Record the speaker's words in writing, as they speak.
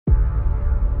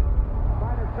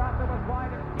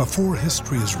Before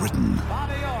history is written,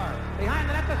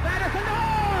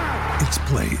 it's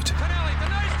played.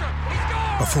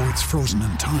 Before it's frozen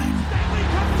in time,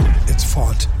 it's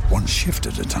fought one shift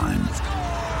at a time.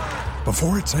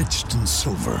 Before it's etched in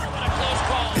silver,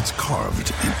 it's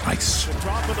carved in ice.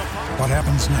 What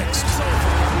happens next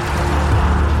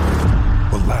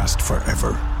will last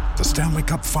forever. The Stanley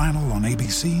Cup Final on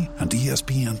ABC and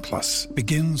ESPN Plus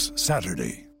begins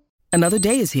Saturday. Another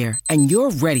day is here, and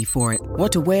you're ready for it.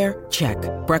 What to wear? Check.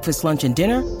 Breakfast, lunch, and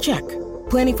dinner? Check.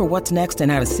 Planning for what's next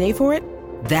and how to save for it?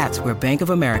 That's where Bank of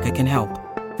America can help.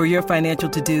 For your financial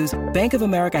to-dos, Bank of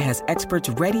America has experts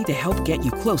ready to help get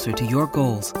you closer to your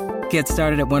goals. Get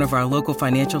started at one of our local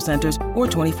financial centers or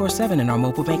 24/7 in our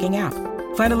mobile banking app.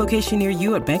 Find a location near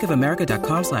you at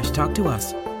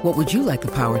bankofamerica.com/talktous. What would you like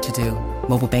the power to do?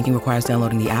 Mobile banking requires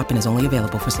downloading the app and is only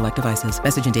available for select devices.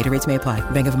 Message and data rates may apply.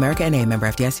 Bank of America N.A., member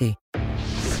FDIC.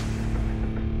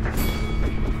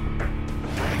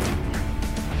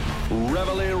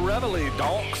 Reveille,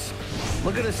 donks.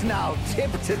 Look at us now, tip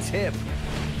to tip.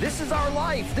 This is our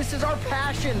life. This is our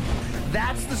passion.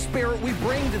 That's the spirit we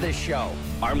bring to this show.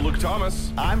 I'm Luke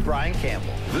Thomas. I'm Brian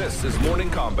Campbell. This is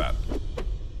Morning Combat.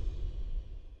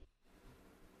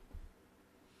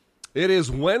 It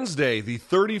is Wednesday, the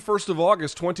 31st of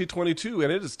August, 2022, and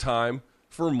it is time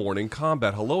for Morning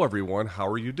Combat. Hello, everyone. How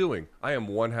are you doing? I am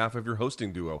one half of your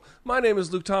hosting duo. My name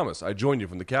is Luke Thomas. I join you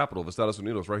from the capital of Estados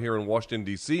Unidos, right here in Washington,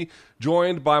 D.C.,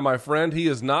 joined by my friend. He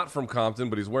is not from Compton,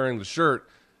 but he's wearing the shirt.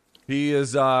 He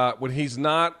is, when he's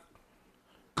not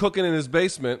cooking in his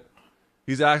basement,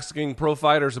 he's asking pro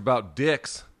fighters about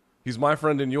dicks. He's my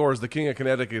friend and yours, the king of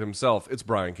Connecticut himself. It's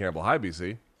Brian Campbell. Hi,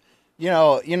 BC. You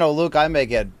know, Luke, I may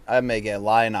get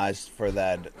lionized for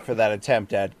that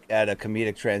attempt at a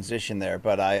comedic transition there,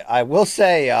 but I will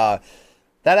say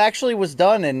that actually was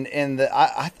done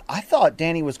I thought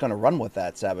Danny was going to run with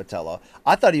that, Sabatello.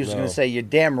 I thought he was going to say, "You're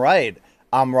damn right,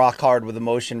 I'm rock hard with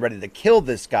emotion, ready to kill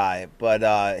this guy."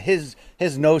 But his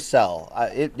no sell,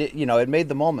 it made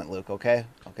the moment, Luke. Okay.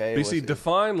 BC,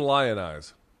 define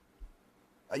lionize.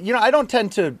 I don't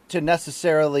tend to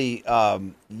necessarily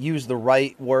use the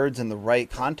right words in the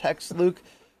right context, Luke,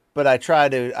 but I try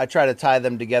to tie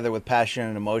them together with passion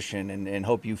and emotion and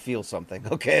hope you feel something.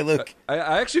 Okay, Luke? I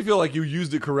actually feel like you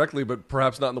used it correctly, but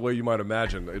perhaps not in the way you might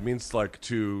imagine. It means like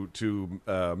to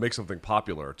make something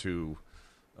popular, to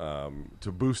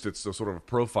boost its sort of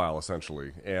profile,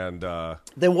 essentially. And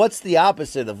then what's the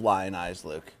opposite of lionize,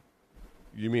 Luke?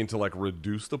 You mean to like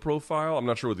reduce the profile? I'm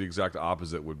not sure what the exact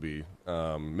opposite would be.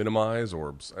 Minimize,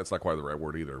 or that's not quite the right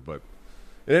word either. But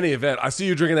in any event, I see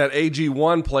you drinking that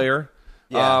AG1 player.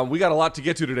 Yeah. We got a lot to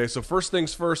get to today. So first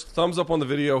things first, thumbs up on the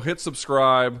video, hit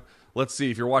subscribe. Let's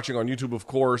see if you're watching on YouTube, of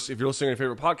course. If you're listening on your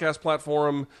favorite podcast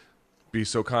platform, be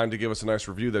so kind to give us a nice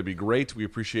review. That'd be great. We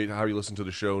appreciate how you listen to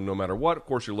the show no matter what. Of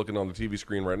course, you're looking on the TV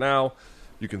screen right now.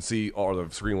 You can see, or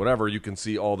the screen, whatever, you can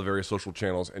see all the various social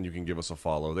channels, and you can give us a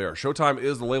follow there. Showtime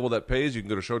is the label that pays. You can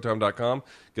go to Showtime.com,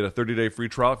 get a 30-day free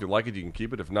trial. If you like it, you can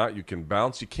keep it. If not, you can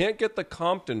bounce. You can't get the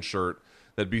Compton shirt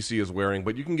that BC is wearing,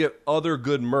 but you can get other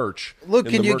good merch. Look,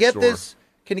 in can the you merch get store. this?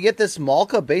 Can you get this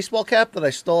Malka baseball cap that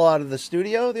I stole out of the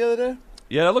studio the other day?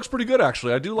 Yeah, that looks pretty good,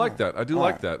 actually. I do like that.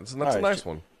 That's a nice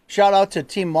one. Shout out to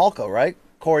Team Malka, right?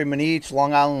 Corey Manich,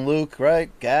 Long Island Luke, right?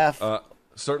 Gaff.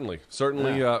 Certainly,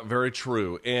 very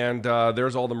true. And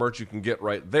there's all the merch you can get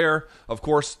right there. Of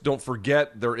course, don't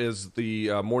forget, there is the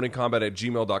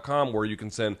morningcombat@gmail.com where you can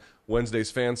send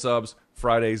Wednesday's fan subs,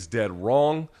 Friday's dead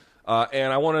wrong.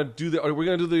 And I want to do are we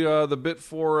going to do the bit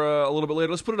for a little bit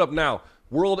later? Let's put it up now.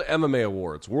 World MMA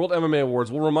Awards. We'll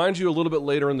remind you a little bit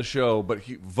later in the show, but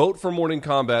vote for Morning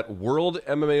Combat,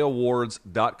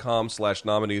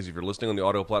 worldmmaawards.com/nominees if you're listening on the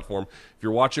audio platform. If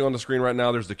you're watching on the screen right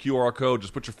now, there's the QR code.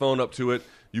 Just put your phone up to it.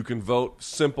 You can vote.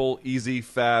 Simple, easy,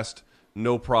 fast,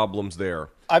 no problems there.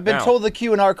 I've been told the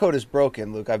QR code is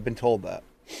broken, Luke. I've been told that.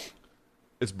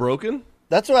 It's broken?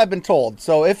 That's what I've been told.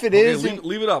 So if it is...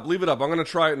 Leave it up. I'm going to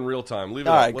try it in real time. Leave it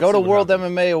all up. Right, go to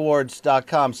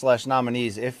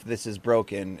worldmmaawards.com/nominees if this is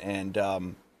broken and,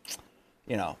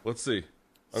 Let's see.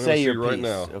 I'm say your see right piece,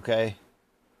 now. Okay?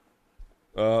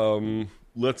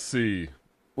 Let's see.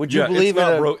 Would you believe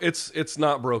it's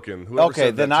not broken. Whoever okay,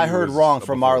 said then that to I you heard is wrong a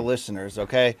from buffoon. our listeners,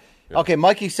 okay? Yeah. Okay,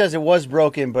 Mikey says it was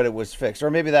broken, but it was fixed.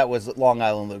 Or maybe that was Long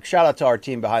Island Luke. Shout out to our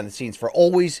team behind the scenes for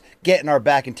always getting our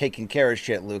back and taking care of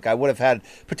shit, Luke. I would have had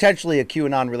potentially a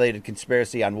QAnon-related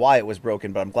conspiracy on why it was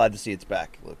broken, but I'm glad to see it's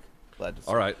back, Luke. Glad to see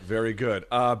All right, very good.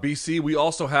 BC, we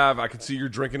also have, I can see you're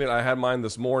drinking it. I had mine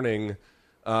this morning.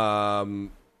 AG1.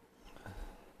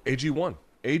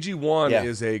 AG1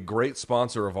 is a great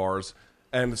sponsor of ours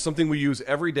and something we use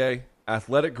every day.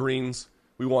 Athletic Greens.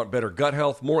 We want better gut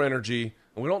health, more energy,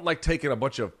 and we don't like taking a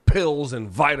bunch of pills and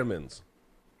vitamins.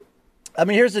 I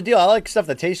mean, here's the deal. I like stuff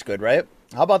that tastes good, right?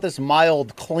 How about this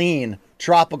mild, clean,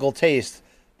 tropical taste?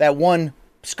 That one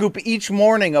scoop each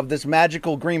morning of this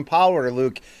magical green powder,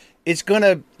 Luke, it's going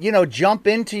to, jump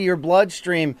into your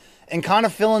bloodstream and kind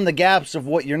of fill in the gaps of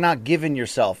what you're not giving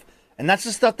yourself. And that's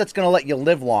the stuff that's going to let you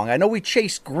live long. I know we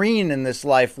chase green in this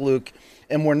life, Luke,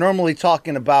 and we're normally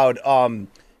talking about,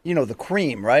 the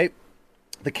cream, right?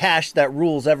 The cash that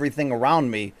rules everything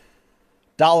around me.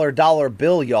 Dollar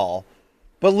bill, y'all.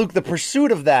 But Luke, the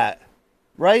pursuit of that,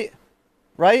 right?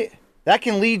 That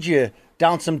can lead you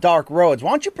down some dark roads. Why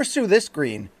don't you pursue this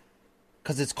green?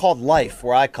 Because it's called life,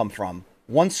 where I come from.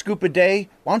 One scoop a day.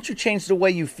 Why don't you change the way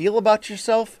you feel about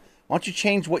yourself? Why don't you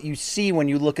change what you see when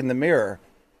you look in the mirror?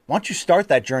 Why don't you start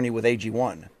that journey with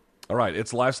AG1? All right,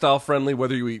 it's lifestyle friendly,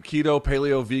 whether you eat keto,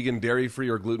 paleo, vegan, dairy-free,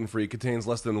 or gluten-free. It contains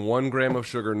less than 1 gram of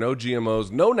sugar, no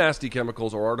GMOs, no nasty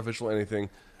chemicals or artificial anything,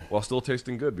 while still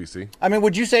tasting good, BC. I mean,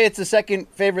 would you say it's the second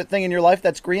favorite thing in your life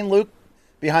that's green, Luke,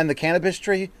 behind the cannabis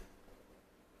tree?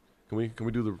 Can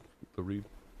we do the read?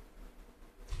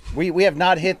 We have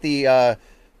not hit the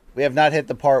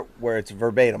part where it's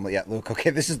verbatim yet, Luke. Okay,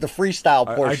 this is the freestyle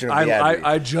portion of the ad read.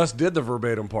 I just did the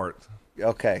verbatim part.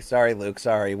 Okay, sorry, Luke,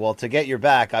 sorry. Well, to get your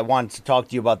back, I wanted to talk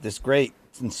to you about this great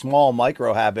and small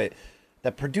micro habit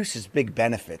that produces big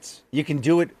benefits. You can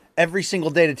do it every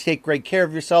single day to take great care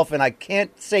of yourself, and I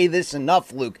can't say this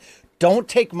enough, Luke. Don't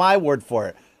take my word for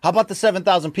it. How about the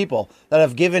 7,000 people that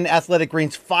have given Athletic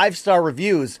Greens 5-star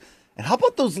reviews? And how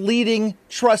about those leading,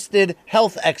 trusted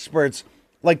health experts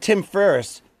like Tim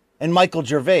Ferriss and Michael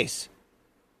Gervais?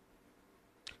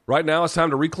 Right now, it's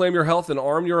time to reclaim your health and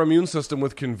arm your immune system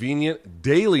with convenient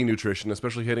daily nutrition,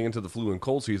 especially heading into the flu and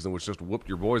cold season, which just whooped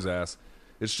your boy's ass.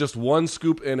 It's just 1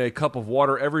 scoop in a cup of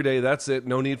water every day. That's it.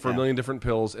 No need for a million different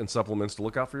pills and supplements to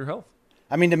look out for your health.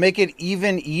 I mean, to make it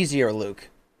even easier, Luke,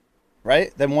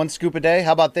 right, than 1 scoop a day,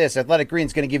 how about this? Athletic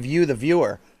Greens going to give you, the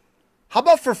viewer, how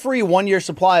about for free 1-year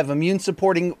supply of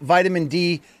immune-supporting vitamin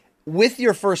D with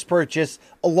your first purchase,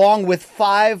 along with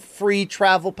 5 free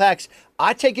travel packs.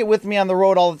 I take it with me on the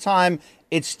road all the time.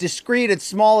 It's discreet, it's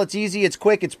small, it's easy, it's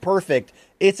quick, it's perfect.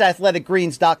 It's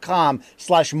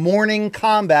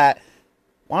athleticgreens.com/morningcombat.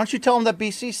 Why don't you tell them that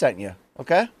BC sent you,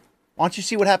 okay? Why don't you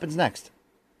see what happens next?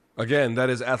 Again, that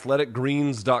is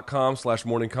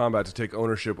athleticgreens.com/morningcombat to take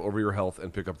ownership over your health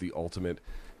and pick up the ultimate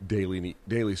daily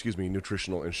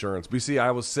nutritional insurance. BC, I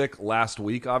was sick last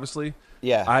week, obviously.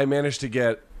 Yeah. I managed to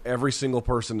get every single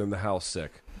person in the house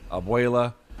sick.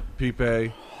 Abuela,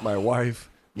 Pipe, my wife,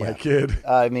 my kid.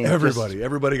 I mean,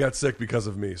 everybody got sick because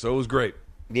of me. So it was great.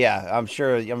 Yeah, I'm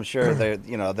sure they're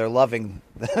they're loving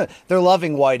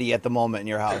Whitey at the moment in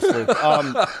your house, Luke.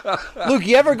 Luke,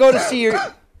 you ever go to see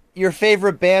your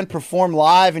favorite band perform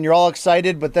live and you're all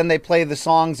excited, but then they play the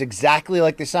songs exactly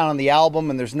like they sound on the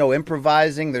album and there's no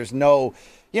improvising, there's no,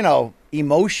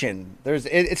 emotion.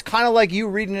 It's kind of like you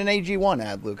reading an AG1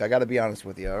 ad, Luke. I got to be honest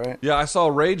with you, all right? Yeah, I saw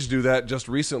Rage do that just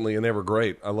recently and they were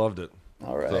great. I loved it.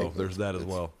 All right. So there's that as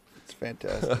well. It's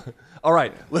fantastic. All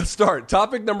right, let's start.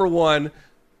 Topic number 1.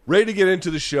 Ready to get into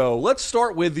the show. Let's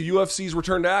start with the UFC's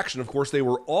return to action. Of course, they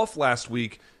were off last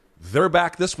week. They're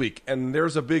back this week. And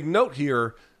there's a big note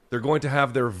here. They're going to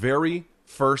have their very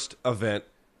first event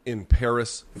in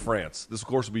Paris, France. This, of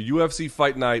course, will be UFC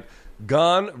Fight Night.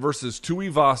 Gane versus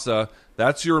Tuivasa.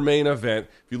 That's your main event.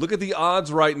 If you look at the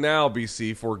odds right now,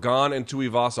 BC, for Gane and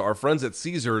Tuivasa, our friends at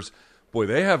Caesars, boy,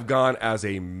 they have Gane as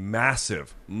a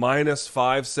massive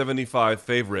 -575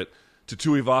 favorite to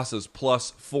Tuivasa's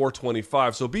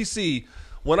 +425. So, BC,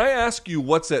 when I ask you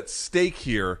what's at stake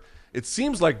here, it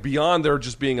seems like beyond there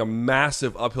just being a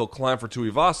massive uphill climb for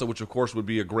Tuivasa, which of course would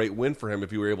be a great win for him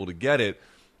if he were able to get it,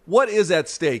 what is at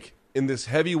stake in this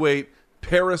heavyweight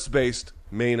Paris-based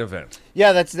main event?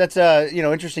 Yeah, that's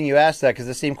interesting you asked that, because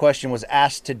the same question was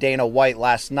asked to Dana White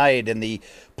last night in the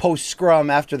post-scrum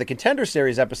after the Contender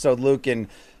Series episode, Luke, and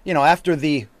after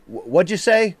the what'd you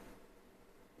say?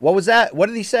 What was that? What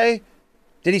did he say?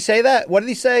 Did he say that? What did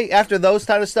he say after those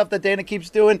kind of stuff that Dana keeps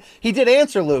doing? He did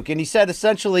answer, Luke, and he said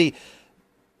essentially,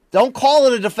 don't call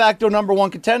it a de facto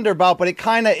 #1 contender bout, but it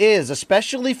kind of is,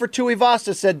 especially for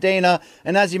Tuivasa, said Dana.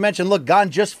 And as you mentioned, look, Gane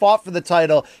just fought for the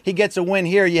title. He gets a win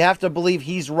here. You have to believe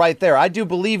he's right there. I do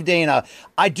believe Dana.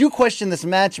 I do question this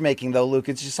matchmaking, though, Luke.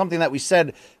 It's just something that we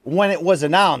said when it was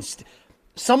announced.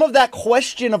 Some of that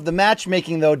question of the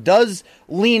matchmaking, though, does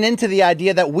lean into the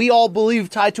idea that we all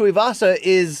believe Tai Tuivasa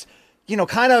is,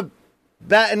 kind of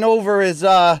batting over his,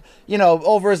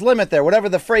 over his limit there. Whatever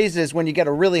the phrase is when you get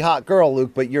a really hot girl,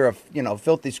 Luke, but you're a,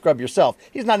 filthy scrub yourself.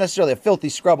 He's not necessarily a filthy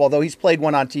scrub, although he's played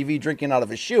one on TV drinking out of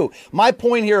his shoe. My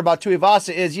point here about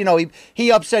Tuivasa is,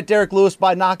 he upset Derek Lewis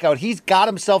by knockout. He's got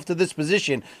himself to this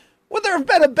position. Would there have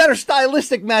been a better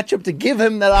stylistic matchup to give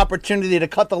him that opportunity to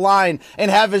cut the line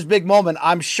and have his big moment?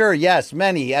 I'm sure, yes,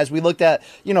 many, as we looked at,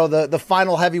 the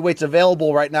final heavyweights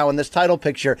available right now in this title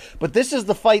picture. But this is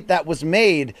the fight that was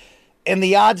made, and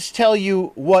the odds tell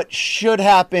you what should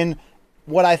happen,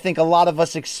 what I think a lot of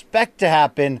us expect to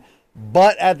happen.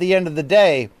 But at the end of the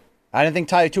day, I didn't think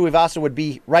Tai Tuivasa would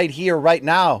be right here, right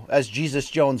now, as Jesus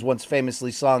Jones once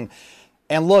famously sung.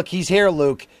 And look, he's here,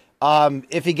 Luke.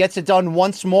 If he gets it done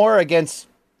once more against,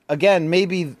 again,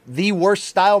 maybe the worst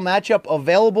style matchup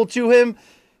available to him,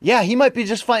 yeah, he might be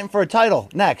just fighting for a title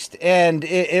next. And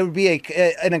it would be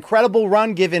an incredible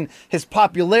run given his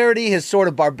popularity, his sort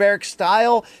of barbaric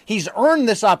style. He's earned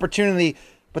this opportunity,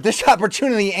 but this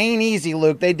opportunity ain't easy,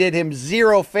 Luke. They did him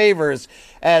zero favors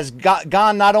as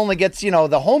Gane not only gets,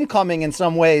 the homecoming in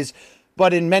some ways,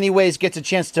 but in many ways gets a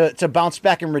chance to bounce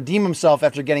back and redeem himself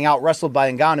after getting out-wrestled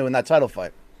by Ngannou in that title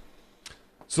fight.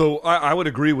 So I would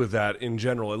agree with that in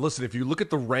general. And listen, if you look at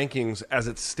the rankings as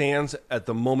it stands at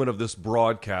the moment of this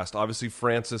broadcast, obviously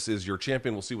Francis is your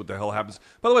champion. We'll see what the hell happens.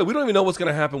 By the way, we don't even know what's going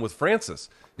to happen with Francis.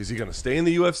 Is he going to stay in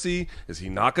the UFC? Is he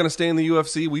not going to stay in the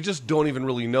UFC? We just don't even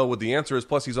really know what the answer is.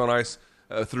 Plus, he's on ice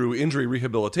through injury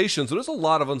rehabilitation. So there's a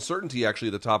lot of uncertainty actually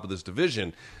at the top of this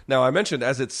division. Now, I mentioned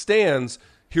as it stands,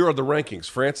 here are the rankings.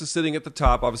 Francis sitting at the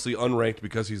top, obviously unranked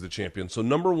because he's the champion. So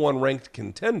number one ranked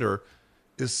contender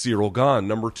is Ciryl Gane.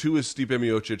 Number 2 is Stipe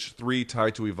Miocic. 3,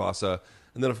 Tai Tuivasa.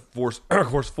 And then, of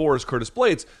course, 4 is Curtis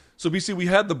Blades. So, BC, we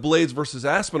had the Blades versus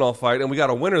Aspinall fight, and we got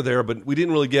a winner there, but we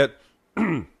didn't really get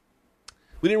a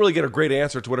great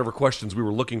answer to whatever questions we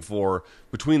were looking for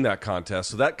between that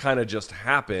contest. So that kind of just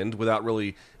happened without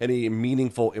really any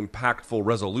meaningful, impactful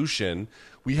resolution.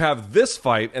 We have this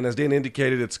fight, and as Dana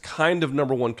indicated, it's kind of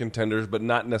number one contenders, but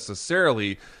not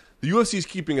necessarily. The UFC is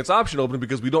keeping its option open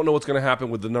because we don't know what's going to happen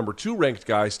with the number 2 ranked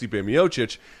guy, Stipe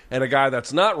Miocic, and a guy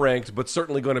that's not ranked, but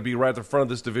certainly going to be right at the front of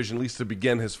this division, at least to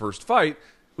begin his first fight,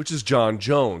 which is Jon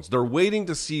Jones. They're waiting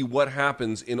to see what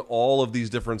happens in all of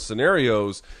these different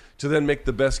scenarios to then make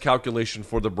the best calculation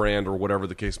for the brand or whatever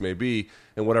the case may be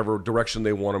in whatever direction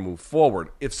they want to move forward.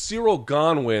 If Ciryl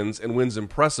Gane wins and wins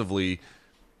impressively,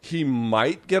 he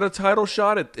might get a title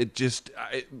shot.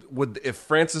 If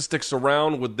Francis sticks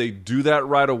around, would they do that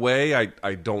right away?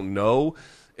 I don't know.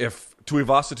 If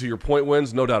Tuivasa, to your point,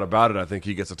 wins, no doubt about it, I think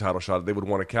he gets a title shot. They would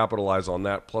want to capitalize on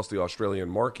that, plus the Australian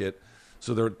market,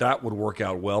 so that would work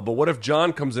out well. But what if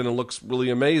Jon comes in and looks really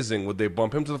amazing? Would they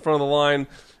bump him to the front of the line?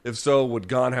 If so, would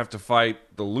Gane have to fight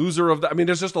the loser of that? I mean,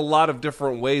 there's just a lot of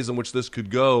different ways in which this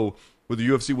could go, where the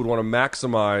UFC would want to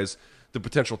maximize the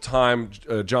potential time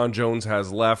Jon Jones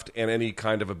has left and any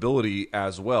kind of ability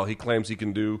as well. He claims he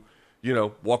can do,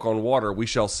 walk on water. We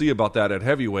shall see about that at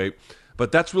heavyweight.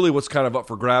 But that's really what's kind of up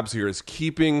for grabs here, is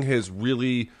keeping his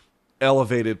really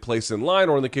elevated place in line,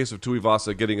 or in the case of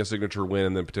Tuivasa, getting a signature win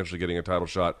and then potentially getting a title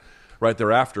shot right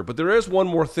thereafter. But there is one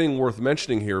more thing worth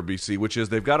mentioning here, BC, which is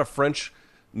they've got a French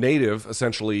native,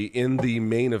 essentially, in the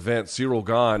main event, Ciryl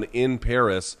Gane, in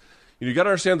Paris. You got to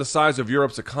understand the size of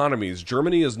Europe's economies.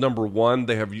 Germany is number 1.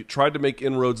 They have tried to make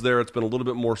inroads there. It's been a little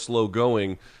bit more slow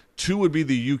going. 2 would be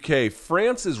the UK.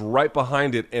 France is right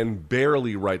behind it and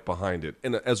barely right behind it.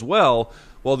 And as well,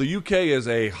 while the UK is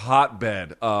a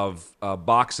hotbed of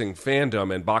boxing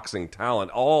fandom and boxing talent,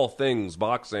 all things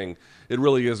boxing, it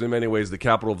really is in many ways the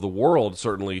capital of the world,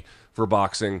 certainly, for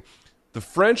boxing. The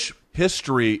French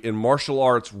history in martial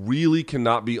arts really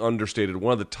cannot be understated.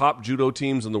 One of the top judo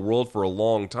teams in the world for a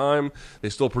long time. They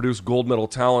still produce gold medal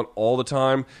talent all the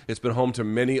time. It's been home to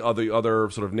many other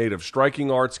sort of native striking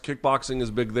arts. Kickboxing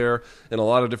is big there in a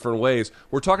lot of different ways.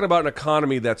 We're talking about an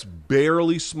economy that's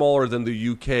barely smaller than the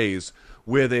UK's,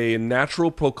 with a natural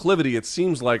proclivity, it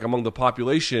seems like, among the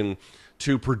population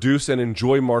to produce and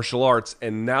enjoy martial arts.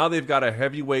 And now they've got a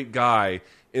heavyweight guy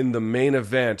in the main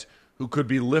event who could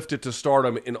be lifted to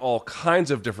stardom in all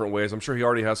kinds of different ways. I'm sure he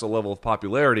already has a level of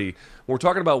popularity. When we're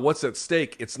talking about what's at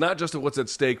stake, it's not just what's at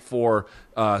stake for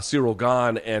Ciryl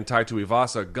Gane and Tai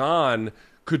Tuivasa. Gane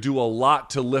could do a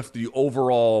lot to lift the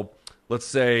overall, let's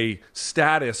say,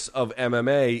 status of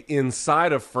MMA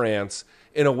inside of France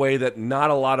in a way that not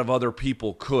a lot of other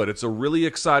people could. It's a really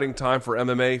exciting time for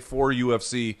MMA, for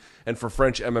UFC, and for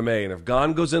French MMA. And if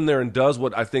Gane goes in there and does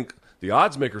what I think the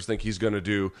odds makers think he's going to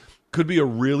do, could be a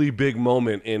really big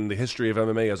moment in the history of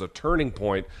MMA as a turning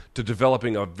point to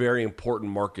developing a very important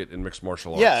market in mixed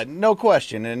martial arts. Yeah, no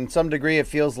question. And in some degree, it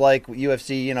feels like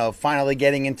UFC, finally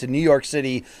getting into New York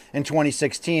City in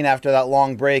 2016 after that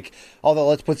long break. Although,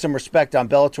 let's put some respect on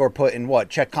Bellator put in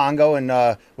Czech Congo and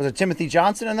was it Timothy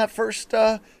Johnson in that first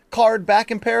card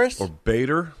back in Paris? Or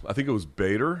Bader. I think it was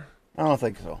Bader. I don't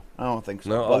think so.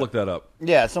 No, I'll look that up.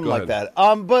 Yeah, something like that.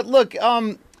 But look,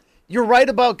 you're right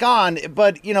about Gane,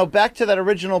 but back to that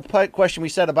original question we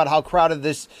said about how crowded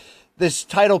this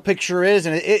title picture is,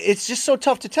 and it's just so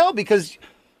tough to tell because,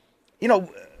 we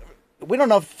don't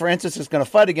know if Francis is going to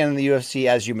fight again in the UFC,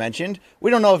 as you mentioned.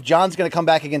 We don't know if John's going to come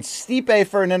back against Stipe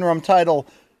for an interim title,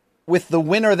 with the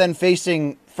winner then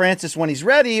facing Francis when he's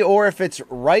ready, or if it's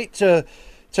right to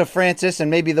Francis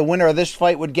and maybe the winner of this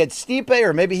fight would get Stipe,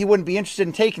 or maybe he wouldn't be interested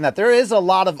in taking that. There is a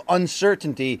lot of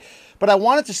uncertainty. But I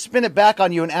wanted to spin it back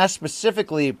on you and ask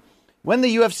specifically, when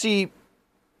the UFC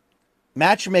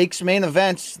match makes main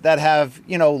events that have,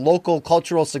 local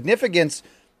cultural significance,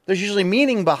 there's usually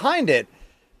meaning behind it.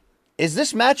 Is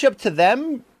this matchup to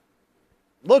them?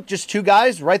 Look, just two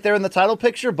guys right there in the title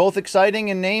picture, both exciting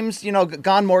in names,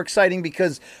 Gane more exciting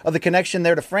because of the connection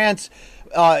there to France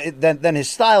than his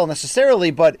style necessarily.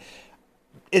 But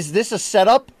is this a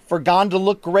setup for Gane to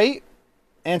look great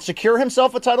and secure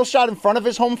himself a title shot in front of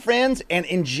his home fans and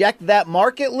inject that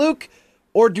market, Luke?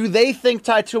 Or do they think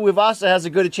Gane-Tuivasa has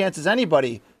as good a chance as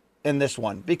anybody in this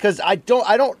one? Because I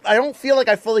don't feel like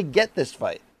I fully get this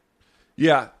fight.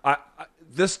 Yeah,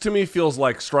 this to me feels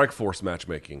like Strikeforce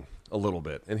matchmaking a little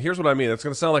bit. And here's what I mean. It's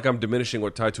going to sound like I'm diminishing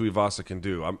what Tuivasa can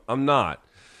do. I'm not.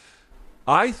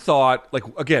 I thought,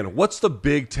 again, what's the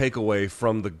big takeaway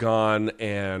from the Gane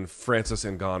and Francis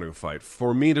Ngannou fight?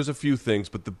 For me, there's a few things,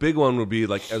 but the big one would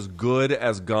be, as good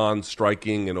as Gane's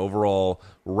striking and overall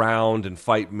round and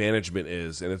fight management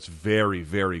is, and it's very,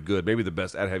 very good, maybe the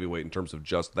best at heavyweight in terms of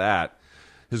just that,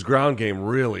 his ground game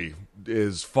really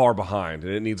is far behind,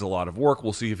 and it needs a lot of work.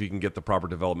 We'll see if he can get the proper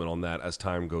development on that as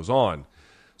time goes on.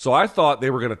 So I thought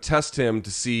they were going to test him to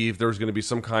see if there was going to be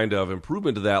some kind of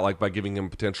improvement to that, like by giving him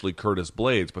potentially Curtis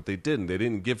Blades, but they didn't. They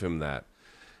didn't give him that.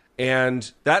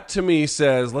 And that to me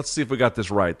says, let's see if we got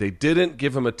this right. They didn't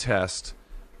give him a test.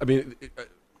 I mean,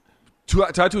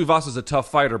 Tuivasa is a tough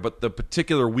fighter, but the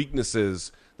particular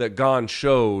weaknesses that Gane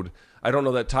showed, I don't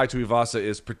know that Tuivasa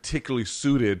is particularly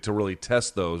suited to really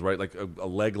test those, right? Like a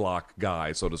leg lock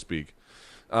guy, so to speak.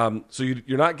 So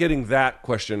you're not getting that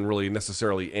question really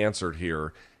necessarily answered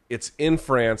here. It's in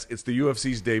France. It's the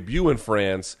UFC's debut in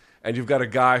France. And you've got a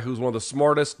guy who's one of the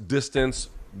smartest distance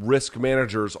risk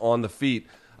managers on the feet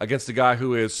against a guy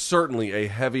who is certainly a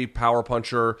heavy power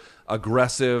puncher,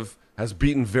 aggressive, has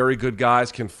beaten very good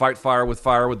guys, can fight fire with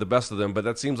the best of them. But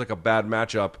that seems like a bad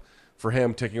matchup for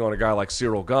him taking on a guy like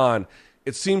Cyril Gane.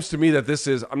 It seems to me that this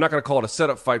is, I'm not going to call it a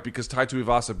setup fight because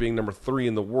Tuivasa being number 3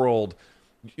 in the world,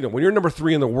 when you're number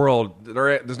 3 in the world,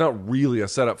 there's not really a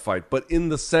setup fight. But in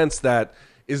the sense that,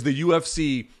 is the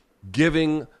UFC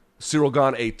giving Cyril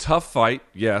Gane a tough fight?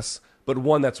 Yes. But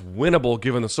one that's winnable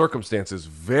given the circumstances?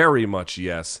 Very much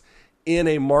yes. In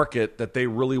a market that they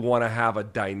really want to have a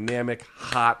dynamic,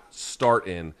 hot start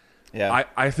in. Yeah.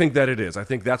 I think that it is. I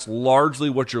think that's largely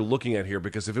what you're looking at here,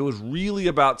 because if it was really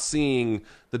about seeing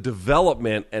the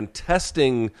development and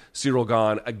testing Cyril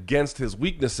Gane against his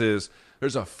weaknesses,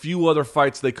 there's a few other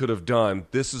fights they could have done.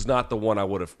 This is not the one I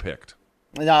would have picked.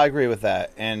 No, I agree with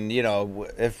that. And,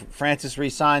 if Francis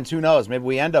resigns, who knows? Maybe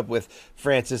we end up with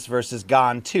Francis versus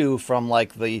Gane 2 from,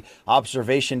 the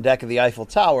observation deck of the Eiffel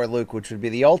Tower, Luke, which would be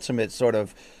the ultimate sort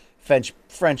of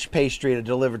French pastry to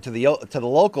deliver to the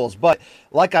locals. But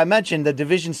like I mentioned, the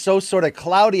division's so sort of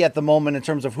cloudy at the moment in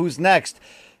terms of who's next.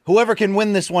 Whoever can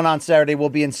win this one on Saturday will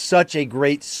be in such a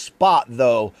great spot,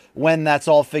 though, when that's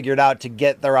all figured out to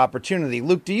get their opportunity.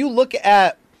 Luke, do you look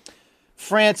at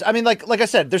France? I mean, like I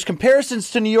said, there's comparisons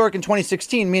to New York in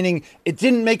 2016, meaning it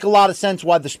didn't make a lot of sense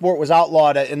why the sport was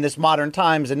outlawed in this modern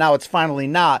times, and now it's finally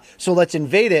not. So let's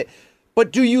invade it.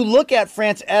 But do you look at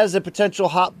France as a potential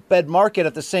hotbed market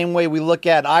at the same way we look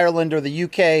at Ireland or the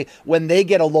UK when they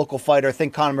get a local fighter?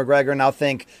 Think Conor McGregor, now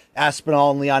think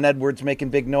Aspinall and Leon Edwards making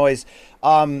big noise.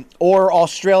 Or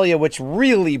Australia, which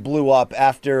really blew up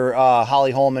after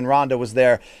Holly Holm and Ronda was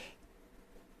there.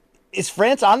 Is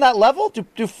France on that level?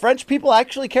 Do French people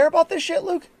actually care about this shit,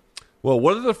 Luke? Well,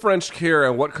 whether the French care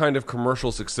and what kind of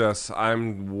commercial success,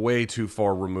 I'm way too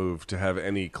far removed to have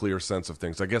any clear sense of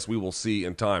things. I guess we will see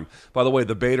in time. By the way,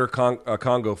 the Bader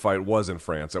Congo fight was in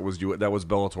France. That was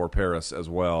Bellator Paris as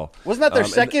well. Wasn't that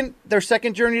their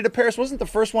second journey to Paris? Wasn't the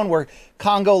first one where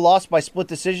Congo lost by split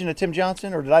decision to Tim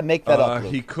Johnson, or did I make that up?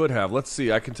 He could have. Let's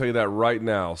see. I can tell you that right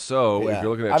now. So if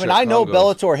you're looking at, I know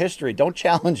Bellator history. Don't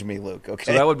challenge me, Luke. Okay.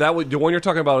 So that would the one you're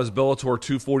talking about is Bellator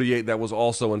 248. That was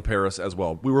also in Paris as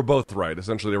well. We were both right.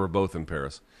 Essentially, they were both in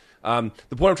Paris. The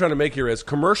point I'm trying to make here is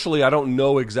commercially, I don't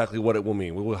know exactly what it will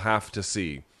mean. We will have to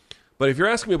see. But if you're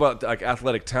asking me about like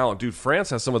athletic talent, dude,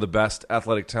 France has some of the best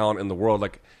athletic talent in the world.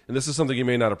 Like, and this is something you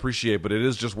may not appreciate, but it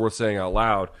is just worth saying out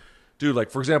loud. Dude, like,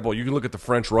 for example, you can look at the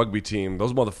French rugby team.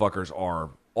 Those motherfuckers are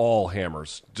all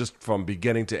hammers, just from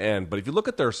beginning to end. But if you look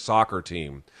at their soccer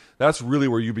team, that's really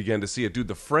where you begin to see it. Dude,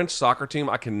 the French soccer team,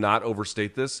 I cannot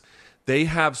overstate this. They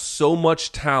have so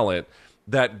much talent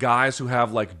that guys who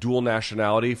have like dual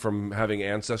nationality from having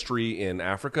ancestry in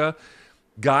Africa,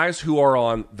 guys who are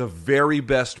on the very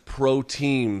best pro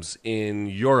teams in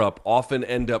Europe often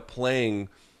end up playing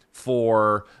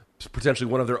for potentially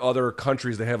one of their other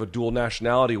countries they have a dual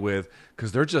nationality with,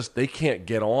 because they can't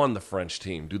get on the French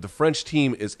team. Dude, the French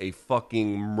team is a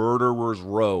fucking murderer's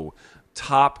row,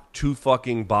 top to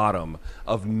fucking bottom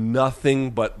of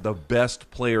nothing but the best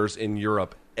players in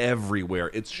Europe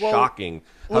everywhere. It's shocking.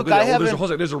 Look,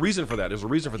 there's a reason for that.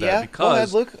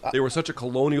 Because they were such a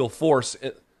colonial force.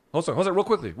 Hold on, real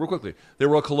quickly. They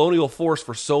were a colonial force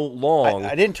for so long.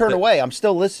 I didn't turn away. I'm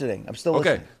still listening.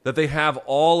 Okay, that they have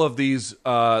all of these.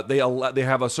 They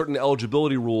have a certain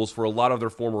eligibility rules for a lot of their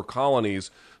former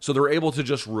colonies, so they're able to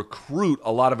just recruit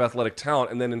a lot of athletic talent,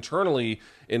 and then internally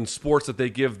in sports that they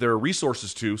give their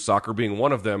resources to, soccer being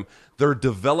one of them, their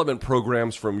development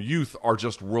programs from youth are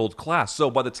just world class. So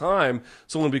by the time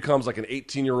someone becomes like an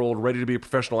 18-year-old ready to be a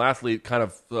professional athlete, kind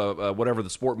of whatever the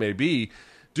sport may be,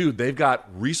 dude, they've got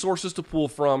resources to pull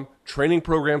from, training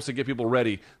programs to get people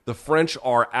ready. The French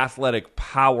are athletic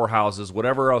powerhouses.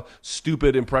 Whatever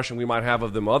stupid impression we might have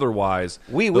of them otherwise,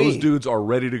 those dudes are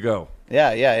ready to go.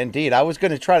 Yeah, indeed. I was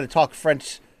going to try to talk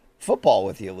French football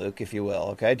with you, Luke, if you will,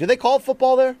 okay? Do they call it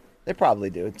football there? They probably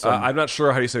do. I'm not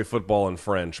sure how you say football in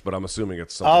French, but I'm assuming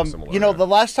it's something similar. You know, the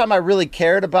last time I really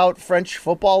cared about French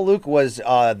football, Luke, was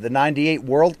the '98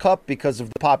 World Cup because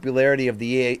of the popularity of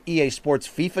the EA Sports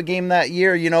FIFA game that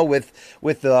year, you know, with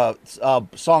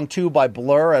Song 2 by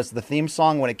Blur as the theme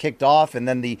song when it kicked off, and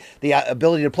then the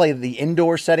ability to play the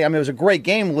indoor setting. I mean, it was a great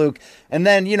game, Luke. And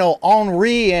then, you know,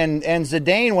 Henry and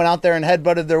Zidane went out there and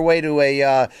headbutted their way to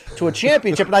a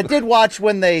championship. And I did watch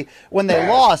when they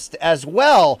lost as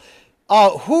well.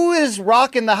 Who is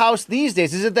rocking the house these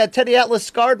days? Is it that Teddy Atlas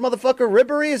scarred motherfucker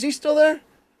Ribery? Is he still there?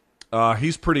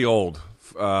 He's pretty old.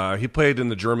 He played in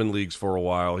the German leagues for a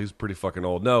while. He's pretty fucking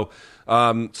old. No.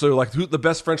 So like the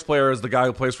best French player is the guy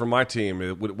who plays for my team.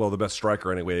 The best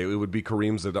striker anyway. It would be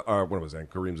Kareem Zidane. What was that?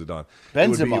 Kareem Zidane.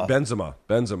 Benzema.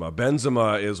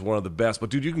 Benzema is one of the best. But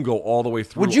dude, you can go all the way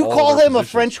through. Would you call him a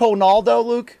French Ronaldo,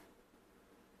 Luke?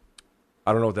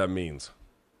 I don't know what that means.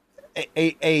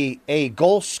 A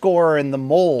goal scorer in the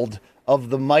mold of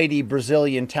the mighty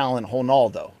Brazilian talent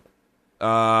Ronaldo.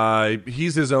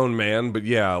 He's his own man, but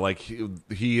yeah, like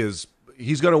he's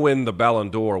going to win the Ballon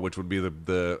d'Or, which would be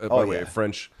a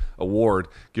French award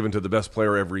given to the best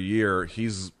player every year.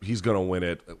 He's going to win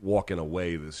it walking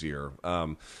away this year.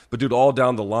 But dude, all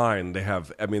down the line,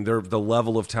 the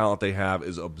level of talent they have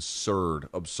is absurd.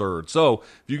 So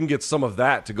if you can get some of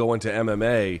that to go into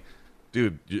MMA,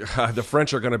 dude, the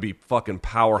French are going to be fucking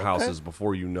powerhouses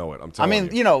before you know it. I'm telling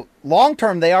you. You know, long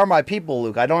term, they are my people,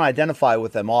 Luke. I don't identify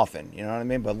with them often. You know what I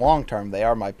mean? But long term, they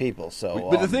are my people. So,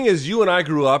 but the thing is, you and I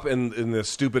grew up in this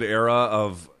stupid era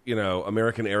of, you know,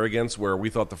 American arrogance where we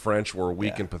thought the French were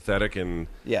weak and pathetic, and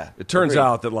it turns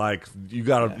out that like you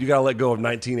gotta let go of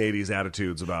 1980s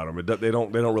attitudes about them. They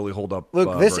don't really hold up.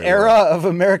 Look, this era of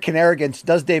American arrogance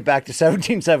does date back to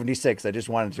 1776. I just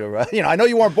wanted to, I know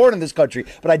you weren't born in this country,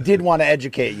 but I did want to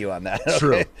educate you on that. Okay?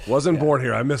 True, wasn't born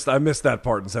here. I missed that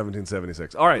part in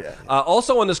 1776. All right.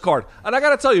 Also on this card, and I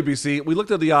gotta tell you, BC, we looked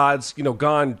at the odds. You know,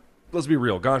 Gane. Let's be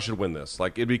real, Gane should win this.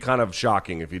 Like, it'd be kind of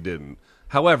shocking if he didn't.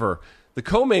 However, the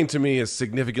co-main to me is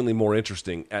significantly more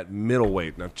interesting at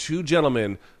middleweight. Now, two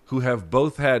gentlemen who have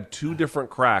both had two different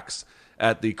cracks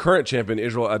at the current champion,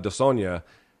 Israel Adesanya.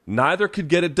 Neither could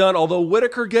get it done, although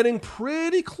Whitaker getting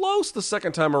pretty close the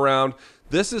second time around.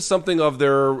 This is something of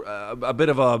their a bit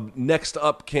of a next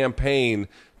up campaign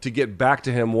to get back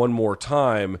to him one more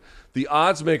time. The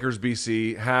odds makers,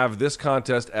 BC, have this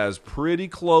contest as pretty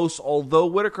close, although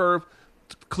Whitaker,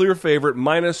 clear favorite,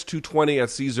 minus 220 at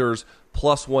Caesars,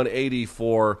 plus 180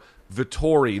 for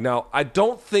Vettori. Now, I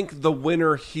don't think the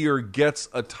winner here gets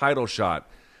a title shot.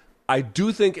 I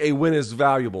do think a win is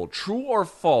valuable. True or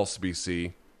false,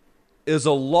 BC? Is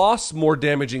a loss more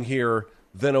damaging here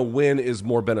than a win is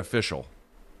more beneficial?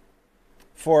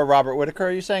 For Robert Whittaker,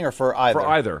 are you saying, or for either? For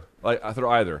either. For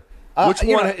either. Which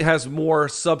one has more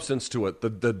substance to it?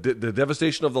 The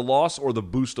devastation of the loss or the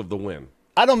boost of the win?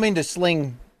 I don't mean to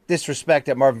sling disrespect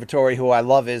at Marvin Vettori, who I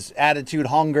love his attitude,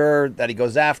 hunger, that he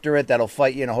goes after it, that'll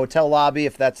fight you in a hotel lobby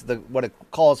if that's what it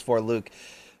calls for, Luke.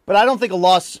 But I don't think a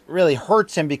loss really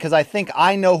hurts him because I think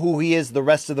I know who he is the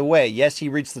rest of the way. Yes, he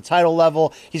reached the title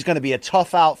level. He's going to be a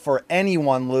tough out for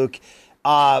anyone, Luke.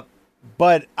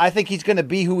 But I think he's going to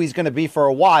be who he's going to be for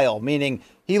a while, meaning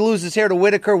he loses here to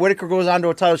Whittaker. Whittaker goes on to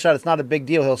a title shot. It's not a big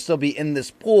deal. He'll still be in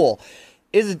this pool.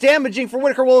 Is it damaging for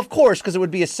Whittaker? Well, of course, because it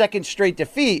would be a second straight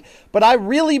defeat. But I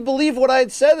really believe what I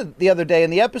had said the other day in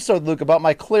the episode, Luke, about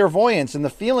my clairvoyance and the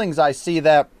feelings I see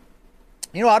that,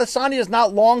 Adesanya is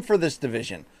not long for this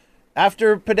division.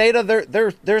 After Pineda,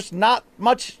 there's not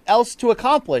much else to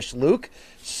accomplish, Luke.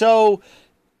 So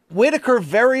Whittaker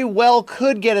very well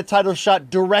could get a title shot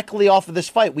directly off of this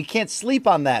fight. We can't sleep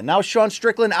on that. Now Sean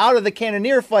Strickland out of the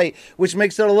Cannonier fight, which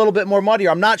makes it a little bit more muddier.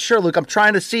 I'm not sure, Luke. I'm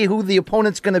trying to see who the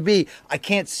opponent's going to be. I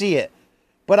can't see it.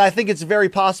 But I think it's very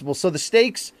possible. So the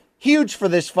stakes, huge for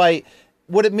this fight.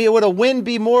 Would a win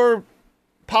be more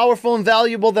powerful and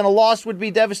valuable than a loss would be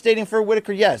devastating for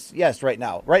Whittaker? Yes, right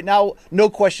now. Right now, no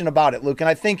question about it, Luke. And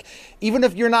I think even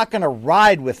if you're not going to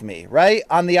ride with me, right,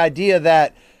 on the idea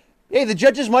that, hey, the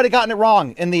judges might have gotten it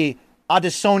wrong in the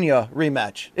Adesanya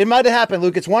rematch. It might have happened,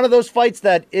 Luke. It's one of those fights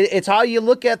that it's how you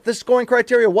look at the scoring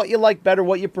criteria, what you like better,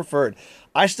 what you preferred.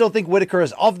 I still think Whittaker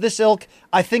is of this ilk.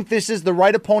 I think this is the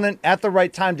right opponent at the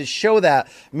right time to show that,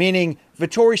 meaning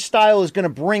Vettori's style is going to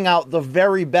bring out the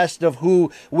very best of who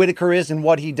Whittaker is and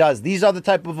what he does. These are the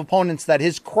type of opponents that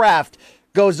his craft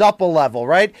goes up a level,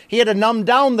 right? He had to numb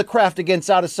down the craft against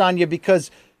Adesanya because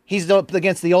he's up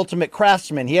against the ultimate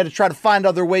craftsman. He had to try to find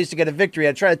other ways to get a victory. He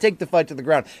had to try to take the fight to the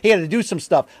ground. He had to do some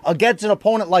stuff. Against an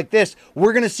opponent like this,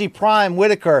 we're going to see prime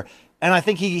Whittaker, and I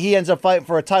think he ends up fighting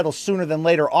for a title sooner than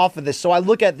later off of this. So I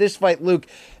look at this fight, Luke,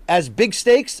 as big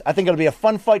stakes. I think it'll be a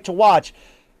fun fight to watch.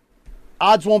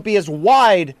 Odds won't be as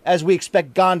wide as we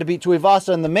expect Gane to beat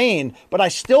Tuivasa in the main, but I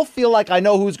still feel like I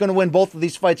know who's going to win both of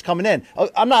these fights coming in.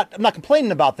 I'm not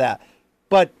complaining about that,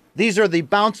 but these are the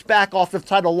bounce back off of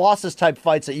title losses type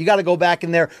fights that you got to go back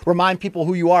in there, remind people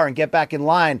who you are, and get back in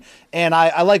line. And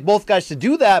I like both guys to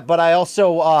do that, but I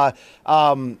also,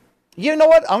 you know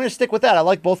what? I'm going to stick with that. I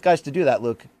like both guys to do that,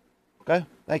 Luke. Okay?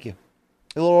 Thank you.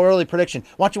 A little early prediction.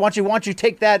 Why don't you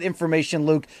take that information,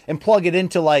 Luke, and plug it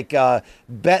into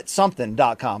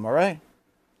betsomething.com, all right?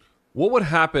 What would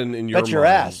happen in your Bet your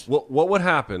mind? ass. What would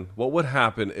happen? What would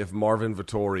happen if Marvin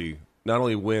Vettori not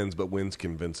only wins, but wins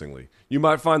convincingly? You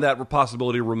might find that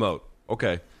possibility remote.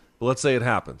 Okay, but let's say it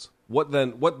happens. What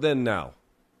then? What then now?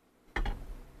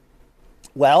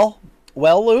 Well,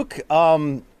 Luke,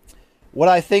 what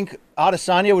I think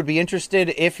Adesanya would be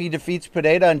interested if he defeats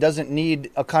Pineda and doesn't need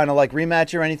a kind of like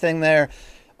rematch or anything there.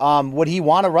 Would he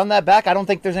want to run that back? I don't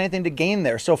think there's anything to gain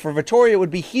there. So for Vettori, it would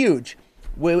be huge.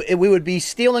 We would be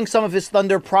stealing some of his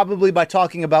thunder probably by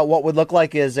talking about what would look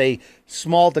like is a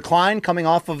small decline coming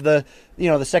off of the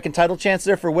second title chance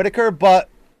there for Whittaker, but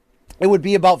it would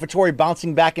be about Vettori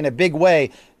bouncing back in a big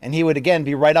way, and he would again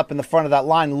be right up in the front of that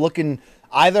line looking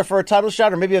either for a title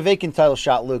shot or maybe a vacant title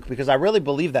shot, Luke, because I really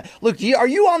believe that. Luke, are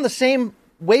you on the same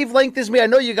wavelength as me? I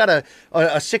know you got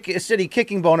a city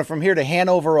kicking boner from here to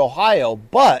Hanover, Ohio,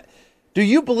 but do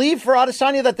you believe for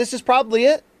Adesanya that this is probably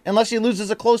it? Unless he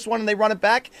loses a close one and they run it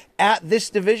back at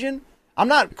this division? I'm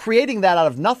not creating that out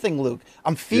of nothing, Luke.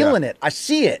 I'm feeling it. I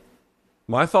see it.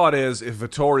 My thought is if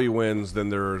Vettori wins, then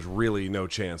there's really no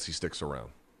chance he sticks around,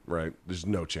 right? There's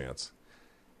no chance.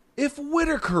 If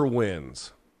Whittaker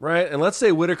wins, right, and let's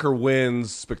say Whittaker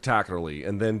wins spectacularly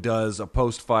and then does a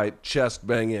post-fight chest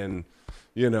banging,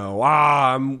 you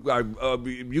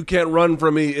can't run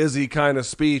from me, Izzy kind of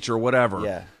speech or whatever.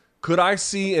 Yeah. Could I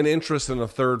see an interest in a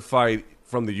third fight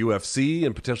from the UFC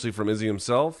and potentially from Izzy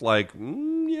himself?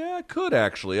 Yeah, I could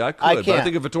actually. I could. But I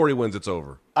think if Vettori wins, it's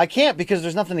over. I can't because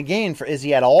there's nothing to gain for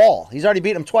Izzy at all. He's already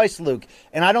beaten him twice, Luke.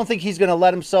 And I don't think he's going to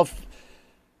let himself...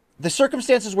 The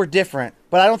circumstances were different,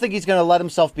 but I don't think he's going to let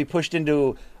himself be pushed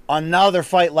into another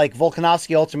fight like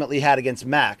Volkanovski ultimately had against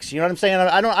Max. You know what I'm saying?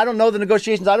 I don't know the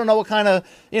negotiations. I don't know what kind of...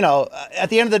 at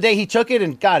the end of the day, he took it,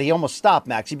 and God, he almost stopped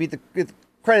Max. He beat the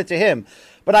credit to him.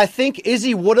 But I think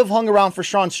Izzy would have hung around for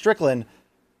Sean Strickland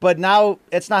But now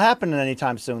it's not happening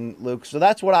anytime soon, Luke. So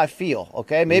that's what I feel,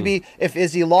 okay? Maybe if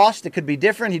Izzy lost, it could be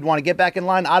different. He'd want to get back in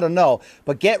line. I don't know.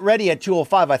 But get ready at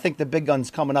 205. I think the big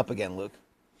gun's coming up again, Luke.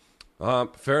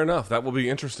 Fair enough. That will be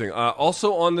interesting.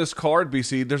 Also on this card,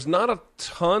 BC, there's not a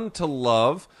ton to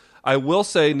love. I will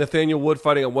say Nathaniel Wood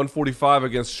fighting at 145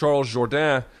 against Charles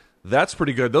Jourdain. That's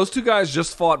pretty good. Those two guys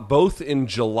just fought both in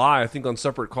July, I think on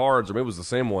separate cards, or maybe it was the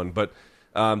same one. But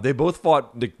they both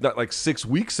fought like 6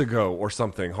 weeks ago or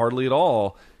something, hardly at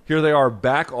all. Here they are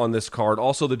back on this card.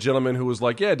 Also the gentleman who was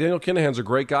like, yeah, Daniel Kinahan's a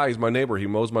great guy. He's my neighbor. He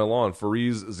mows my lawn.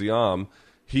 Fariz Ziam.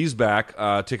 He's back,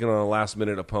 taking on a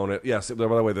last-minute opponent. Yes, by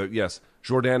the way, yes,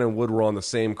 Jourdain and Wood were on the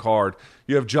same card.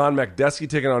 You have John Makdesky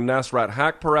taking on Nasrat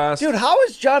Hakparas. Dude, how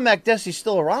is John Makdesky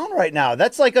still around right now?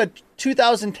 That's like a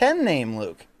 2010 name,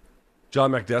 Luke.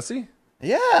 John Makdesky?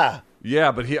 Yeah.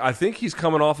 Yeah, but I think he's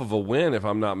coming off of a win, if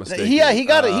I'm not mistaken. Yeah, he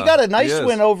got a nice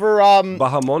win over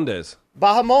Bahamondes.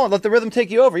 Bahamon. Let the rhythm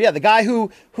take you over. Yeah, the guy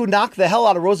who knocked the hell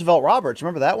out of Roosevelt Roberts.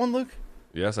 Remember that one, Luke?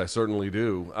 Yes, I certainly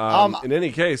do. In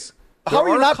any case, how are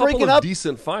you not breaking up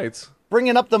decent fights?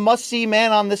 Bringing up the must-see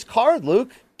man on this card,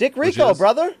 Luke. Dick Rico,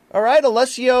 brother. All right,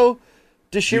 Alessio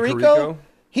Di Chirico.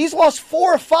 He's lost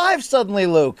 4 or 5 suddenly,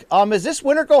 Luke. Is this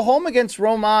winner go home against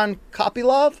Roman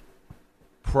Kopylov?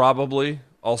 Probably.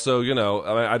 Also, you know,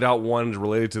 I doubt one is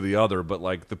related to the other, but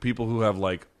like the people who have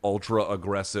like ultra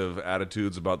aggressive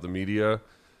attitudes about the media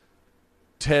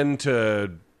tend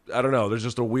to, I don't know, there's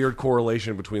just a weird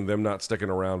correlation between them not sticking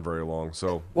around very long.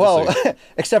 So well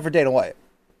except for Dana White.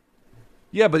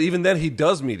 Yeah, but even then he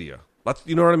does media. That's,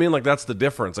 you know what I mean? Like that's the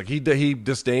difference. Like he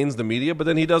disdains the media, but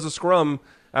then he does a scrum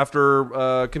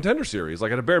after Contender Series.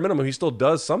 Like at a bare minimum, he still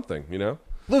does something, you know?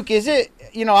 Luke, is it,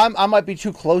 you know, I might be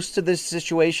too close to this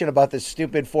situation about this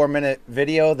stupid 4-minute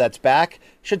video that's back.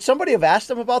 Should somebody have asked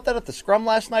him about that at the scrum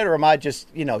last night, or am I just,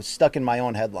 you know, stuck in my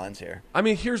own headlines here? I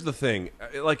mean, here's the thing.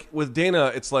 Like, with Dana,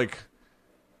 it's like,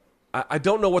 I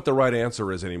don't know what the right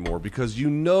answer is anymore, because you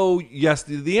know, yes,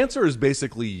 the answer is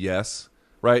basically yes,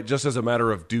 right? Just as a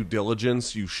matter of due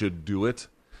diligence, you should do it.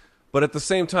 But at the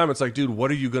same time, it's like, dude,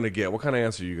 what are you going to get? What kind of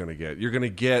answer are you going to get? You're going to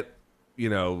get, you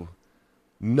know,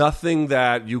 nothing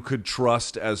that you could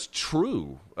trust as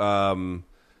true.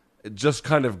 Just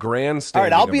kind of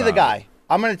grandstanding. All right, I'll be the guy.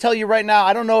 I'm going to tell you right now,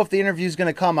 I don't know if the interview is going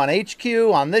to come on HQ,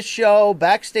 on this show,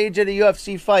 backstage at a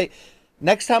UFC fight.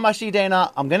 Next time I see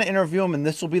Dana, I'm going to interview him, and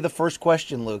this will be the first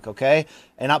question, Luke, okay?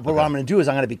 But what I'm going to do is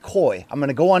I'm going to be coy. I'm going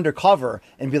to go undercover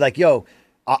and be like, yo,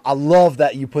 I love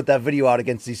that you put that video out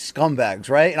against these scumbags,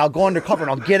 right? And I'll go undercover and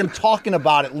I'll get him talking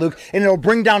about it, Luke, and it'll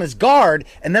bring down his guard,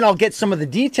 and then I'll get some of the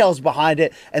details behind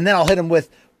it, and then I'll hit him with,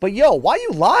 but yo, why are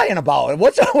you lying about it?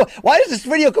 Why is this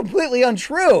video completely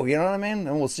untrue? You know what I mean?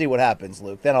 And we'll see what happens,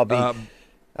 Luke. Then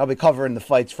I'll be covering the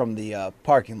fights from the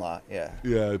parking lot. Yeah.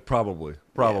 Yeah, probably.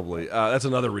 Yeah. That's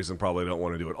another reason probably I don't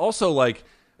want to do it. Also, like,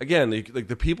 again, like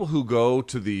the people who go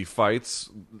to the fights,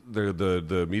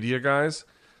 the media guys,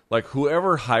 like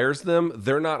whoever hires them,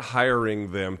 they're not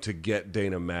hiring them to get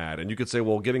Dana mad. And you could say,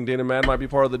 well, getting Dana mad might be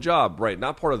part of the job, right?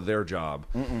 Not part of their job.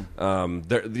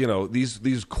 You know,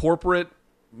 these corporate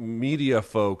media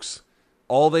folks,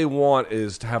 all they want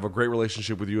is to have a great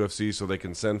relationship with UFC, so they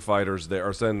can send fighters there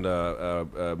or send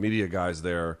media guys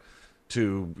there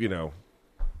to, you know,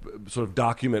 sort of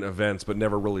document events, but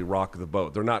never really rock the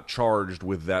boat. They're not charged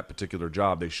with that particular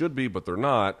job. They should be, but they're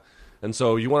not. And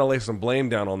so you want to lay some blame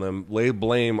down on them, lay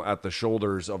blame at the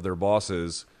shoulders of their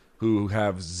bosses who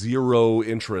have zero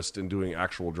interest in doing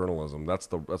actual journalism. That's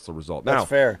the result. That's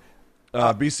fair.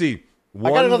 BC,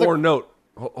 one more note.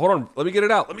 Hold on. Let me get it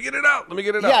out.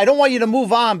 Yeah, I don't want you to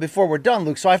move on before we're done,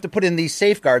 Luke, so I have to put in these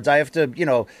safeguards. I have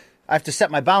to set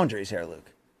my boundaries here,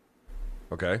 Luke.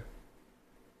 Okay.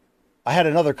 I had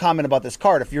another comment about this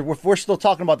card. If we're still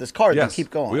talking about this card, then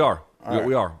keep going. We are. Right.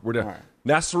 We are. We're done. Right.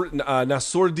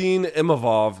 Nassourdine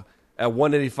Imavov at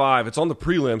 185. It's on the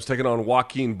prelims, taking on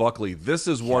Joaquin Buckley. This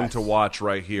is one to watch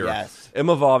right here. Yes.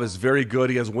 Imavov is very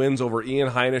good. He has wins over Ian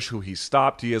Heinisch, who he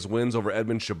stopped. He has wins over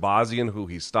Edmund Shabazian, who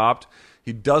he stopped.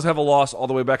 He does have a loss all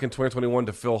the way back in 2021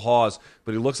 to Phil Hawes,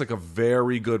 but he looks like a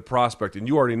very good prospect. And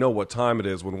you already know what time it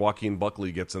is when Joaquin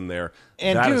Buckley gets in there.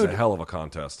 And that is a hell of a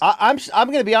contest. I'm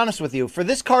going to be honest with you. For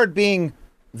this card being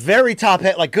very top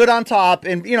hit, like good on top,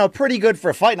 and pretty good for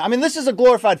a fight. I mean, this is a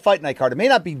glorified fight night card. It may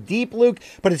not be deep, Luke,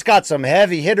 but it's got some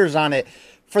heavy hitters on it.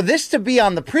 For this to be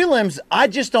on the prelims, I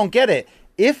just don't get it.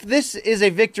 If this is a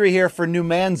victory here for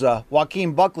Numanza,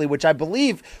 Joaquin Buckley, which I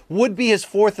believe would be his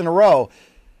 4th in a row,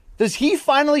 Does he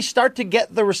finally start to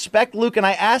get the respect, Luke? And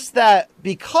I ask that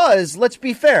because, let's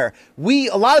be fair,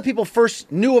 a lot of people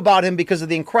first knew about him because of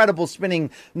the incredible spinning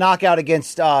knockout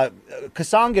against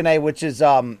Kasangane, which is,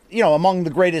 among the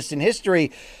greatest in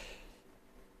history.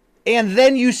 And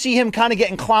then you see him kind of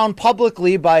getting clowned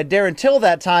publicly by Darren Till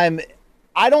that time.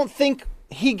 I don't think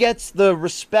he gets the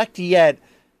respect yet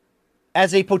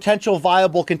as a potential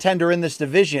viable contender in this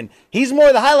division. He's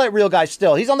more the highlight reel guy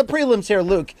still. He's on the prelims here,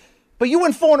 Luke. But you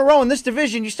win 4 in a row in this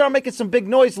division. You start making some big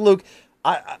noise, Luke.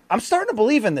 I'm starting to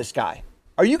believe in this guy.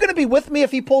 Are you going to be with me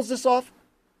if he pulls this off?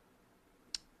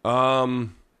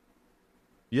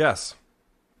 Yes.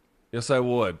 Yes, I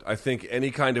would. I think any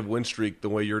kind of win streak, the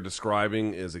way you're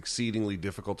describing, is exceedingly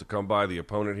difficult to come by. The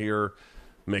opponent here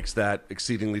makes that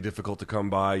exceedingly difficult to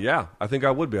come by. Yeah, I think I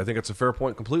would be. I think it's a fair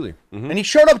point completely. Mm-hmm. And he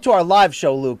showed up to our live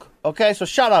show, Luke. Okay, so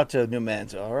shout out to New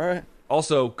Manzo, all right?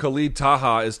 Also, Khalid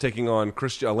Taha is taking on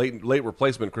late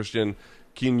replacement Christian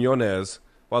Quinones.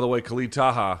 By the way, Khalid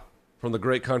Taha from the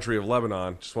great country of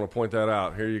Lebanon. Just want to point that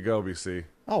out. Here you go, BC.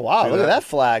 Oh, wow. Look at that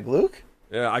flag, Luke.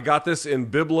 Yeah, I got this in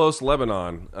Byblos,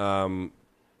 Lebanon,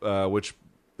 which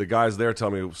the guys there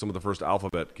tell me some of the first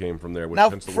alphabet came from there. Which now,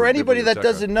 for anybody that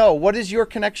doesn't know, what is your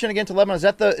connection again to Lebanon?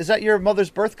 Is that your mother's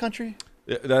birth country?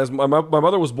 Yeah, that is, my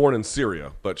mother was born in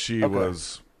Syria, but she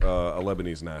was a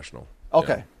Lebanese national.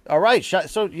 Okay. Yeah. All right.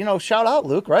 So, shout out,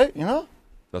 Luke, right?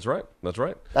 That's right. That's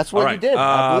right. That's what you did.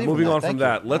 I believe moving in that. on from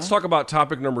that, let's talk about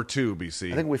topic number 2,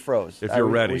 BC. I think we froze. If you're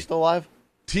ready. Are we still live?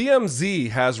 TMZ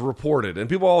has reported, and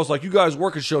people are always like, you guys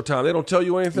work at Showtime. They don't tell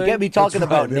you anything. You can't be talking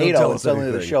about NATO and suddenly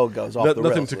anything. the show goes off the rails.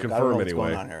 Nothing to confirm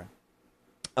anyway. What's going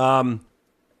on here.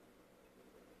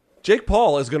 Jake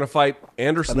Paul is going to fight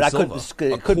Anderson Silva,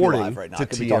 according right now. to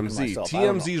TMZ.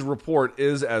 TMZ's report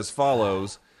is as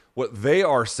follows. What they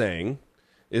are saying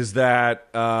is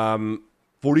that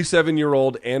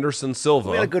 47-year-old Anderson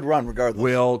Silva we had a good run regardless.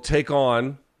 Will take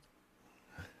on...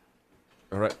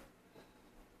 All right.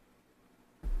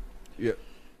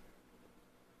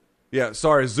 Yeah,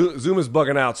 sorry, Zoom is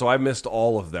bugging out, so I missed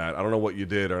all of that. I don't know what you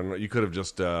did. Or you could have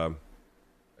just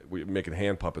making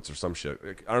hand puppets or some shit.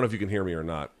 I don't know if you can hear me or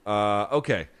not.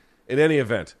 Okay, in any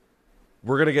event,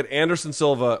 we're going to get Anderson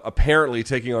Silva apparently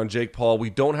taking on Jake Paul.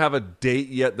 We don't have a date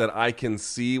yet that I can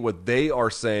see. What they are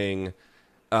saying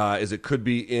is it could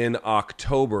be in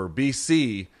October.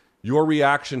 BC, your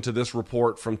reaction to this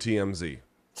report from TMZ?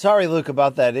 Sorry, Luke,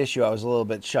 about that issue. I was a little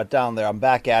bit shut down there. I'm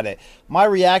back at it. My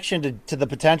reaction to the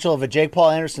potential of a Jake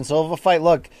Paul Anderson Silva fight,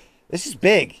 look, this is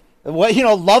big.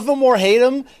 Love him or hate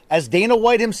him, as Dana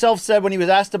White himself said when he was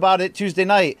asked about it Tuesday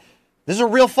night, this is a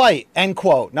real fight, end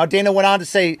quote. Now, Dana went on to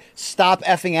say, stop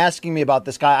effing asking me about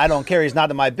this guy. I don't care. He's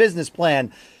not in my business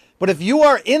plan. But if you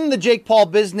are in the Jake Paul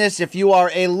business, if you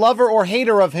are a lover or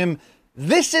hater of him,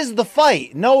 this is the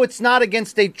fight. No, it's not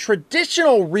against a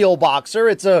traditional real boxer.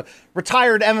 It's a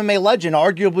retired MMA legend,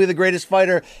 arguably the greatest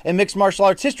fighter in mixed martial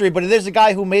arts history, but it is a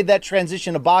guy who made that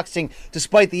transition to boxing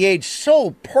despite the age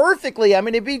so perfectly. I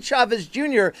mean, he beat Chavez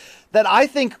Jr. that I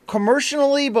think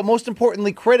commercially, but most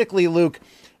importantly critically, Luke,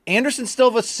 Anderson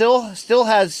Silva still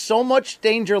has so much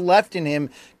danger left in him,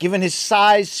 given his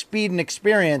size, speed, and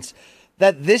experience,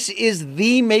 that this is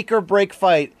the make-or-break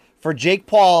fight for Jake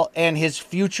Paul and his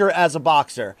future as a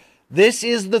boxer. This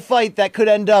is the fight that could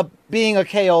end up being a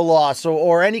KO loss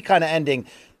or any kind of ending.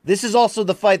 This is also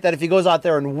the fight that if he goes out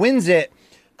there and wins it,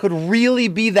 could really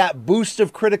be that boost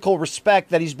of critical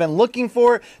respect that he's been looking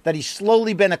for, that he's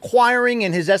slowly been acquiring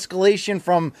in his escalation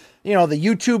from, the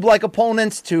YouTube-like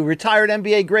opponents to retired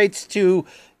NBA greats to,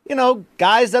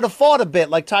 guys that have fought a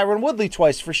bit, like Tyron Woodley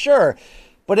twice for sure.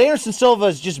 But Anderson Silva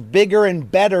is just bigger and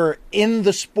better in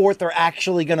the sport they're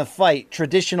actually going to fight,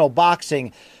 traditional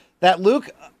boxing. That, Luke,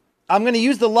 I'm going to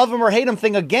use the love him or hate him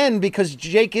thing again because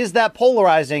Jake is that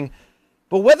polarizing.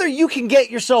 But whether you can get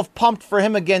yourself pumped for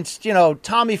him against,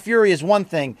 Tommy Fury is one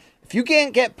thing. If you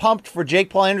can't get pumped for Jake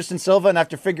Paul Anderson Silva and have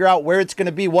to figure out where it's going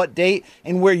to be, what date,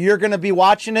 and where you're going to be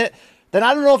watching it, then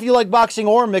I don't know if you like boxing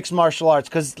or mixed martial arts.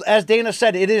 Because as Dana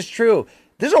said, it is true.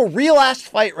 There's a real-ass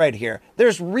fight right here.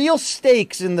 There's real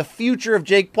stakes in the future of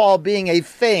Jake Paul being a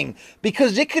thing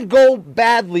because it could go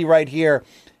badly right here.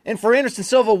 And for Anderson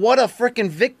Silva, what a freaking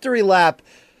victory lap.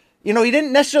 He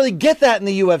didn't necessarily get that in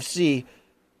the UFC.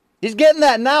 He's getting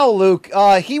that now, Luke.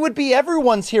 He would be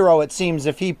everyone's hero, it seems,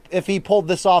 if he pulled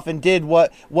this off and did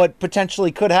what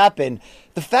potentially could happen.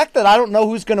 The fact that I don't know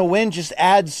who's going to win just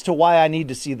adds to why I need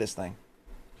to see this thing.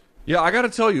 Yeah, I got to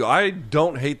tell you, I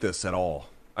don't hate this at all.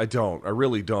 I don't. I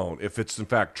really don't. If it's in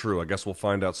fact true, I guess we'll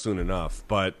find out soon enough.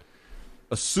 But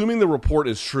assuming the report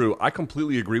is true, I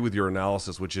completely agree with your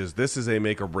analysis, which is this is a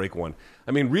make or break one.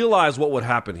 I mean, realize what would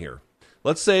happen here.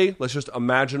 let's just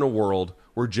imagine a world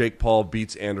where Jake Paul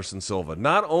beats Anderson Silva.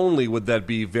 Not only would that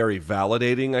be very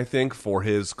validating, I think, for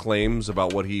his claims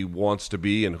about what he wants to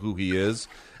be and who he is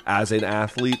as an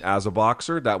athlete, as a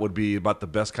boxer, that would be about the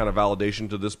best kind of validation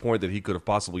to this point that he could have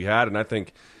possibly had. And I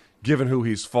think, given who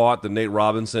he's fought, the Nate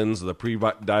Robinsons, the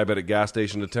pre-diabetic gas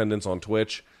station attendants on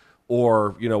Twitch,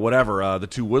 or, whatever, the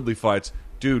two Woodley fights,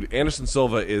 dude, Anderson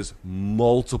Silva is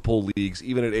multiple leagues,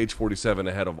 even at age 47,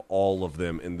 ahead of all of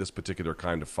them in this particular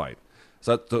kind of fight.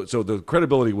 So the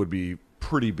credibility would be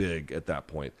pretty big at that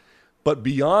point. But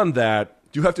beyond that,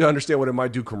 you have to understand what it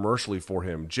might do commercially for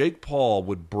him. Jake Paul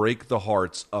would break the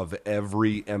hearts of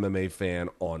every MMA fan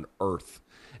on earth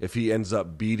if he ends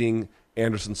up beating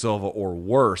Anderson Silva, or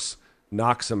worse,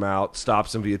 knocks him out,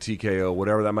 stops him via TKO,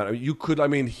 whatever that might.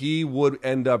 He would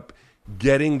end up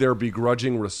getting their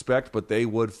begrudging respect, but they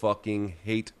would fucking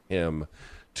hate him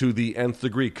to the nth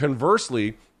degree.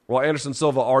 Conversely, while Anderson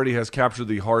Silva already has captured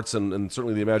the hearts and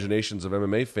certainly the imaginations of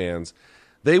MMA fans,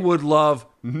 they would love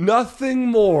nothing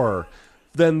more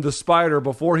than the Spider,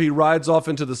 before he rides off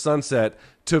into the sunset,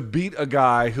 to beat a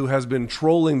guy who has been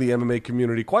trolling the MMA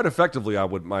community quite effectively, I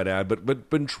might add, but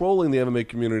been trolling the MMA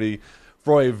community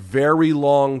for a very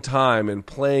long time and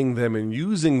playing them and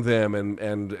using them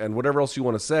and whatever else you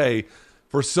want to say,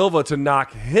 for Silva to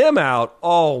knock him out.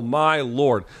 Oh my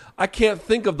Lord. I can't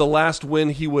think of the last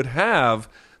win he would have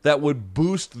that would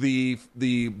boost the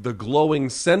glowing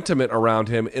sentiment around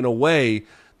him in a way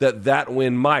that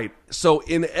win might. So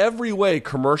in every way,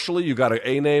 commercially, you got an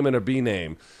A name and a B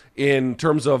name. In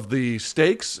terms of the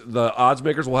stakes, the odds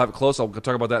makers will have it close. I'll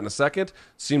talk about that in a second.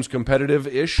 Seems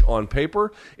competitive-ish on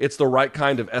paper. It's the right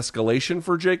kind of escalation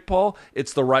for Jake Paul.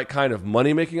 It's the right kind of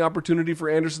money-making opportunity for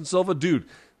Anderson Silva. Dude,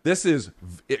 this is,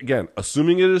 again,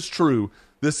 assuming it is true,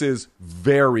 this is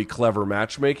very clever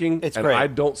matchmaking. It's and great. I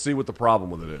don't see what the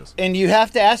problem with it is. And you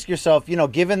have to ask yourself,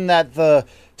 given that the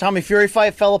Tommy Fury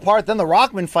fight fell apart, then the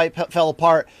Rockman fight fell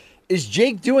apart, is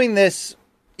Jake doing this,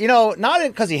 not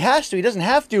because he has to, he doesn't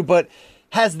have to, but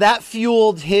has that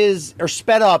fueled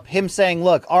sped up him saying,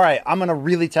 look, all right, I'm going to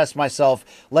really test myself.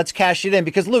 Let's cash it in.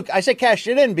 Because, Luke, I say cash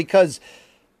it in because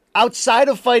outside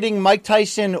of fighting Mike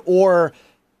Tyson or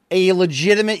a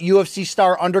legitimate UFC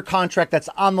star under contract that's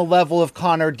on the level of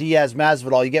Conor, Diaz,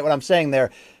 Masvidal, you get what I'm saying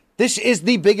there, this is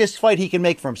the biggest fight he can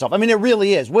make for himself. It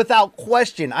really is, without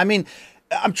question.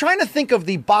 I'm trying to think of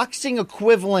the boxing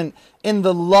equivalent in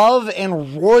the love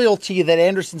and royalty that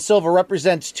Anderson Silva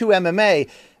represents to MMA.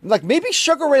 Like, maybe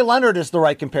Sugar Ray Leonard is the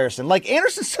right comparison. Like,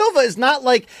 Anderson Silva is not,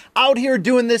 out here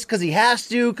doing this because he has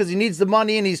to, because he needs the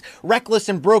money and he's reckless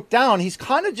and broke down. He's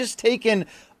kind of just taken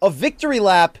a victory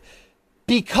lap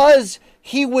because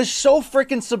he was so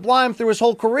freaking sublime through his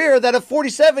whole career that at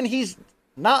 47, he's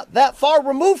not that far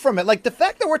removed from it. Like, the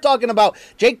fact that we're talking about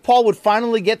Jake Paul would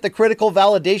finally get the critical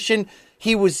validation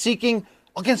he was seeking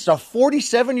against a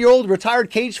 47-year-old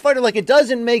retired cage fighter, it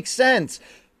doesn't make sense.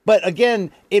 But again,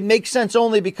 it makes sense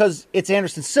only because it's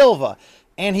Anderson Silva.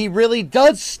 And he really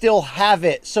does still have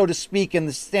it, so to speak, in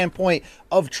the standpoint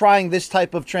of trying this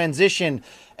type of transition.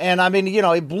 And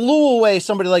it blew away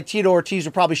somebody like Tito Ortiz,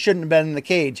 who probably shouldn't have been in the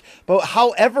cage. But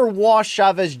however washed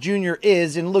Chavez Jr.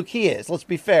 is, and look, he is, let's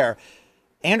be fair,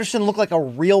 Anderson looked like a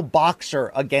real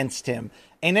boxer against him.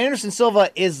 And Anderson Silva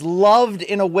is loved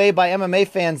in a way by MMA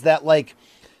fans that,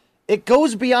 it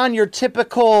goes beyond your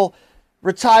typical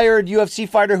retired UFC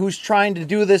fighter who's trying to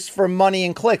do this for money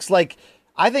and clicks.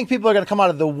 I think people are going to come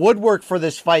out of the woodwork for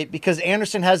this fight because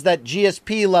Anderson has that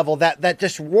GSP level, that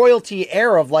just royalty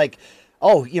air of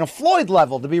Floyd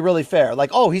level, to be really fair.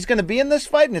 He's going to be in this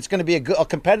fight and it's going to be a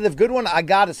competitive good one. I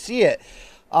got to see it.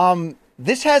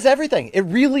 This has everything. It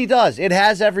really does. It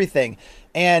has everything.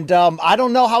 And I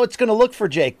don't know how it's going to look for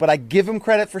Jake, but I give him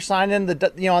credit for signing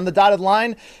on the dotted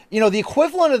line. The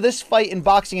equivalent of this fight in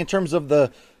boxing in terms of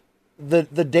the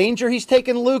danger he's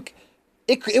taken, Luke,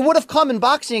 it would have come in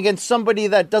boxing against somebody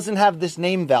that doesn't have this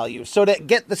name value. So to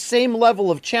get the same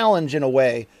level of challenge in a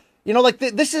way,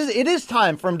 it is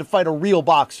time for him to fight a real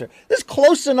boxer. This is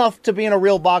close enough to being a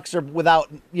real boxer without,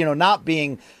 not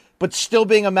being, but still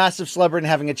being a massive celebrity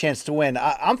and having a chance to win.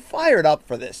 I'm fired up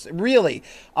for this, really.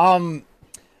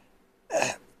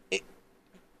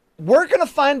 We're going to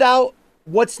find out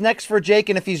what's next for Jake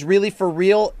and if he's really for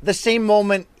real the same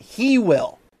moment he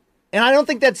will. And I don't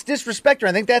think that's disrespect, or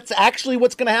I think that's actually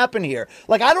what's going to happen here.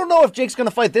 I don't know if Jake's going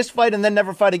to fight this fight and then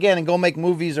never fight again and go make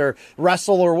movies or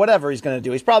wrestle or whatever he's going to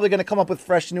do. He's probably going to come up with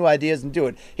fresh new ideas and do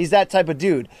it. He's that type of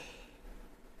dude.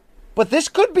 But this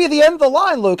could be the end of the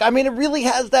line, Luke. It really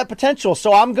has that potential.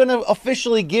 So I'm going to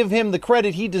officially give him the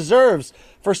credit he deserves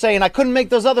for saying I couldn't make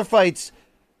those other fights.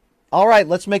 All right,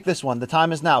 let's make this one. The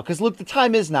time is now. Because, Luke, the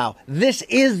time is now. This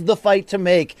is the fight to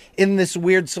make in this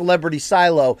weird celebrity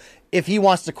silo if he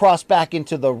wants to cross back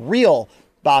into the real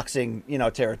boxing,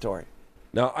 territory.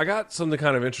 Now, I got something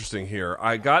kind of interesting here.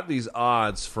 I got these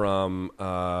odds from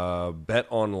Bet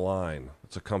Online.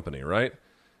 It's a company, right?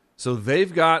 So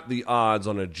they've got the odds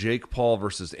on a Jake Paul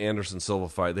versus Anderson Silva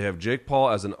fight. They have Jake Paul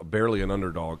as barely an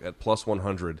underdog at plus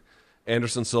 100.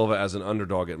 Anderson Silva as an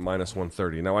underdog at minus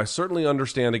 130. Now, I certainly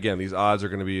understand, again, these odds are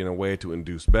going to be in a way to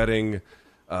induce betting,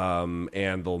 and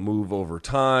they'll move over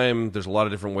time. There's a lot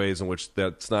of different ways in which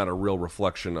that's not a real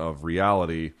reflection of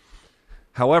reality.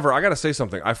 However, I got to say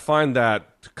something. I find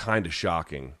that kind of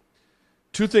shocking.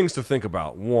 Two things to think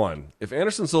about. One, if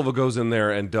Anderson Silva goes in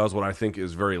there and does what I think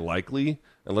is very likely,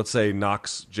 and let's say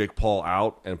knocks Jake Paul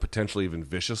out and potentially even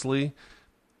viciously,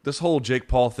 this whole Jake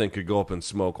Paul thing could go up in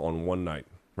smoke on one night.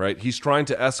 Right? He's trying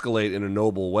to escalate in a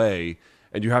noble way,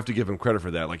 and you have to give him credit for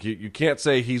that. Like you can't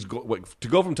say to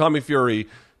go from Tommy Fury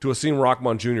to Asim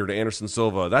Rahman Jr. to Anderson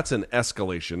Silva. That's an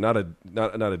escalation, not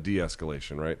a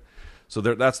de-escalation, right? So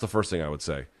that's the first thing I would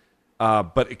say.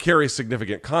 But it carries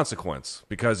significant consequence,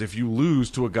 because if you lose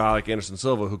to a guy like Anderson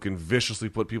Silva who can viciously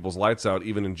put people's lights out,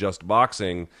 even in just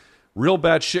boxing, real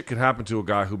bad shit could happen to a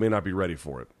guy who may not be ready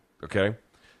for it. Okay.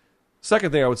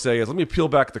 Second thing I would say is, let me peel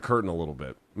back the curtain a little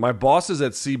bit. My bosses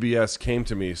at CBS came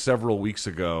to me several weeks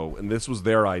ago, and this was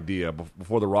their idea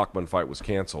before the Rahman fight was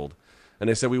canceled. And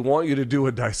they said, we want you to do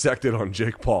a dissected on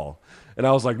Jake Paul. And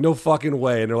I was like, no fucking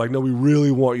way. And they're like, no, we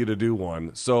really want you to do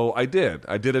one. So I did.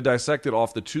 I did a dissected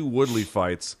off the 2 Woodley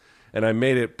fights, and I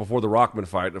made it before the Rahman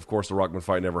fight. Of course, the Rahman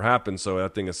fight never happened, so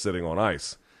that thing is sitting on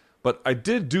ice. But I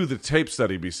did do the tape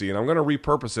study, BC, and I'm going to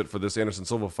repurpose it for this Anderson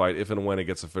Silva fight if and when it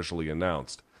gets officially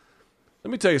announced. Let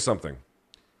me tell you something.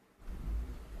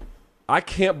 I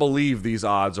can't believe these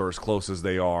odds are as close as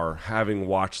they are, having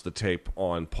watched the tape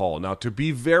on Paul. Now, to be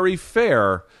very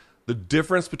fair, the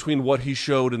difference between what he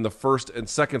showed in the first and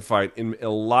second fight in a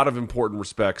lot of important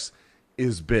respects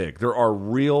is big. There are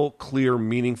real, clear,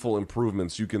 meaningful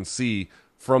improvements you can see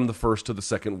from the first to the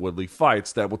second Woodley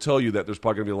fights that will tell you that there's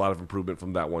probably going to be a lot of improvement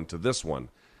from that one to this one.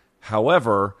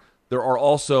 However, there are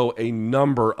also a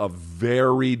number of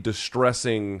very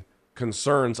distressing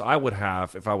concerns I would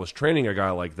have if I was training a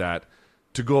guy like that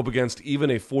to go up against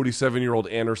even a 47-year-old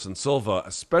Anderson Silva,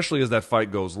 especially as that fight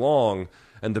goes long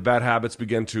and the bad habits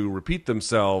begin to repeat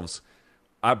themselves.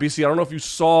 BC, I don't know if you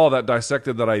saw that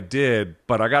dissected that I did,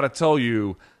 but I got to tell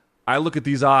you, I look at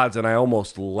these odds and I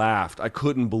almost laughed. I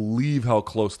couldn't believe how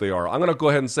close they are. I'm going to go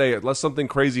ahead and say, unless something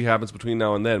crazy happens between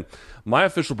now and then, my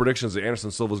official prediction is that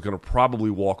Anderson Silva is going to probably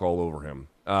walk all over him.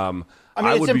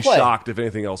 I would be shocked if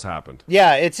anything else happened.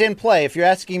 Yeah, it's in play. If you're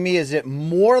asking me, is it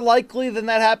more likely than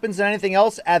that happens than anything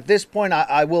else? At this point,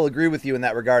 I will agree with you in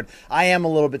that regard. I am a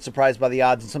little bit surprised by the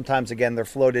odds, and sometimes, again, they're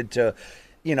floated to,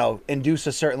 induce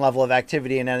a certain level of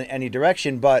activity in any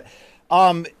direction. But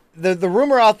the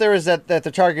rumor out there is that they're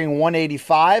targeting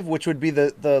 185, which would be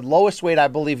the lowest weight, I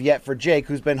believe, yet for Jake,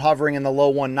 who's been hovering in the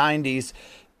low 190s.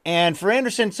 And for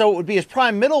Anderson, so it would be his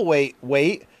prime middleweight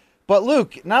weight. But,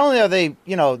 Luke, not only are they,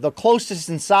 the closest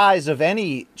in size of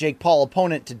any Jake Paul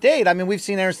opponent to date, I mean, we've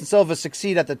seen Anderson Silva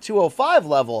succeed at the 205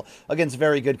 level against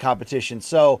very good competition.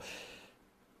 So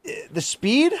the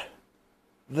speed,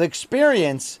 the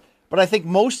experience, but I think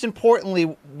most importantly,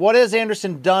 what has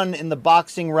Anderson done in the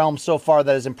boxing realm so far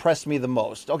that has impressed me the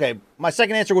most? Okay, my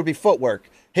second answer would be footwork.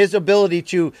 His ability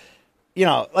to, even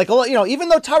though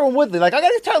Tyron Woodley, I got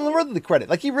to give Tyron Woodley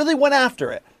credit. He really went after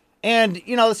it. And,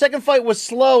 the second fight was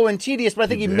slow and tedious, but I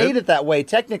think he made it that way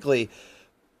technically.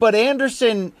 But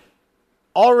Anderson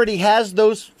already has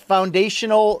those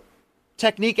foundational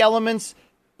technique elements,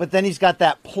 but then he's got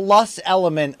that plus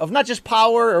element of not just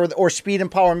power or speed and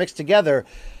power mixed together,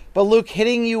 but Luke,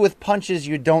 hitting you with punches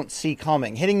you don't see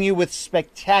coming, hitting you with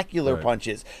spectacular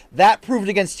punches. That proved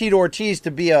against Tito Ortiz to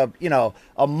be a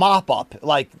mop-up,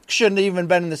 shouldn't have even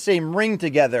been in the same ring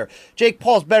together. Jake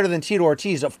Paul's better than Tito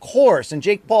Ortiz, of course, and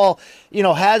Jake Paul,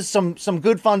 has some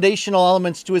good foundational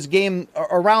elements to his game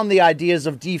around the ideas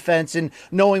of defense and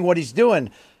knowing what he's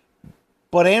doing.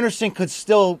 But Anderson could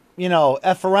still,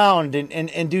 F around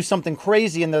and do something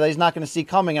crazy in there that he's not going to see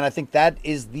coming. And I think that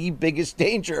is the biggest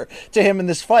danger to him in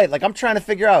this fight. I'm trying to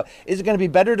figure out, is it going to be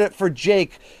better for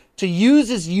Jake to use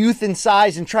his youth and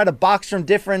size and try to box from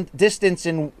different distance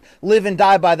and live and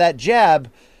die by that jab?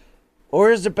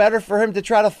 Or is it better for him to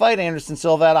try to fight Anderson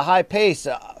Silva at a high pace?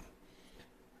 I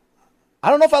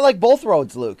don't know if I like both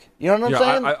roads, Luke. You know what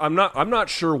I'm saying? I'm not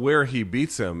sure where he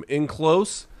beats him. In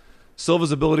close,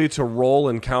 Silva's ability to roll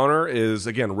and counter is,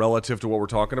 again, relative to what we're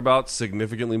talking about,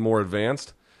 significantly more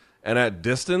advanced. And at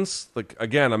distance, like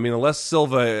again, I mean, unless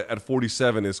Silva at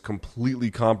 47 is completely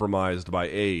compromised by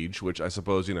age, which I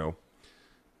suppose,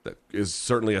 that is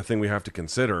certainly a thing we have to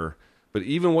consider. But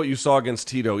even what you saw against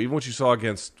Tito, even what you saw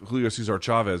against Julio Cesar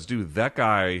Chavez, dude, that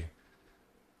guy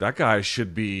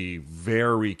should be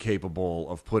very capable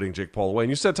of putting Jake Paul away. And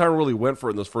you said Tyron really went for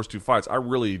it in those first 2 fights. I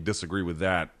really disagree with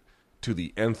that to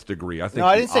the nth degree. I think no,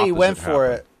 I didn't say he went for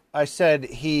it. I said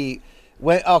he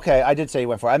went. Okay, I did say he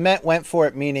went for it. I meant went for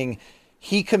it, meaning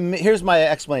here's my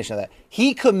explanation of that.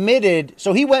 He committed,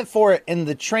 so he went for it in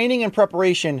the training and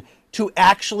preparation to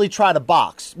actually try to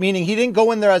box, meaning he didn't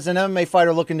go in there as an MMA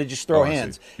fighter looking to just throw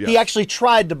hands. Yes. He actually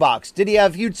tried to box. Did he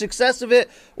have huge success of it?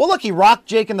 Well, look, he rocked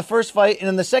Jake in the first fight, and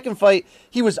in the second fight,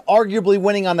 he was arguably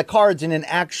winning on the cards in an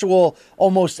actual,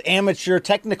 almost amateur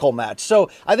technical match. So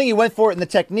I think he went for it in the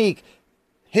technique.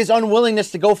 His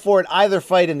unwillingness to go for it either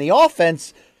fight in the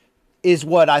offense is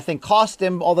what I think cost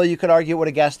him, although you could argue it would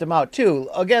have gassed him out too.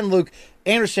 Again, Luke,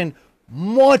 Anderson,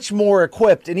 much more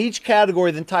equipped in each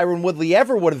category than Tyron Woodley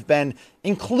ever would have been,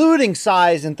 including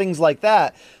size and things like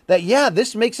that,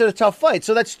 this makes it a tough fight.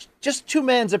 So that's just two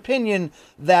man's opinion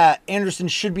that Anderson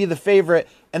should be the favorite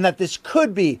and that this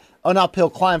could be an uphill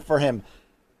climb for him.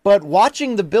 But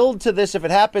watching the build to this, if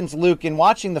it happens, Luke, and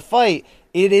watching the fight,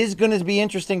 it is going to be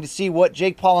interesting to see what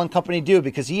Jake Paul and company do,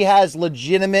 because he has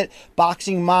legitimate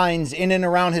boxing minds in and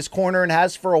around his corner and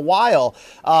has for a while.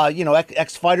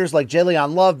 Ex-fighters like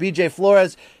Jalen Love, BJ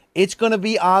Flores. It's going to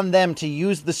be on them to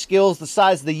use the skills, the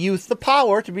size, the youth, the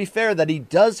power, to be fair, that he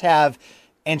does have,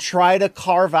 and try to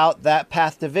carve out that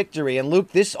path to victory. And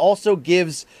Luke, this also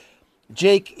gives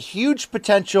Jake huge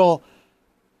potential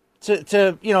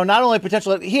to not only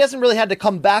potential, he hasn't really had to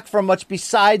come back from much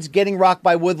besides getting rocked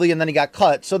by Woodley and then he got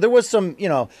cut. So there was some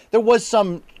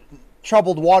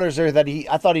troubled waters there that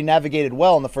I thought he navigated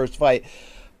well in the first fight.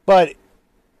 But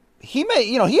he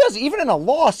has, even in a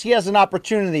loss, he has an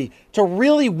opportunity to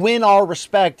really win our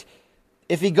respect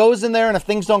if he goes in there and if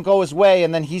things don't go his way,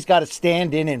 and then he's got to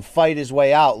stand in and fight his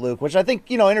way out, Luke, which I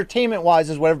think, entertainment-wise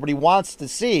is what everybody wants to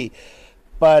see.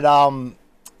 But, I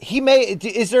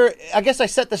guess I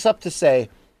set this up to say,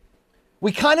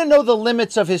 we kind of know the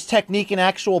limits of his technique and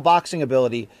actual boxing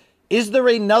ability. Is there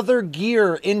another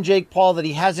gear in Jake Paul that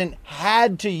he hasn't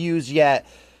had to use yet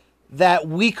that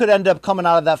we could end up coming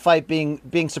out of that fight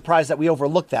being surprised that we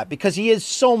overlooked that? Because he is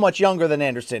so much younger than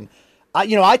Anderson.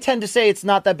 I tend to say it's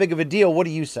not that big of a deal. What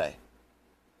do you say?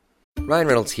 Ryan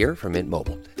Reynolds here from Mint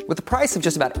Mobile. With the price of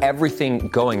just about everything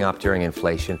going up during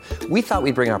inflation, we thought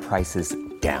we'd bring our prices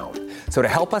down. So to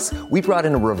help us, we brought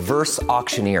in a reverse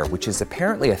auctioneer, which is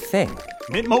apparently a thing.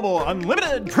 Mint Mobile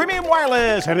Unlimited Premium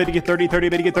Wireless. How to get 30, 30,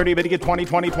 bit to get 30, bit to get 20,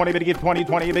 20, 20, bit to get 20,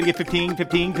 20, bit to get 15,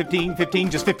 15, 15,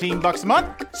 15, just $15 a month?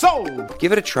 Sold!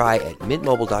 Give it a try at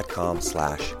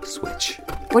mintmobile.com/switch.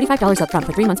 $45 up front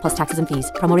for 3 months plus taxes and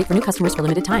fees. Promo rate for new customers for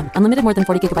limited time. Unlimited more than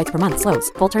 40 gigabytes per month.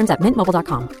 Slows full terms at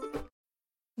mintmobile.com.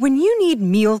 When you need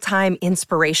mealtime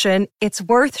inspiration, it's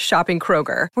worth shopping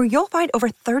Kroger, where you'll find over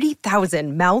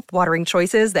 30,000 mouth-watering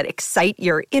choices that excite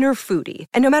your inner foodie.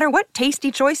 And no matter what tasty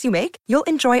choice you make, you'll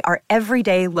enjoy our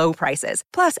everyday low prices,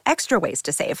 plus extra ways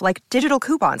to save, like digital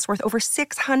coupons worth over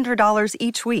 $600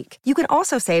 each week. You can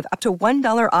also save up to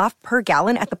 $1 off per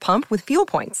gallon at the pump with fuel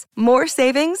points. More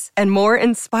savings and more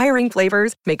inspiring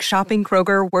flavors make shopping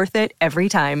Kroger worth it every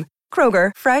time.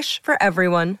 Kroger, fresh for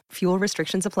everyone. Fuel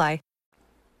restrictions apply.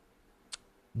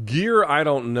 Gear, I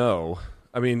don't know.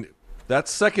 I mean, that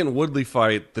second Woodley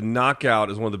fight, the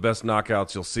knockout is one of the best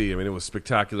knockouts you'll see. I mean, it was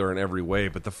spectacular in every way,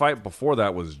 but the fight before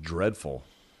that was dreadful.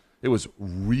 It was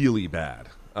really bad.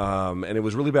 And it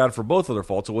was really bad for both of their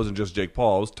faults. It wasn't just Jake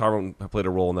Paul. Tyron played a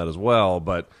role in that as well.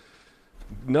 But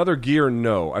another gear,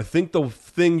 no. I think the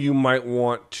thing you might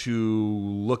want to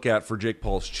look at for Jake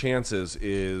Paul's chances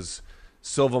is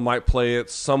Silva might play it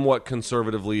somewhat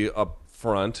conservatively up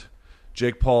front.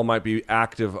 Jake Paul might be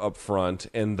active up front,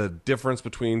 and the difference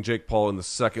between Jake Paul in the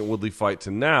second Woodley fight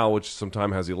to now, which some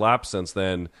time has elapsed since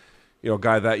then, a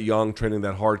guy that young training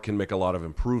that hard can make a lot of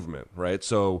improvement, right?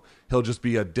 So he'll just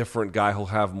be a different guy. He'll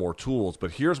have more tools.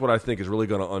 But here's what I think is really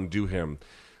going to undo him.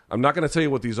 I'm not going to tell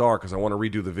you what these are because I want to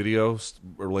redo the videos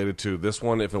related to this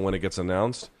one if and when it gets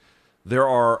announced. There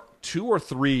are 2 or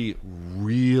 3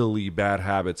 really bad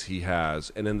habits he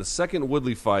has. And in the second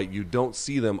Woodley fight, you don't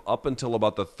see them up until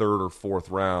about the 3rd or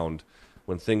 4th round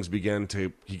when things begin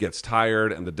to, he gets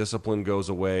tired and the discipline goes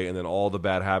away and then all the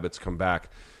bad habits come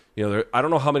back. I don't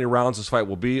know how many rounds this fight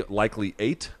will be, likely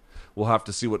 8. We'll have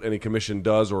to see what any commission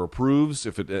does or approves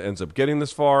if it ends up getting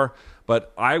this far.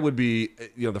 But I would be,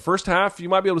 the first half, you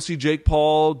might be able to see Jake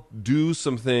Paul do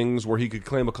some things where he could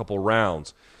claim a couple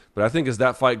rounds. But I think as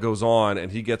that fight goes on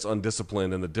and he gets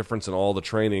undisciplined and the difference in all the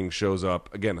training shows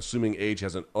up, again, assuming age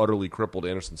hasn't utterly crippled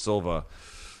Anderson Silva,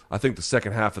 I think the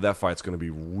second half of that fight's going to be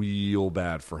real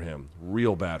bad for him.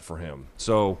 Real bad for him.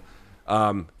 So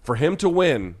for him to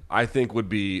win, I think would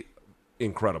be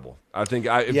incredible. I think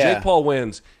if Jake Paul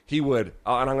wins, he would,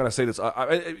 and I'm going to say this,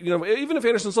 even if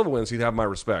Anderson Silva wins, he'd have my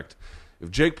respect.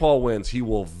 If Jake Paul wins, he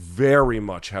will very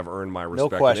much have earned my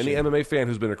respect. No question. And any MMA fan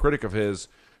who's been a critic of his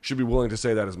should be willing to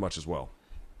say that as much as well.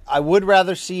 I would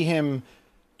rather see him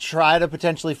try to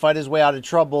potentially fight his way out of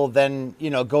trouble than,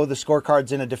 go the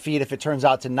scorecards in a defeat if it turns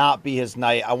out to not be his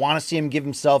night. I want to see him give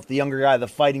himself, the younger guy, the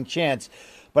fighting chance,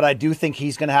 but I do think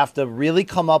he's going to have to really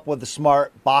come up with a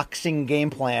smart boxing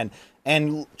game plan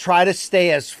and try to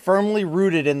stay as firmly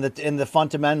rooted in the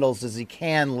fundamentals as he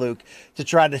can, Luke, to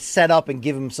try to set up and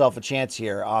give himself a chance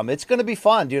here. It's going to be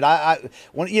fun, dude.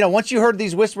 Once you heard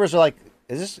these whispers, are like,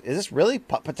 is this really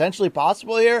potentially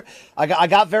possible here? I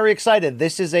got very excited.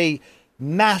 This is a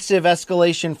massive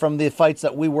escalation from the fights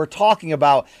that we were talking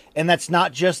about, and that's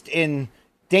not just in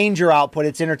danger output,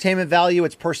 it's entertainment value,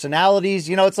 it's personalities.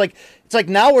 It's like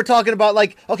now we're talking about,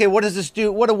 like, okay, what does this do?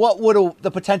 What would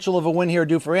the potential of a win here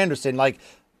do for Anderson? Like,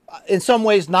 in some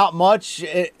ways, not much,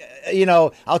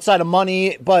 outside of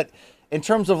money, but in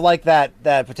terms of like that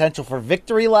potential for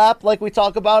victory lap, like we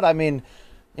talk about, I mean,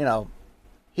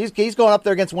 he's going up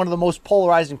there against one of the most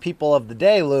polarizing people of the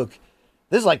day, Luke.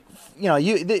 This is like,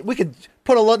 we could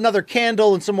put another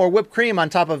candle and some more whipped cream on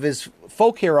top of his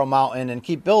folk hero mountain and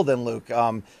keep building, Luke.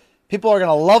 People are going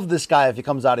to love this guy if he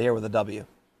comes out of here with a W.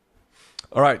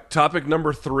 All right, topic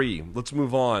number 3. Let's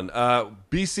move on.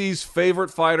 BC's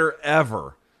favorite fighter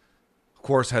ever, of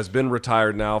course, has been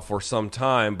retired now for some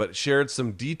time, but shared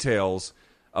some details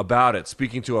about it.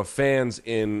 Speaking to fans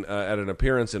at an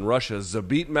appearance in Russia,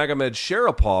 Zabit Magomed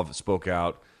Sharapov spoke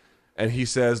out, and he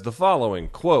says the following,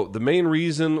 quote, "The main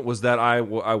reason was that I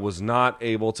was not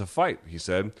able to fight," he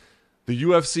said. "The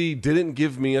UFC didn't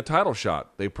give me a title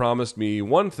shot. They promised me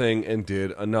one thing and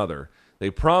did another. They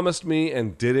promised me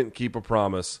and didn't keep a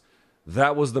promise.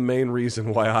 That was the main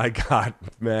reason why I got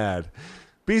mad."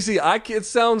 BC, it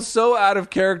sounds so out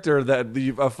of character that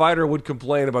a fighter would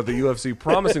complain about the UFC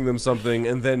promising them something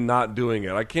and then not doing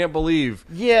it. I can't believe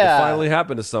it finally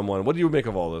happened to someone. What do you make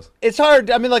of all this? It's hard.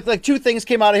 I mean, like two things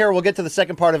came out of here. We'll get to the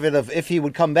second part of it of if he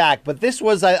would come back. But this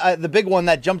was the big one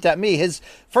that jumped at me. His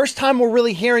first time we're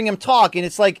really hearing him talk. And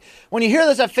it's like, when you hear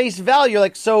this at face value, you're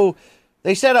like, so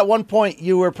they said at one point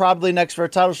you were probably next for a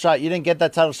title shot. You didn't get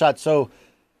that title shot. So,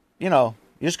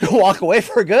 you're just going to walk away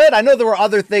for good? I know there were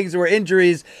other things, there were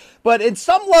injuries, but in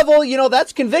some level,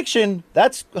 that's conviction.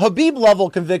 That's Habib level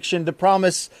conviction to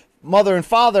promise mother and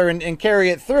father and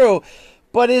carry it through.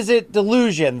 But is it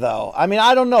delusion, though? I mean,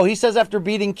 I don't know. He says after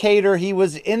beating Cater, he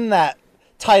was in that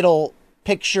title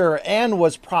picture and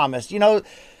was promised.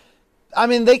 I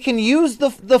mean, they can use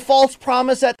the false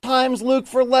promise at times, Luke,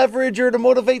 for leverage or to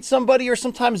motivate somebody, or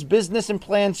sometimes business and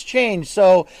plans change.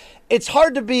 So it's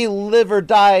hard to be live or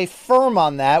die firm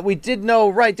on that. We did know,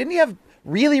 right? Didn't he have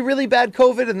really, really bad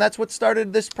COVID, and that's what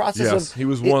started this process? Yes, he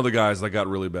was one of the guys that got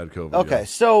really bad COVID. Okay,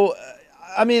 yes. So,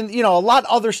 I mean, a lot of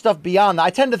other stuff beyond that. I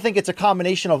tend to think it's a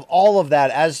combination of all of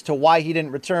that as to why he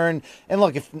didn't return. And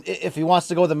look, if he wants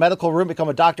to go to the medical room, become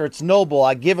a doctor, it's noble.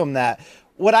 I give him that.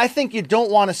 What I think you don't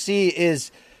want to see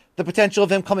is the potential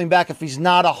of him coming back if he's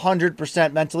not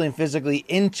 100% mentally and physically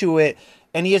into it,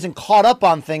 and he isn't caught up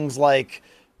on things like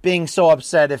being so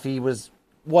upset if he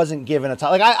wasn't given a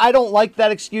time. Like, I don't like that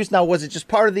excuse. Now, was it just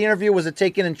part of the interview? Was it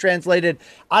taken and translated?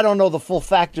 I don't know the full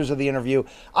factors of the interview.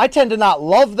 I tend to not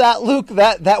love that, Luke,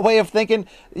 that way of thinking.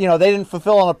 They didn't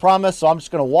fulfill on a promise, so I'm just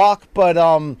going to walk. But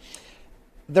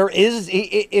there is,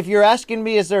 if you're asking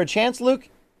me, is there a chance, Luke?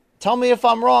 Tell me if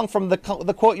I'm wrong from the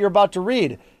quote you're about to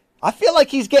read. I feel like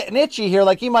he's getting itchy here,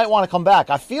 like he might want to come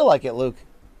back. I feel like it, Luke.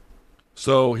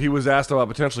 So he was asked about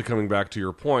potentially coming back, to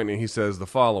your point, and he says the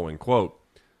following, quote,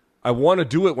 "I want to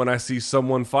do it when I see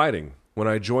someone fighting. When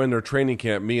I join their training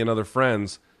camp, me and other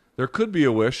friends, there could be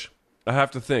a wish. I have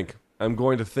to think. I'm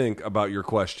going to think about your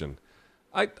question."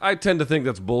 I tend to think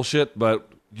that's bullshit,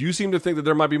 but you seem to think that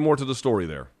there might be more to the story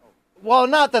there. Well,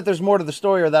 not that there's more to the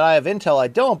story or that I have intel, I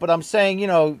don't, but I'm saying, you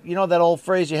know that old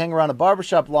phrase, you hang around a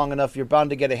barbershop long enough, you're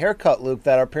bound to get a haircut, Luke,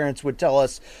 that our parents would tell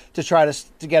us to try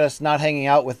to get us not hanging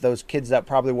out with those kids that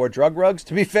probably wore drug rugs,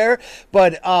 to be fair.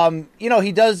 But,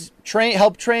 he does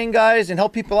help train guys and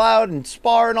help people out and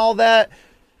spar and all that.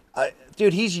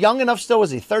 Dude, he's young enough still.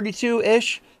 Was he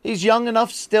 32-ish? He's young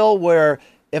enough still where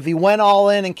if he went all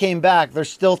in and came back, there's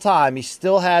still time. He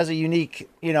still has a unique,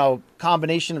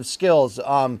 combination of skills.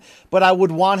 But I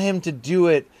would want him to do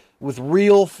it with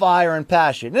real fire and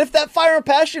passion. And if that fire and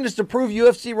passion is to prove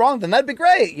UFC wrong, then that'd be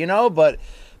great,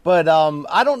 But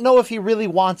I don't know if he really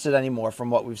wants it anymore from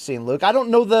what we've seen, Luke. I don't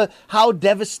know how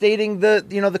devastating the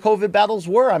COVID battles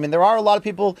were. I mean, there are a lot of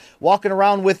people walking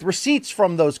around with receipts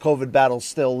from those COVID battles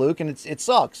still, Luke, and it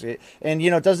sucks. It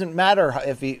doesn't matter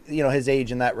if he, his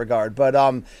age in that regard.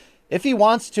 But if he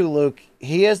wants to, Luke,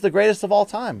 he is the greatest of all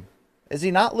time. Is he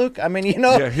not, Luke? I mean,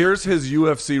 Yeah, here's his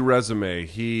UFC resume.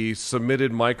 He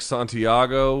submitted Mike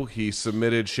Santiago. He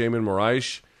submitted Shaman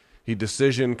Moraes. He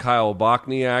decisioned Kyle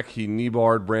Bochniak. He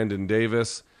knee-barred Brandon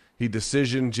Davis. He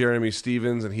decisioned Jeremy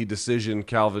Stevens, and he decisioned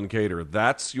Calvin Kattar.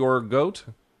 That's your GOAT?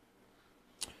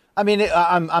 I mean,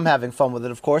 I'm having fun with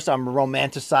it, of course. I'm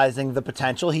romanticizing the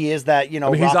potential. He is that, he's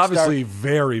obviously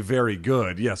very, very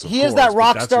good. Yes, he is that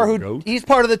rock star he's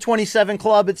part of the 27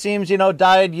 club, it seems,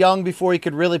 died young before he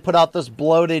could really put out those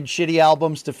bloated, shitty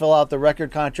albums to fill out the record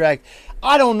contract.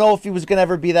 I don't know if he was going to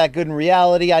ever be that good in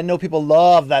reality. I know people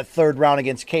love that third round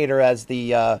against Kattar as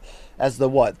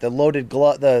the loaded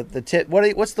glove, the tip.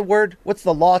 What's the word? What's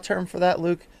the law term for that,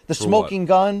 Luke? The smoking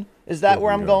gun? Is that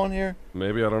where I'm going here?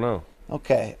 Maybe, I don't know.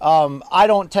 Okay. I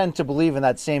don't tend to believe in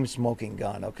that same smoking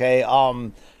gun, okay? I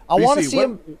want to see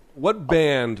him... What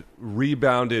band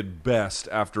rebounded best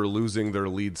after losing their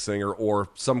lead singer or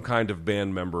some kind of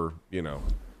band member, due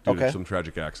to some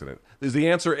tragic accident? Is the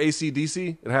answer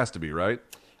AC/DC? It has to be, right?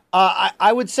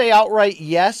 I would say outright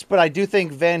yes, but I do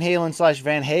think Van Halen /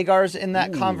 Van Hagar's in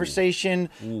that conversation.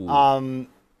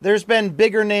 There's been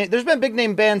big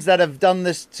name bands that have done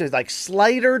this to like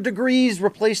slighter degrees,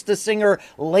 replaced the singer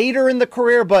later in the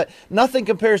career, but nothing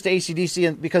compares to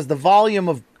AC/DC because the volume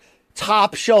of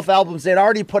top shelf albums they'd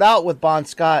already put out with Bon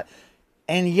Scott,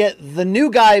 and yet the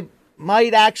new guy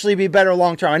might actually be better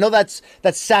long term. I know that's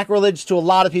sacrilege to a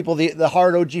lot of people, the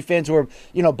hard OG fans who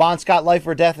are, Bon Scott life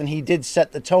or death, and he did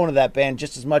set the tone of that band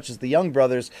just as much as the Young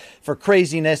Brothers for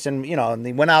craziness and and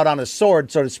he went out on a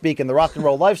sword, so to speak, in the rock and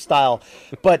roll lifestyle.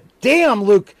 But damn,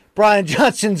 Luke, Brian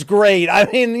Johnson's great. I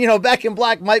mean, Back in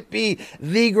Black might be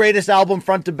the greatest album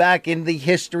front to back in the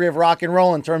history of rock and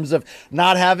roll in terms of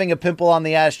not having a pimple on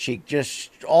the ass cheek. Just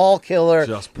all killer.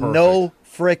 Just perfect. No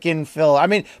freaking filler. I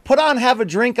mean, put on Have a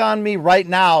Drink on Me right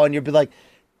now and you'll be like,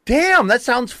 damn, that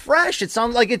sounds fresh. It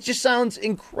just sounds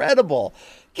incredible.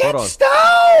 Get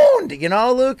stoned,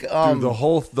 Luke. Dude, the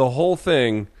whole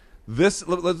thing. I just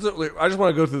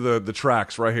want to go through the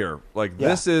tracks right here.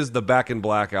 This is the Back in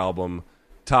Black album,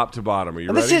 top to bottom. Are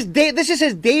you ready? This is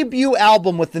his debut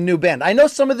album with the new band. I know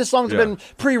some of the songs have been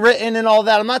pre-written and all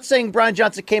that. I'm not saying Brian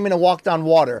Johnson came in and walked on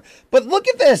water, but look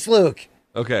at this, Luke.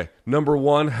 Okay, number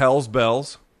 1, Hell's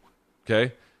Bells.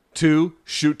 Okay, 2,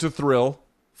 Shoot to Thrill.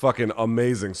 Fucking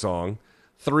amazing song.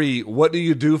 3, What Do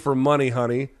You Do for Money,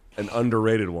 Honey? An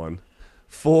underrated one.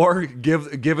 4,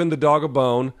 Giving the Dog a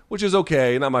Bone, which is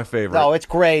okay, not my favorite. No, it's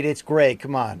great. It's great.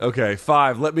 Come on. Okay,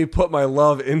 5, Let Me Put My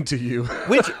Love Into You.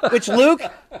 which Luke,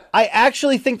 I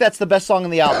actually think that's the best song on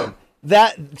the album.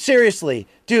 That, seriously,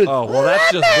 dude. Oh, well, that's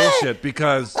just bullshit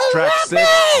because track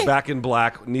 6, Back in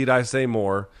Black, Need I Say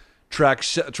More? Track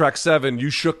 7, You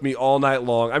Shook Me All Night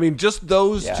Long. I mean, just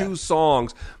those two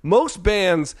songs. Most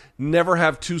bands never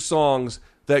have two songs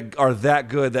that are that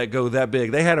good, that go that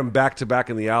big. They had them back to back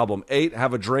in the album. 8,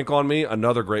 Have a Drink on Me,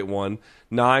 another great one.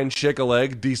 9, Shake a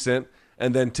Leg, decent.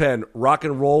 And then 10, Rock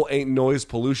and Roll Ain't Noise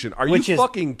Pollution. Are you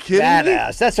fucking kidding badass.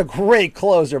 Me? That's a great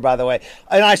closer, by the way.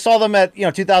 And I saw them at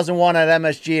 2001 at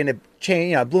MSG, and it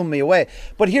changed, blew me away.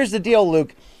 But here's the deal,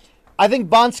 Luke. I think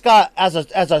Bon Scott as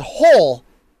a whole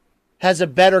has a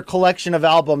better collection of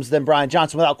albums than Brian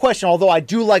Johnson, without question, although I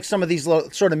do like some of these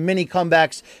sort of mini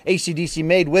comebacks AC/DC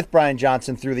made with Brian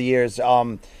Johnson through the years.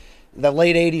 The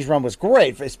late 80s run was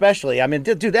great, especially. I mean,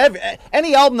 dude,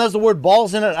 any album that has the word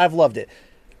balls in it, I've loved it.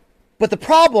 But the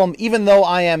problem, even though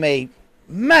I am a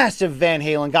massive Van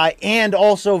Halen guy and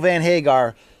also Van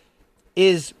Hagar,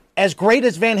 is as great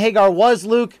as Van Hagar was,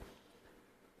 Luke,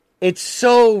 it's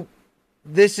so...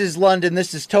 this is London,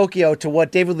 this is Tokyo to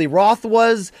what David Lee Roth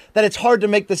was, that it's hard to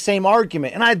make the same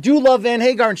argument. And I do love Van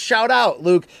Hagar, and shout out,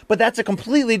 Luke, but that's a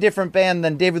completely different band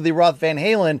than David Lee Roth Van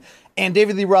Halen. And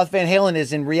David Lee Roth Van Halen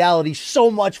is in reality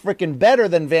so much freaking better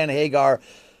than Van Hagar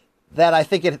that I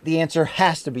think the answer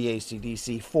has to be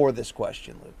AC/DC for this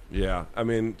question, Luke. Yeah, I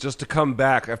mean, just to come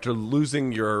back after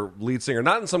losing your lead singer,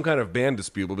 not in some kind of band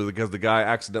dispute, but because the guy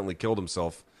accidentally killed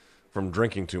himself from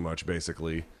drinking too much,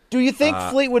 basically. Do you think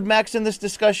Fleetwood Mac's in this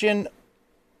discussion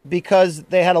because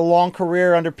they had a long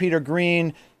career under Peter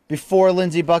Green before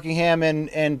Lindsey Buckingham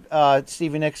and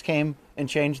Stevie Nicks came and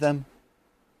changed them?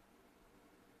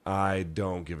 I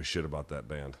don't give a shit about that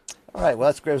band. All right, well,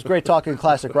 that's great. It was great talking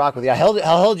classic rock with you. I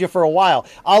held you for a while.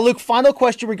 Luke, final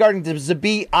question regarding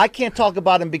Zabit. I can't talk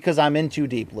about him because I'm in too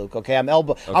deep, Luke. Okay, I'm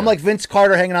like Vince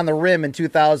Carter hanging on the rim in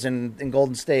 2000 in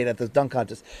Golden State at the dunk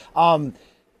contest.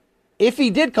 If he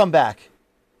did come back,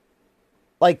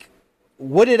 like,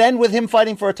 would it end with him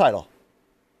fighting for a title?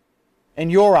 In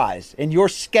your eyes, in your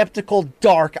skeptical,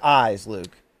 dark eyes,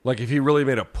 Luke. Like if he really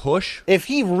made a push? If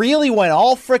he really went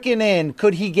all freaking in,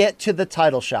 could he get to the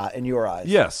title shot in your eyes?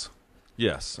 Yes.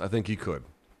 Yes, I think he could.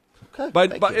 Okay.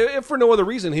 But if for no other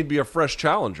reason, he'd be a fresh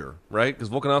challenger, right? Because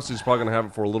Volkanovski's probably going to have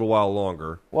it for a little while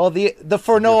longer. Well, the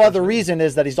for no other reason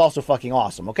is that he's also fucking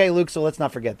awesome. Okay, Luke, so let's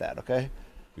not forget that, okay?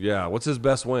 Yeah, what's his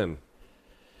best win?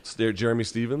 Jeremy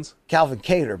Stevens? Calvin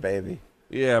Kattar, baby.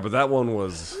 Yeah, but that one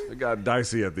it got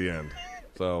dicey at the end.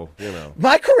 So, you know.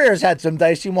 My career's had some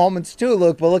dicey moments too,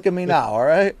 Luke, but look at me now, all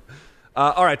right?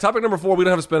 All right, topic number 4. We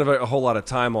don't have to spend a whole lot of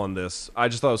time on this. I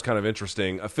just thought it was kind of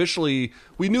interesting. Officially,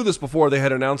 we knew this before. They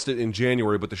had announced it in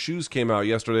January, but the shoes came out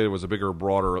yesterday. It was a bigger,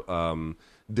 broader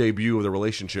debut of the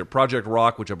relationship. Project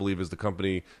Rock, which I believe is the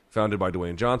company founded by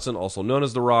Dwayne Johnson, also known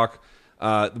as The Rock.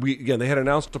 They had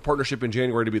announced a partnership in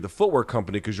January to be the footwear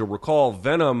company because you'll recall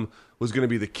Venom was going to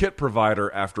be the kit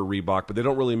provider after Reebok, but they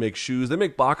don't really make shoes. They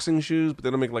make boxing shoes, but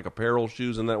they don't make like apparel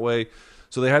shoes in that way.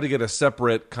 So they had to get a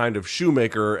separate kind of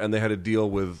shoemaker, and they had to deal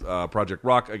with Project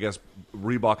Rock. I guess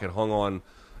Reebok had hung on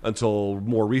until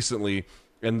more recently,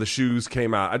 and the shoes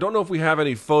came out. I don't know if we have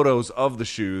any photos of the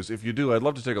shoes. If you do, I'd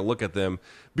love to take a look at them.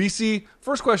 BC,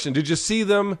 first question, did you see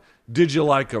them? Did you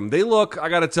like them? They look, I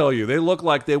got to tell you, they look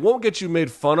like they won't get you made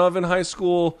fun of in high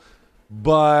school,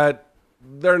 but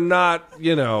they're not,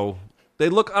 they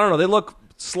look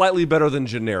slightly better than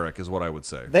generic is what I would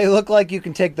say. They look like you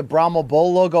can take the Brahma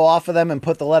Bull logo off of them and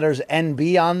put the letters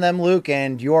NB on them, Luke,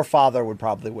 and your father would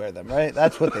probably wear them, right?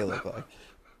 That's what they look like.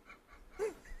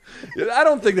 I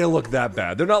don't think they look that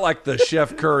bad. They're not like the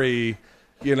Chef Curry,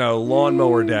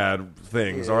 lawnmower dad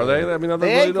things, are they? I mean,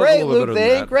 they ain't great, Luke.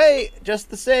 They ain't great.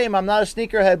 Just the same. I'm not a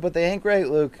sneakerhead, but they ain't great,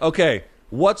 Luke. Okay,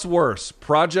 what's worse,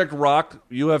 Project Rock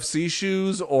UFC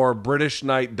shoes or British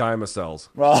Knight Dimacels?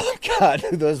 Oh God,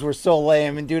 those were so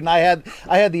lame. And dude, I had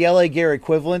the LA Gear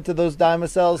equivalent to those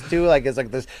Dimacels too. Like it's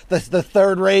like the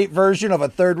third rate version of a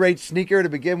third rate sneaker to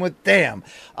begin with. Damn.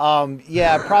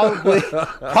 Yeah,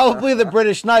 probably the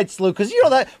British Knights, Luke. Because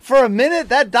that for a minute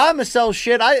that Dimacel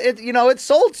shit, it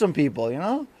sold some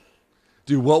people.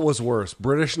 Dude, what was worse,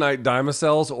 British Knight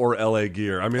Dimacels or LA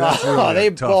Gear? I mean, that's really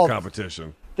a tough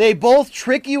competition. They both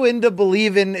trick you into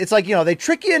believing. It's like, they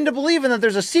trick you into believing that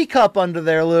there's a C cup under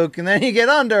there, Luke, and then you get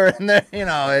under, and then,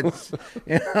 it's,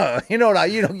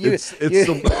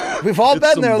 we've all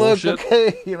been there, Luke.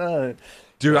 Okay,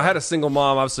 Dude, I had a single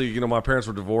mom. Obviously, my parents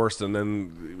were divorced, and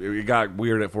then it got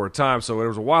weird for a time. So there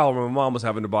was a while when my mom was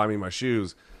having to buy me my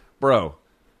shoes, bro.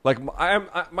 Like,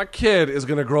 my kid is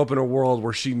going to grow up in a world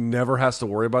where she never has to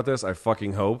worry about this. I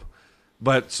fucking hope.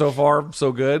 But so far,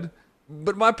 so good.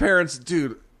 But my parents,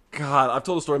 dude, God, I've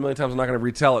told the story a million times. I'm not going to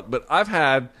retell it. But I've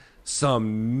had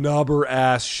some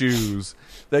nubber-ass shoes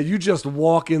that you just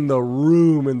walk in the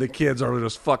room and the kids are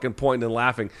just fucking pointing and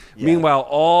laughing. Yeah. Meanwhile,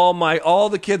 all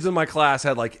the kids in my class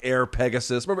had, like, Air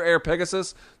Pegasus. Remember Air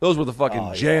Pegasus? Those were the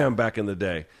fucking jam back in the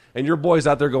day. And your boy's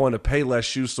out there going to Payless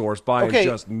shoe stores buying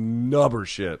just nubber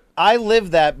shit. I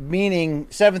lived that, meaning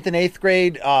 7th and 8th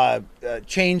grade,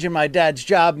 change in my dad's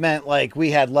job meant like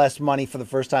we had less money for the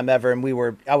first time ever,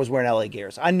 and I was wearing LA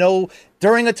Gears. I know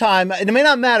during a time, and it may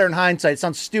not matter in hindsight, it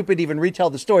sounds stupid to even retell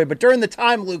the story, but during the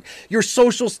time, Luke, your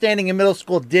social standing in middle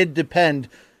school did depend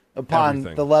upon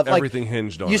the level. Everything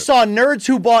hinged on it. You saw nerds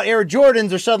who bought Air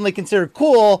Jordans are suddenly considered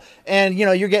cool, and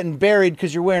you're getting buried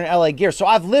because you're wearing LA Gear. So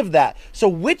I've lived that. So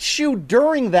which shoe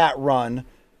during that run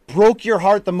broke your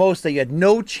heart the most that you had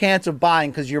no chance of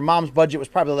buying because your mom's budget was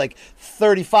probably like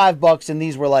 $35 and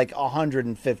these were like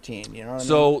 $115? You know what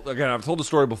I mean? Again, I've told the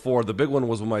story before. The big one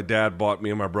was when my dad bought me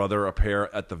and my brother a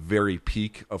pair at the very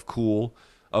peak of cool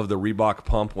of the Reebok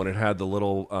pump when it had the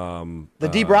little the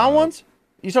D Brown ones.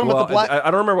 You talking about the black? I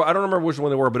don't remember which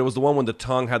one they were, but it was the one when the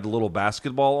tongue had the little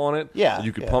basketball on it. Yeah,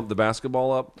 you could pump the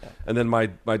basketball up. Yeah. And then my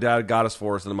dad got us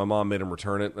for us, and then my mom made him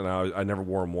return it, and I never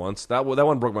wore them once. That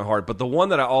one broke my heart. But the one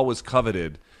that I always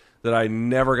coveted, that I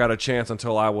never got a chance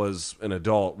until I was an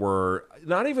adult, were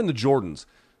not even the Jordans,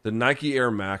 the Nike Air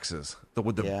Maxes,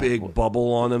 with the big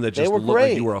bubble on them that just looked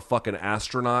like you were a fucking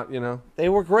astronaut, They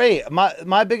were great.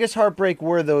 My biggest heartbreak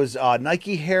were those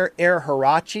Nike Air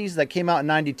Huaraches that came out in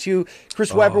 '92.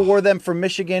 Chris Webber wore them for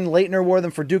Michigan. Leitner wore them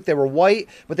for Duke. They were white,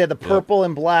 but they had the purple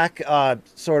and black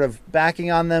sort of backing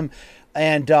on them.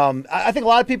 And I think a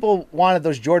lot of people wanted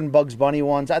those Jordan Bugs Bunny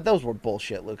ones. Those were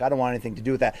bullshit, Luke. I don't want anything to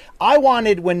do with that. I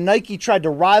wanted when Nike tried to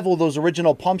rival those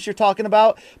original pumps you're talking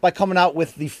about by coming out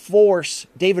with the Force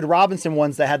David Robinson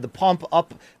ones that had the pump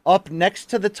up next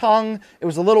to the tongue. It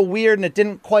was a little weird and it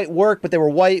didn't quite work, but they were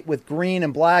white with green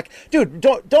and black. Dude,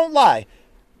 don't lie.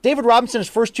 David Robinson, his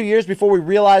first 2 years before we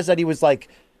realized that he was like,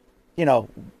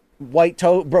 white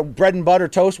toast, bread and butter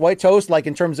toast, white toast, like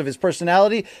in terms of his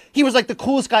personality, he was like the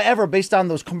coolest guy ever based on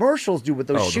those commercials, dude, with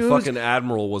those shoes. The fucking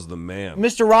Admiral was the man.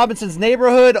 Mr. Robinson's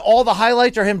Neighborhood, all the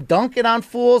highlights are him dunking on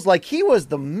fools. Like, he was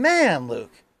the man,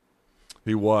 Luke.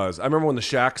 He was. I remember when the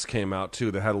Shaqs came out, too.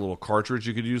 They had a little cartridge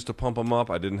you could use to pump them up.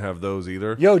 I didn't have those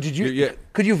either. Yo, could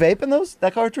you vape in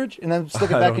that cartridge and then stick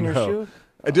it back in your shoe?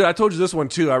 Dude, I told you this one,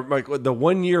 too. Like the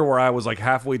 1 year where I was like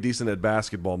halfway decent at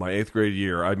basketball, my 8th grade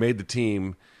year, I made the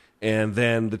team. And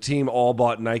then the team all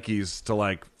bought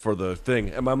Nikes for the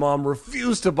thing. And my mom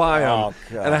refused to buy them. Oh,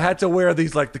 and I had to wear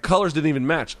these, the colors didn't even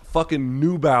match. Fucking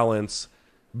New Balance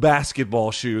basketball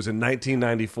shoes in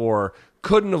 1994.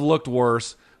 Couldn't have looked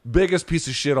worse. Biggest piece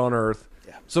of shit on earth.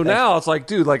 Yeah. So now it's like,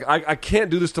 dude, I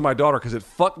can't do this to my daughter because it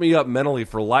fucked me up mentally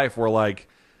for life where,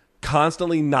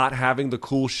 constantly not having the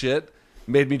cool shit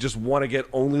made me just want to get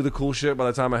only the cool shit by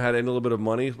the time I had any little bit of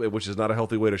money, which is not a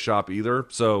healthy way to shop either.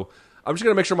 So I'm just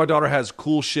going to make sure my daughter has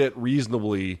cool shit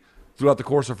reasonably throughout the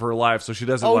course of her life so she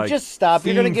doesn't, just stop.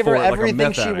 You're going to give her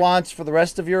everything she wants for the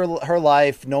rest of her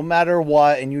life, no matter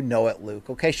what, and you know it, Luke,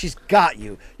 okay? She's got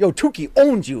you. Yo, Tukey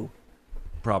owns you.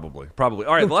 Probably.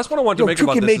 All right, the last point I wanted to make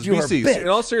about this is BC. In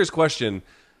all serious question,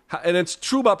 and it's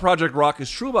true about Project Rock,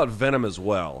 it's true about Venom as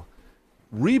well.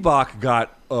 Reebok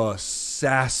got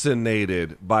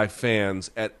assassinated by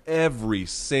fans at every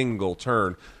single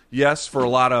turn. Yes, for a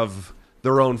lot of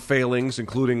their own failings,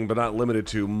 including but not limited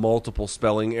to multiple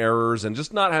spelling errors and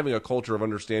just not having a culture of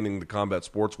understanding the combat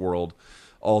sports world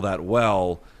all that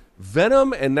well.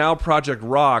 Venom and now Project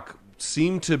Rock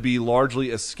seem to be largely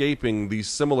escaping these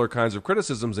similar kinds of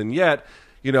criticisms, and yet,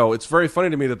 it's very funny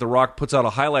to me that The Rock puts out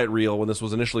a highlight reel when this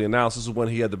was initially announced. This is when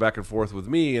he had the back and forth with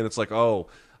me, and it's like, oh,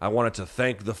 I wanted to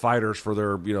thank the fighters for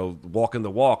their, walking the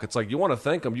walk. It's like, you want to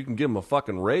thank them, you can give them a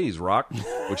fucking raise, Rock,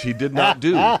 which he did not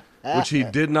do.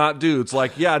 It's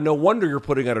like, yeah, no wonder you're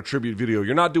putting out a tribute video.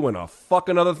 You're not doing a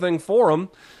fucking other thing for him.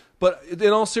 But in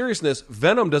all seriousness,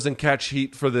 Venom doesn't catch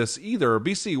heat for this either.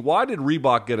 BC, why did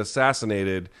Reebok get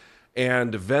assassinated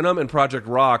and Venom and Project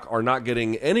Rock are not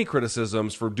getting any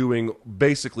criticisms for doing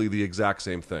basically the exact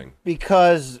same thing?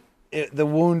 Because the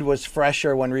wound was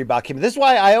fresher when Reebok came. This is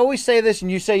why I always say this, and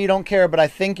you say you don't care, but I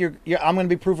think I'm going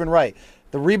to be proven right.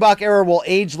 The Reebok era will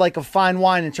age like a fine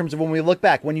wine in terms of when we look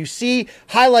back. When you see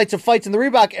highlights of fights in the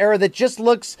Reebok era that just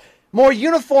looks more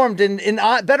uniformed and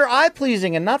better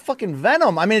eye-pleasing and not fucking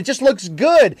Venom. I mean, it just looks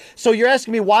good. So you're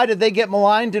asking me why did they get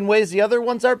maligned in ways the other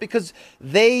ones are? Because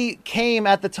they came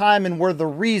at the time and were the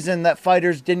reason that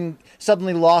fighters didn't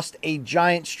suddenly lost a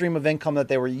giant stream of income that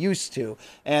they were used to.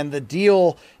 And the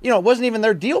deal, it wasn't even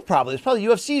their deal probably. It's probably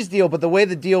UFC's deal, but the way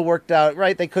the deal worked out,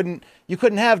 right, you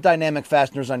couldn't have dynamic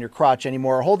fasteners on your crotch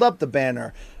anymore or hold up the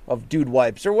banner of dude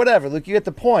wipes or whatever. Look, you get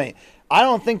the point. I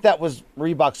don't think that was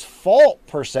Reebok's fault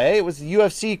per se. It was the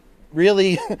UFC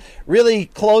really, really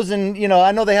closing.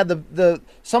 I know they had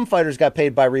some fighters got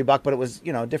paid by Reebok, but it was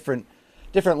different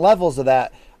levels of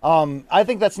that. I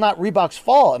think that's not Reebok's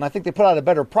fault, and I think they put out a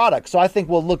better product. So I think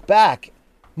we'll look back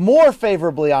more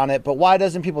favorably on it. But why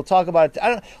doesn't people talk about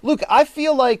it? I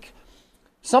feel like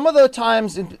some of the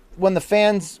times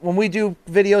when we do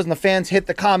videos and the fans hit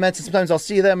the comments, and sometimes I'll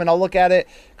see them and I'll look at it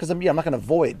because I'm not going to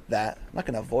avoid that. I'm not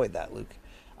going to avoid that, Luke.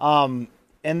 And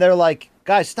they're like,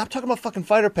 guys, stop talking about fucking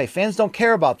fighter pay. Fans don't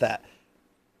care about that.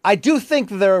 I do think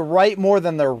they're right more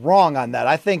than they're wrong on that.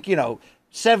 I think,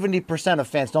 70% of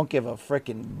fans don't give a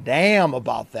freaking damn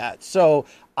about that. So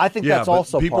I think that's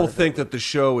also part of it. People think that the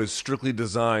show is strictly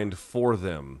designed for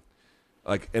them.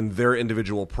 And their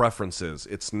individual preferences.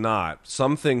 It's not.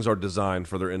 Some things are designed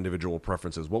for their individual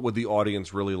preferences. What would the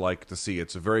audience really like to see?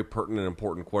 It's a very pertinent,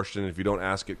 important question. If you don't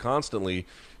ask it constantly,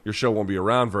 your show won't be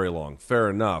around very long. Fair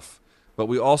enough. But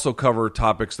we also cover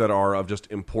topics that are of just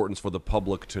importance for the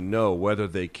public to know, whether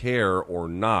they care or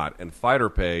not. And fighter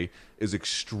pay is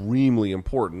extremely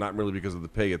important, not merely because of the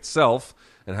pay itself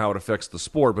and how it affects the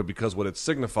sport, but because what it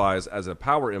signifies as a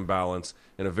power imbalance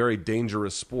in a very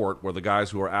dangerous sport where the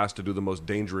guys who are asked to do the most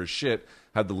dangerous shit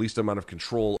have the least amount of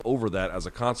control over that as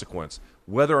a consequence.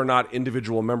 Whether or not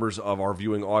individual members of our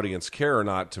viewing audience care or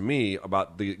not, to me,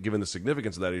 about given the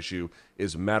significance of that issue,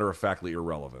 is matter-of-factly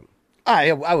irrelevant.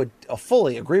 I would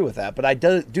fully agree with that, but I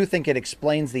do think it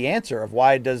explains the answer of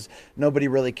why does nobody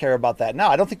really care about that now.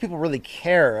 I don't think people really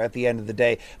care at the end of the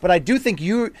day, but I do think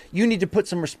you need to put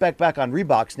some respect back on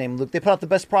Reebok's name, Luke. They put out the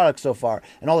best product so far,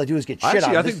 and all they do is get shit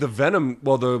on. I think the Venom,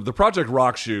 the Project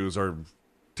Rock shoes are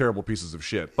terrible pieces of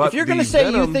shit. But if you're going to say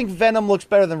you think Venom looks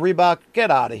better than Reebok, get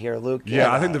out of here, Luke.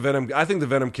 I think the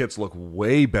Venom kits look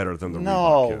way better than the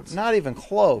Reebok kits. No, not even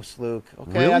close, Luke.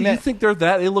 Okay, really? I mean, you think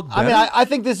they look better? I mean, I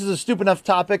think this is a stupid enough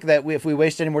topic that if we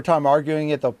waste any more time arguing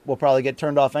it, we'll probably get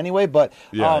turned off anyway. But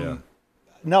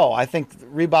no, I think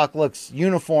Reebok looks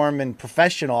uniform and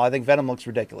professional. I think Venom looks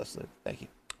ridiculous, Luke. Thank you.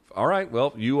 All right,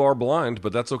 well, you are blind,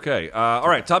 but that's okay. All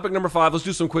right, topic number 5. Let's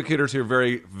do some quick hitters here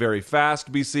very, very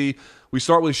fast, BC. We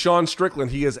start with Sean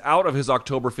Strickland. He is out of his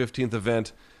October 15th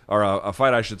event, or a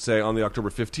fight, I should say, on the October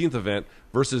 15th event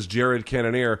versus Jared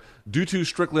Cannonier due to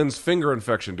Strickland's finger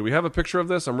infection. Do we have a picture of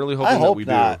this? I'm really hoping that we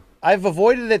do. I've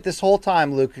avoided it this whole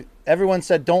time, Luke. Everyone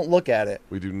said don't look at it.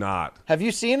 We do not. Have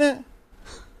you seen it?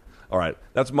 All right,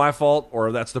 that's my fault,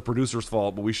 or that's the producer's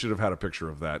fault, but we should have had a picture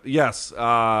of that. Yes,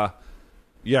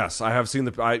 yes, I have seen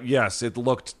yes, it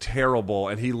looked terrible,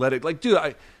 and he let it. Like, dude,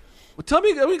 let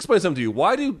me explain something to you.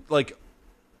 Why do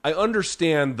I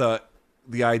understand the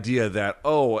idea that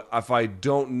if I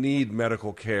don't need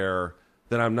medical care,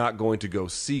 then I'm not going to go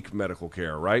seek medical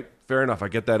care, right? Fair enough, I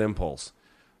get that impulse,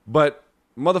 but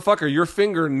motherfucker, your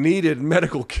finger needed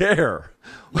medical care.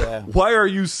 Yeah. Why are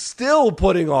you still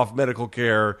putting off medical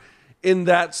care in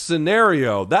that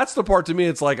scenario? That's the part to me.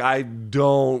 It's like I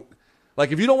don't.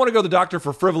 Like, if you don't want to go to the doctor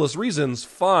for frivolous reasons,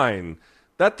 fine.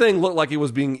 That thing looked like it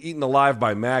was being eaten alive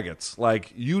by maggots.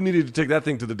 Like, you needed to take that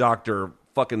thing to the doctor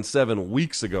fucking 7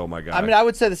 weeks ago, my guy. I mean, I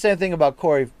would say the same thing about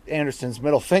Corey Anderson's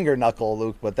middle finger knuckle,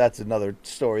 Luke, but that's another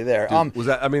story there. Dude,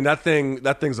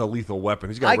 that thing's a lethal weapon.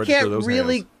 He's got to register those hands. I can't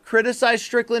really criticize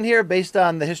Strickland here based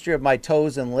on the history of my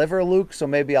toes and liver, Luke, so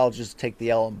maybe I'll just take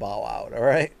the L and bow out, all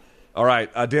right? All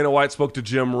right, Dana White spoke to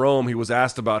Jim Rome. He was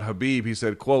asked about Khabib. He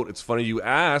said, quote, "It's funny you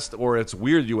asked, or it's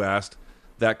weird you asked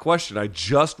that question. I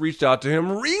just reached out to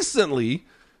him recently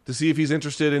to see if he's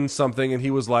interested in something, and he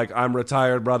was like, I'm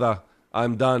retired, brother.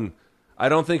 I'm done. I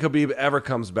don't think Khabib ever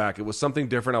comes back. It was something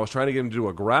different. I was trying to get him to do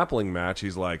a grappling match.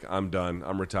 He's like, I'm done.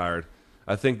 I'm retired.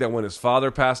 I think that when his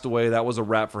father passed away, that was a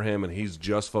wrap for him, and he's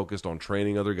just focused on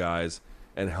training other guys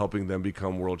and helping them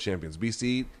become world champions."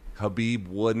 BC, Khabib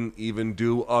wouldn't even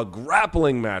do a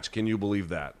grappling match. Can you believe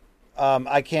that?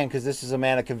 I can, because this is a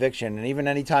man of conviction. And even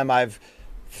anytime I've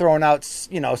thrown out,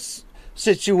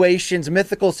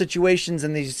 mythical situations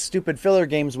in these stupid filler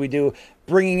games we do,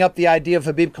 bringing up the idea of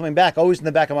Khabib coming back, always in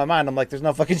the back of my mind, I'm like, there's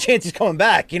no fucking chance he's coming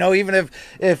back. Even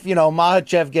if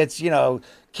Makhachev gets,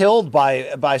 killed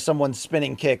by someone's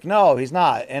spinning kick. No, he's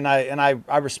not. And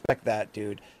I respect that,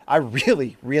 dude. I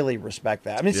really, really respect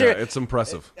that. I mean, seriously, it's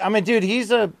impressive. I mean, dude,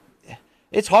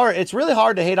 it's hard. It's really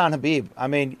hard to hate on Khabib. I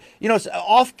mean,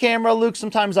 off camera, Luke,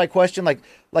 sometimes I question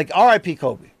like R.I.P.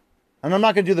 Kobe. And I'm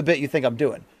not going to do the bit you think I'm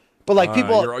doing. But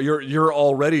people, you're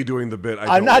already doing the bit.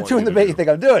 I'm not doing the bit you think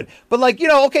I'm doing. But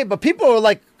okay. But people are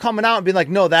like coming out and being like,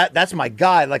 no, that's my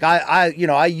guy. Like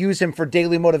I use him for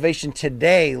daily motivation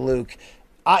today, Luke.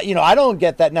 I don't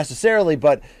get that necessarily,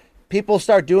 but people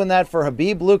start doing that for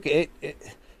Khabib, Luke.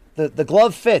 The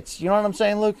glove fits. You know what I'm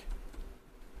saying, Luke?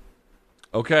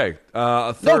 Okay.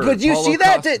 No, could you see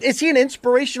that? Is he an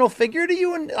inspirational figure to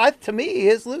you? And to me, he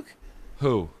is, Luke.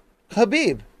 Who?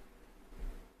 Khabib.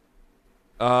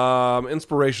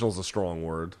 Inspirational is a strong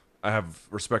word. I have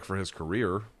respect for his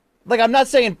career. Like, I'm not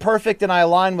saying perfect and I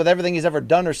align with everything he's ever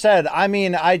done or said. I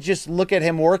mean, I just look at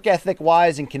him work ethic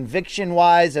wise and conviction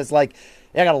wise as like,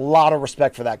 I got a lot of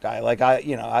respect for that guy. Like,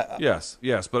 Yes.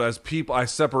 But as people, I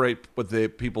separate what the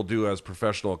people do as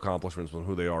professional accomplishments from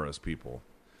who they are as people.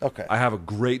 Okay. I have a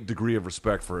great degree of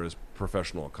respect for his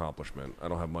professional accomplishment. I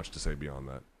don't have much to say beyond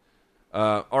that.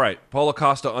 All right. Paulo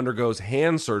Costa undergoes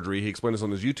hand surgery. He explained this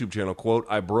on his YouTube channel, quote,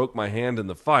 "I broke my hand in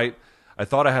the fight. I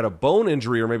thought I had a bone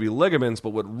injury or maybe ligaments, but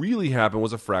what really happened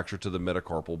was a fracture to the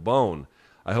metacarpal bone.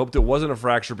 I hoped it wasn't a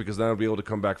fracture because then I'd be able to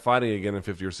come back fighting again in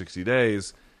 50 or 60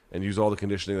 days and use all the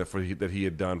conditioning that he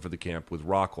had done for the camp with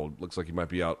Rockhold. Looks like he might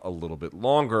be out a little bit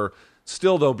longer.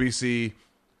 Still, though, BC,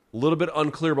 a little bit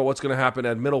unclear about what's going to happen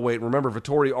at middleweight. Remember,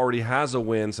 Vettori already has a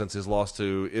win since his loss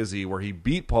to Izzy where he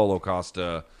beat Paulo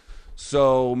Costa.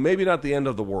 So maybe not the end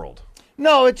of the world.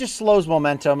 No, it just slows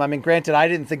momentum. I mean, granted, I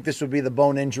didn't think this would be the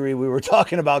bone injury we were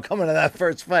talking about coming to that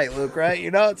first fight, Luke, right? You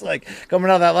know, it's like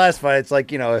coming out of that last fight. It's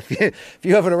like, you know, if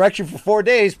you have an erection for 4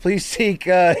 days, please seek,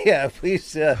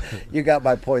 you got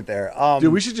my point there.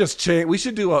 Dude, we should just change. We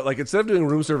should do, like, instead of doing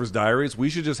room service diaries,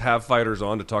 we should just have fighters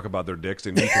on to talk about their dicks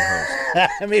and you can host.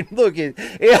 I mean, look,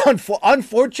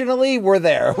 unfortunately, we're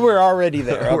there. We're already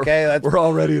there, okay? We're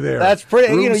already there. That's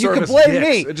pretty, room you know, you can service blame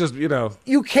dicks. me. It just, you know.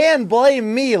 You can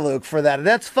blame me, Luke, for that.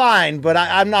 That's fine, but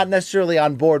I'm not necessarily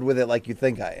on board with it like you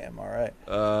think I am, all right?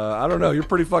 I don't know. You're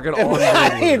pretty fucking on board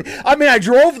I mean, I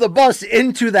drove the bus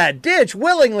into that ditch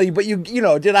willingly, but you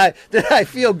know, did I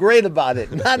feel great about it?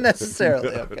 Not necessarily,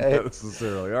 okay? Not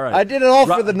necessarily. All right. I did it all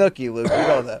for the nookie, Luke. You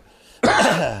know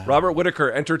that. Robert Whitaker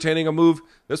entertaining a move.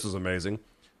 This was amazing.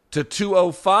 To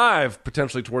 205,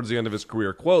 potentially towards the end of his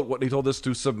career. Quote, what he told this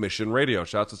to Submission Radio.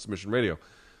 Shouts to Submission Radio.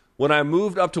 When I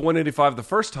moved up to 185 the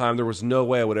first time, there was no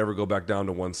way I would ever go back down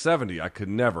to 170. I could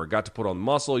never. Got to put on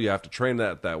muscle. You have to train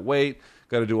that weight.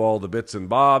 Got to do all the bits and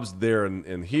bobs there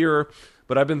and here.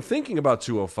 But I've been thinking about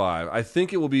 205. I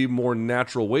think it will be more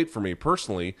natural weight for me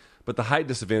personally, but the height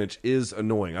disadvantage is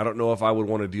annoying. I don't know if I would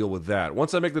want to deal with that.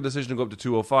 Once I make the decision to go up to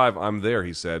 205, I'm there,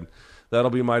 he said.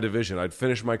 That'll be my division. I'd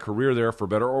finish my career there for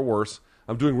better or worse.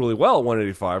 I'm doing really well at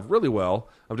 185, really well.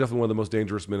 I'm definitely one of the most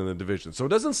dangerous men in the division. So it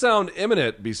doesn't sound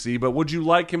imminent, BC, but would you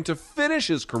like him to finish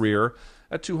his career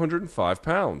at 205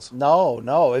 pounds?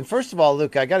 No. And first of all,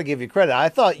 Luke, I got to give you credit. I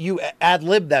thought you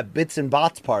ad-libbed that bits and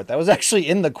bots part. That was actually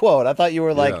in the quote. I thought you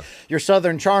were like, your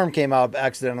Southern charm came out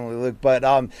accidentally, Luke. But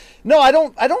no, I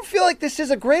don't feel like this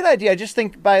is a great idea. I just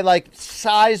think by like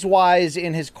size-wise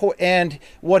in his core and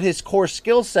what his core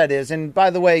skill set is. And by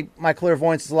the way, my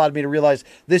clairvoyance has allowed me to realize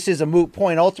this is a moot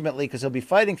point ultimately because he'll be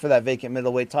fighting for that vacant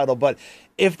middleweight title. But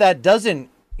if that doesn't,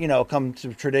 you know, come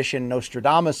to tradition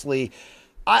Nostradamusly,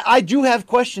 I do have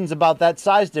questions about that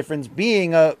size difference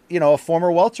being a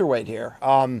former welterweight here.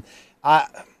 I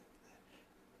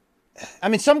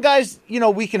mean, some guys, you know,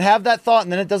 we can have that thought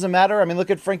and then it doesn't matter. I mean, look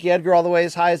at Frankie Edgar all the way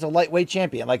as high as a lightweight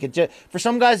champion. Like for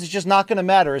some guys, it's just not going to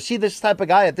matter. Is he this type of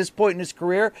guy at this point in his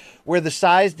career where the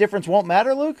size difference won't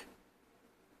matter, Luke?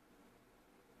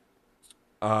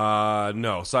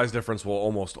 No, size difference will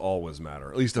almost always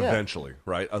matter, at least eventually,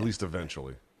 right? At least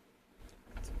eventually.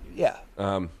 Yeah.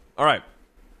 All right.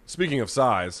 Speaking of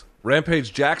size,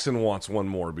 Rampage Jackson wants one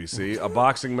more, BC. A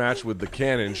boxing match with the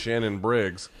Cannon, Shannon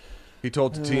Briggs. He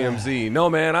told to TMZ, no,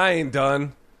 man, I ain't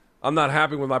done. I'm not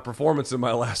happy with my performance in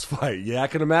my last fight. Yeah, I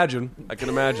can imagine. I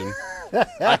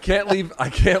can't leave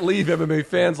MMA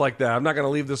fans like that. I'm not going to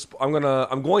leave this. I'm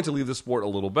going to leave this sport a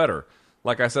little better.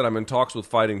 Like I said, I'm in talks with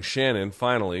fighting Shannon,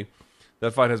 finally.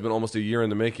 That fight has been almost a year in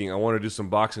the making. I want to do some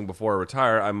boxing before I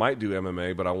retire. I might do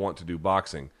MMA, but I want to do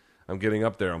boxing. I'm getting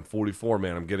up there. I'm 44,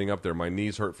 man. I'm getting up there. My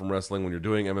knees hurt from wrestling. When you're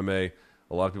doing MMA,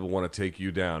 a lot of people want to take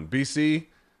you down. BC,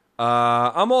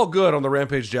 I'm all good on the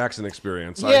Rampage Jackson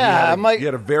experience. Yeah, he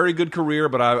had a very good career,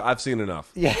 but I've seen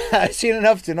enough. Yeah, I've seen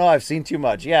enough to know I've seen too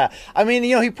much. Yeah. I mean,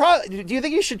 you know, do you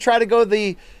think he should try to go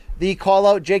the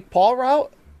call-out Jake Paul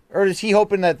route? Or is he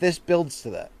hoping that this builds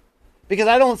to that? Because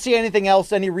I don't see anything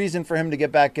else, any reason for him to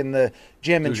get back in the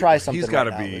gym and try something.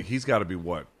 He's got to be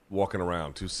what? Walking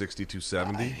around 260,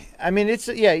 270. I mean,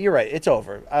 you're right. It's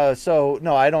over. So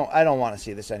no, I don't want to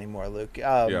see this anymore, Luke.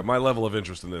 My level of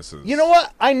interest in this is. You know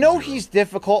what? I know he's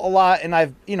difficult a lot, and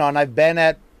I've been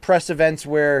at press events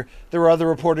where there were other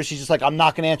reporters. He's just like, I'm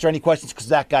not going to answer any questions because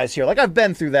that guy's here. Like I've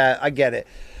been through that. I get it,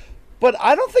 but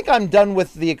I don't think I'm done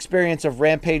with the experience of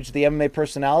Rampage, the MMA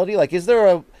personality. Like, is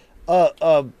there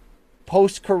a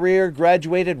post-career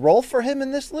graduated role for him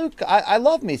in this, Luke? I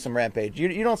love me some Rampage.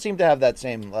 You don't seem to have that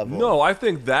same level. No, I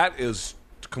think that is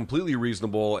completely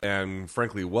reasonable and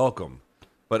frankly welcome.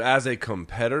 But as a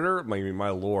competitor, my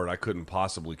lord, I couldn't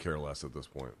possibly care less at this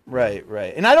point. Right.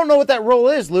 And I don't know what that role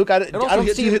is, Luke. I don't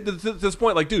see at this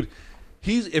point, like, dude,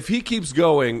 if he keeps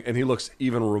going and he looks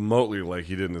even remotely like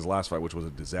he did in his last fight, which was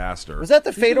a disaster. Was that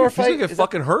the Fedor fight? He's gonna get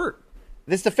fucking hurt.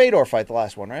 This is the Fedor fight, the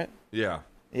last one, right? Yeah.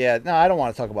 Yeah, no, I don't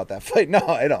want to talk about that fight. No,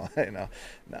 I don't. No,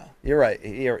 you're right.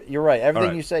 You're right.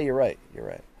 Everything you say, you're right. You're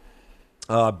right.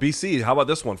 BC, how about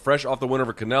this one? Fresh off the win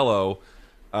over Canelo,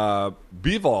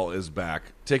 Bivol is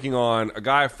back, taking on a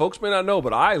guy folks may not know,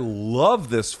 but I love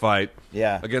this fight.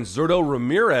 Yeah. Against Zurdo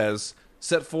Ramirez,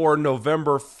 set for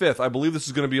November 5th. I believe this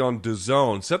is going to be on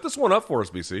DAZN. Set this one up for us,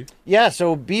 BC. Yeah,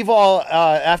 so Bivol,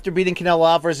 after beating Canelo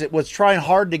Alvarez, it was trying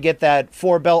hard to get that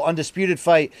 4-belt undisputed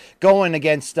fight going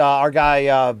against our guy,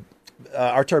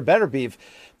 Artur Beterbiev.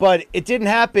 But it didn't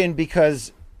happen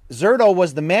because Zurdo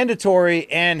was the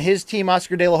mandatory, and his team,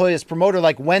 Oscar De La Hoya's promoter,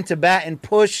 like went to bat and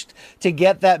pushed to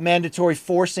get that mandatory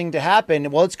forcing to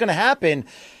happen. Well, it's going to happen.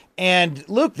 And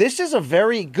Luke, this is a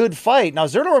very good fight. Now,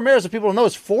 Zurdo Ramirez, if people don't know,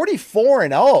 is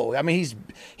 44-0. I mean,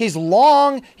 he's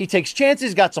long. He takes chances.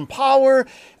 He's got some power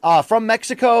from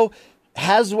Mexico.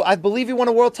 I believe he won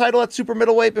a world title at super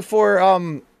middleweight before.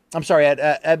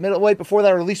 At middleweight before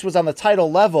that, or at least was on the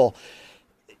title level.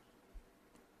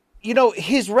 You know,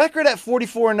 his record at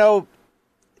 44-0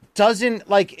 doesn't,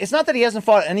 like, it's not that he hasn't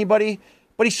fought anybody,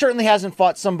 but he certainly hasn't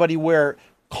fought somebody where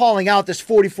calling out this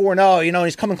 44-0, you know,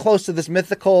 he's coming close to this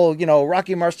mythical, you know,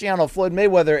 Rocky Marciano, Floyd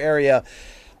Mayweather area.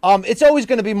 It's always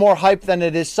going to be more hype than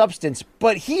it is substance,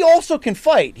 but he also can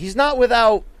fight. He's not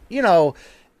without, you know,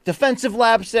 defensive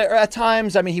lapse at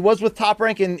times. I mean, he was with Top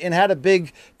Rank and had a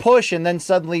big push, and then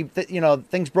suddenly,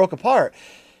 things broke apart.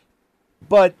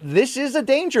 But this is a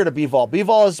danger to Bivol.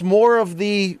 Bivol is more of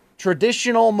the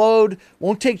traditional mode,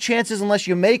 won't take chances unless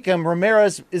you make him.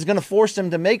 Ramirez is going to force him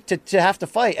to have to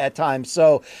fight at times.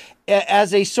 So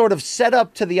as a sort of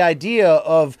setup to the idea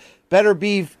of Better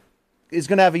Beef is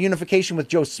going to have a unification with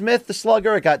Joe Smith, the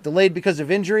slugger. It got delayed because of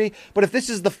injury. But if this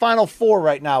is the final four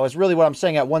right now, is really what I'm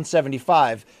saying at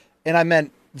 175, and I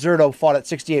meant Zurdo fought at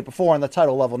 68 before on the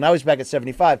title level. Now he's back at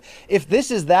 75. If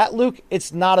this is that, Luke,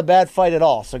 it's not a bad fight at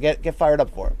all. So get fired up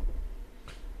for it.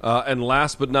 And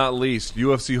last but not least,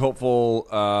 UFC hopeful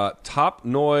Top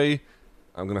Noi,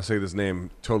 I'm going to say this name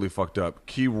totally fucked up,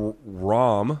 Ki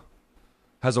Ram,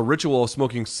 has a ritual of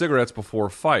smoking cigarettes before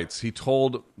fights. He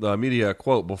told the media,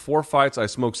 quote, "Before fights, I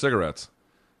smoke cigarettes.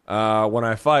 When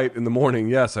I fight in the morning,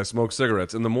 yes, I smoke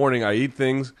cigarettes. In the morning, I eat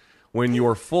things. When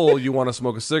you're full, you want to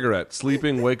smoke a cigarette.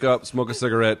 Sleeping, wake up, smoke a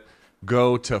cigarette,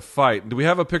 go to fight." Do we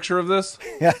have a picture of this?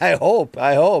 Yeah, I hope.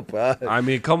 I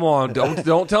mean, come on.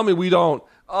 Don't tell me we don't.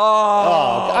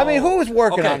 I mean, who is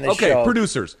working on this show?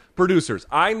 Okay, producers.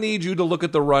 I need you to look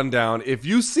at the rundown. If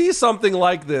you see something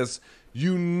like this,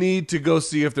 you need to go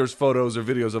see if there's photos or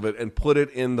videos of it and put it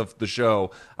in the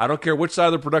show. I don't care which side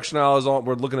of the production aisle is on.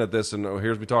 We're looking at this, and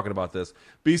here's me talking about this.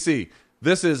 BC,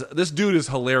 this dude is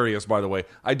hilarious, by the way.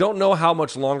 I don't know how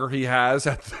much longer he has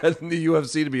in the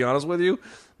UFC, to be honest with you,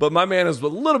 but my man is a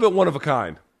little bit one of a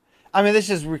kind. I mean, this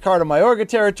is Ricardo Mayorga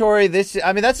territory. That's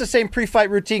the same pre-fight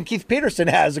routine Keith Peterson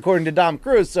has, according to Dom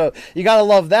Cruz. So you got to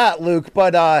love that, Luke.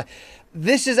 But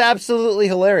this is absolutely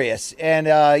hilarious. And,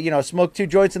 smoke 2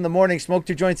 joints in the morning, smoke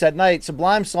 2 joints at night.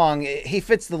 Sublime song. He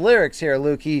fits the lyrics here,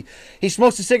 Luke. He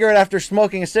smokes a cigarette after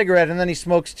smoking a cigarette, and then he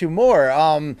smokes 2 more.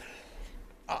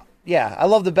 Yeah, I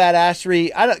love the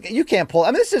badassery. You can't pull.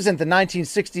 I mean, this isn't the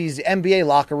 1960s NBA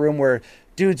locker room where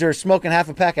dudes are smoking half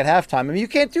a pack at halftime. I mean, you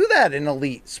can't do that in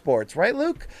elite sports, right,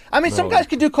 Luke? I mean, some guys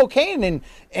could do cocaine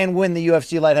and win the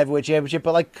UFC light heavyweight championship,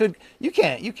 but you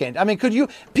can't. I mean, could you?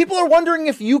 People are wondering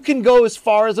if you can go as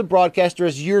far as a broadcaster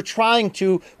as you're trying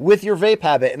to with your vape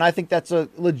habit, and I think that's a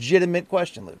legitimate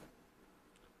question, Luke.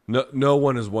 No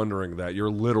one is wondering that.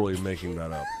 You're literally making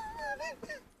that up.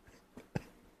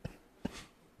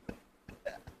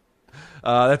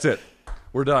 That's it.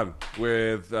 We're done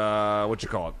with what you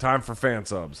call it. Time for fan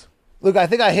subs. Luke, I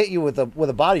think I hit you with a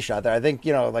body shot there. I think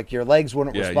your legs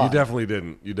wouldn't respond. Yeah, you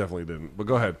definitely didn't. But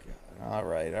go ahead. All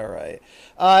right.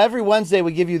 Every Wednesday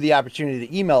we give you the opportunity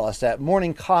to email us at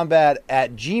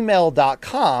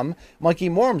morningcombat@gmail.com. Monkey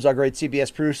Morms, our great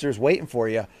CBS producers, waiting for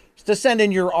you to send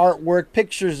in your artwork,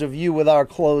 pictures of you with our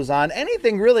clothes on,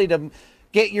 anything really to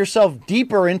get yourself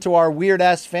deeper into our weird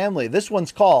ass family. This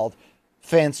one's called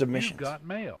Fan Submissions. You've got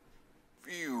mail.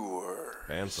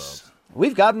 Fan subs.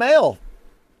 We've got mail.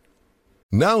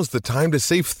 Now's the time to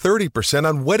save 30%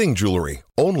 on wedding jewelry,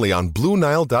 only on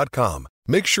BlueNile.com.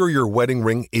 Make sure your wedding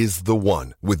ring is the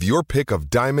one with your pick of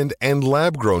diamond and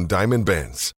lab-grown diamond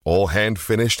bands, all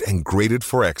hand-finished and graded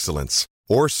for excellence.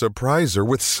 Or surprise her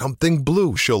with something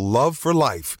blue she'll love for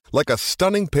life, like a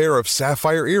stunning pair of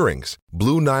sapphire earrings.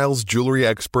 Blue Nile's jewelry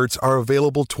experts are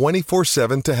available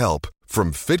 24/7 to help,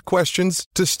 from fit questions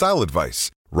to style advice.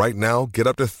 Right now, get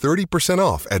up to 30%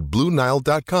 off at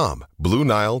BlueNile.com.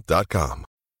 BlueNile.com.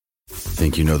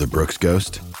 Think you know the Brooks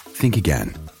Ghost? Think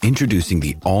again. Introducing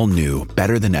the all-new,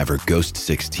 better-than-ever Ghost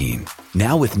 16.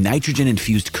 Now with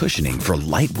nitrogen-infused cushioning for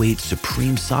lightweight,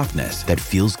 supreme softness that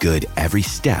feels good every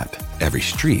step, every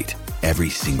street, every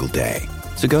single day.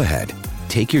 So go ahead,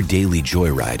 take your daily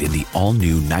joyride in the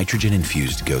all-new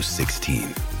nitrogen-infused Ghost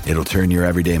 16. It'll turn your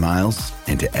everyday miles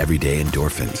into everyday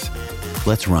endorphins.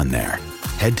 Let's run there.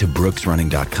 Head to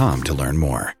brooksrunning.com to learn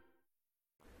more.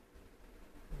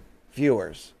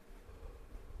 Viewers.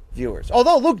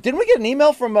 Although, Luke, didn't we get an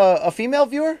email from a female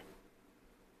viewer?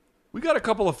 We got a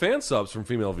couple of fan subs from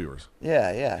female viewers.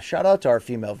 Yeah. Shout out to our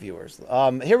female viewers.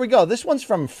 Here we go. This one's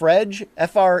from Frej,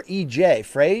 F-R-E-J,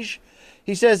 Frej.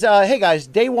 He says, hey guys,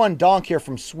 day one donk here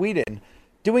from Sweden.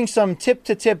 Doing some tip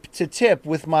to tip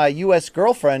with my U.S.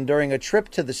 girlfriend during a trip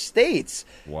to the States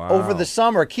over the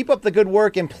summer. Keep up the good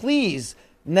work and please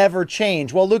never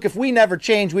change. Well, Luke, if we never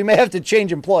change, we may have to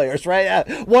change employers, right?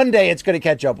 One day it's going to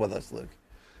catch up with us, Luke.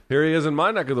 Here he is in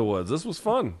my neck of the woods. This was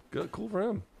fun. Good, cool for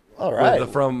him. All right.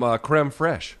 From Creme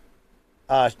Fraiche.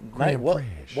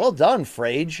 Well done,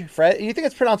 Frej. You think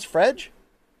it's pronounced Frej?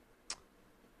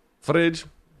 Fridge.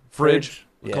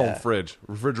 We call him Fridge.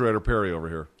 Refrigerator Perry over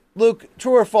here. Luke,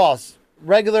 true or false?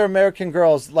 Regular American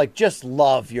girls just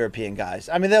love European guys.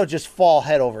 I mean, they'll just fall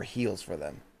head over heels for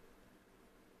them.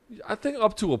 I think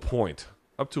up to a point.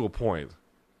 I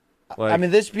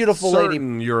mean, this beautiful lady.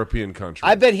 Certain European countries.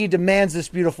 I bet he demands this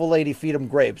beautiful lady feed him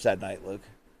grapes at night, Luke.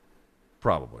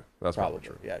 Probably. That's probably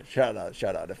true. Yeah, shout out.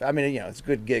 I mean, it's a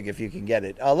good gig if you can get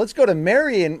it. Let's go to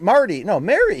Mary and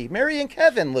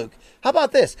Kevin, Luke. How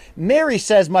about this? Mary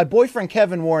says, my boyfriend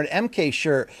Kevin wore an MK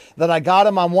shirt that I got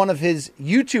him on one of his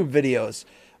YouTube videos.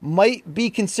 Might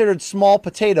be considered small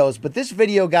potatoes, but this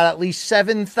video got at least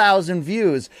 7,000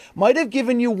 views. Might have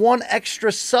given you one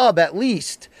extra sub at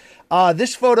least.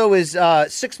 This photo is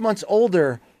 6 months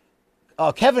older.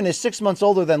 Kevin is 6 months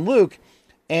older than Luke.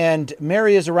 And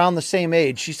Mary is around the same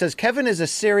age. She says, Kevin is a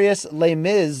serious Les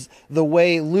Mis the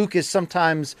way Luke is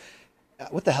sometimes...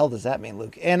 What the hell does that mean,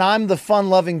 Luke? And I'm the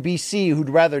fun-loving BC who'd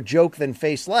rather joke than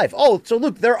face life. Oh, so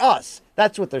Luke, they're us.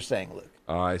 That's what they're saying, Luke.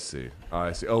 I see.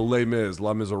 Oh, Les Mis.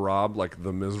 Les Miserables, like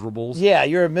the miserables? Yeah,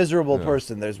 you're a miserable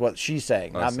person. There's what she's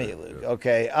saying, not me, Luke. Yeah.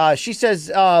 Okay. She says...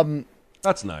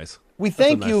 That's nice. We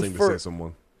thank you thing to say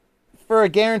someone. For a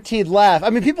guaranteed laugh. I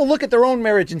mean, people look at their own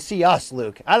marriage and see us,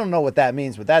 Luke. I don't know what that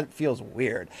means, but that feels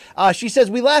weird. She says,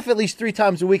 we laugh at least 3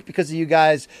 times a week because of you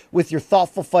guys with your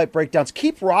thoughtful fight breakdowns.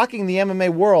 Keep rocking the MMA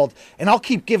world, and I'll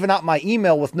keep giving out my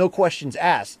email with no questions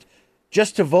asked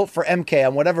just to vote for MK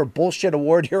on whatever bullshit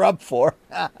award you're up for.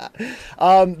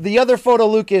 The other photo,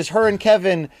 Luke, is her and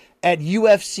Kevin at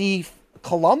UFC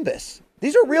Columbus.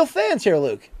 These are real fans here,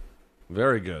 Luke.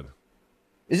 Very good.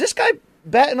 Is this guy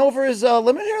batting over his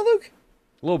limit here, Luke?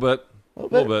 A little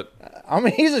bit. I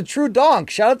mean, he's a true donk.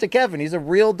 Shout out to Kevin. He's a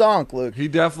real donk, Luke. He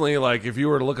definitely, if you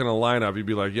were to look in a lineup, you'd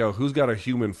be like, yo, who's got a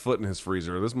human foot in his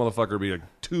freezer? This motherfucker would be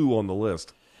 2 on the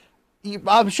list.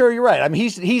 I'm sure you're right. I mean,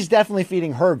 he's definitely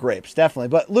feeding her grapes, definitely.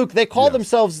 But, Luke, they call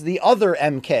themselves the other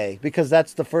MK because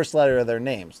that's the first letter of their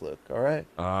names, Luke. All right?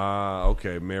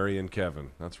 Okay. Mary and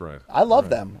Kevin. That's right. I love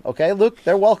them. Okay, Luke,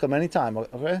 they're welcome anytime.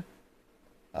 Okay?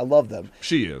 I love them.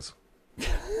 She is.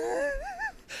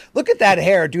 Look at that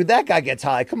hair, dude. That guy gets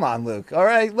high. Come on, Luke. All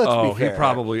right, let's be fair.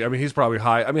 He's probably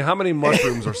high. I mean, how many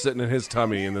mushrooms are sitting in his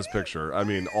tummy in this picture? I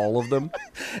mean, all of them?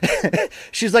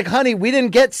 She's like, honey, we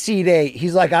didn't get seed 8.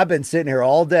 He's like, I've been sitting here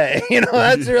all day.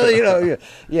 That's really,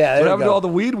 yeah. What happened to all the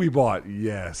weed we bought?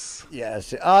 Yes.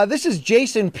 This is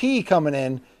Jason P. coming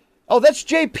in. Oh, that's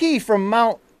JP from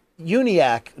Mount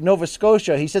Uniacke, Nova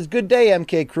Scotia. He says, good day,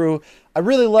 MK crew. I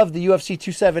really loved the UFC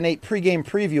 278 pregame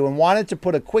preview and wanted to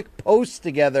put a quick post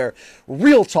together.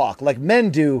 Real talk, like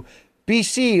men do.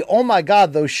 BC, oh my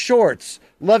God, those shorts.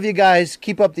 Love you guys.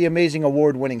 Keep up the amazing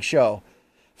award-winning show.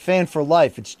 Fan for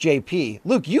life, it's JP.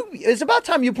 Luke, it's about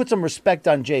time you put some respect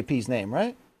on JP's name,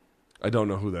 right? I don't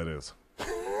know who that is.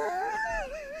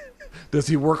 Does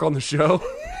he work on the show?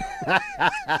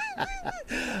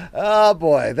 Oh,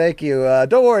 boy. Thank you.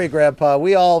 Don't worry, Grandpa.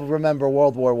 We all remember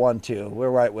World War I, too. We're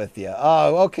right with you.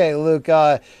 Okay, Luke.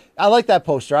 I like that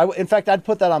poster. In fact, I'd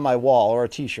put that on my wall or a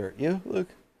T-shirt. You, Luke?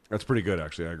 That's pretty good,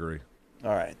 actually. I agree.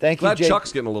 All right. Thank you, Glad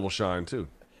Chuck's getting a little shine, too.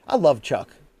 I love Chuck.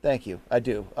 Thank you. I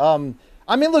do.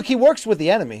 I mean, look, he works with the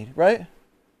enemy, right?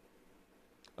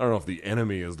 I don't know if the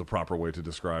enemy is the proper way to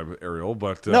describe Ariel,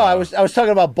 but no, I was talking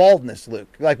about baldness, Luke.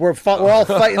 Like we're all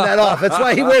fighting that off. That's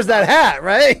why he wears that hat,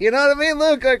 right? You know what I mean,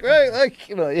 Luke?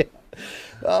 Yeah.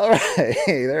 All right,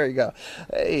 hey, there you go.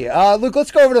 Hey, Luke, let's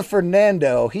go over to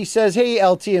Fernando. He says, "Hey,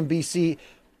 LT and BC,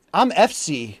 I'm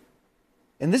FC,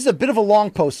 and this is a bit of a long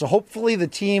post, so hopefully the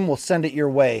team will send it your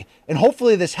way, and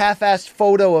hopefully this half-assed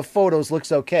photo of photos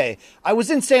looks okay. I was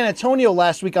in San Antonio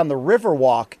last week on the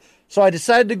Riverwalk." So I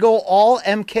decided to go all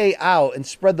MK out and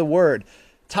spread the word.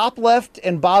 Top left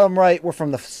and bottom right were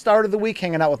from the start of the week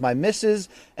hanging out with my missus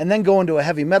and then going to a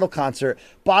heavy metal concert.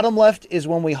 Bottom left is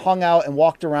when we hung out and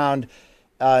walked around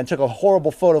and took a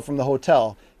horrible photo from the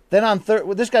hotel. Then on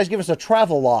this guy's giving us a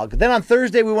travel log. Then on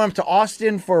Thursday we went up to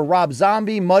Austin for Rob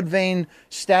Zombie, Mudvayne,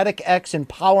 Static X, and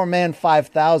Power Man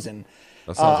 5000.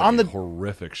 That sounds like a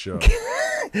horrific show.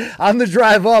 On the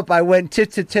drive up, I went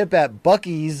tip to tip at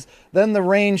Buc-ee's. Then the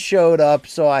rain showed up,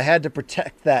 so I had to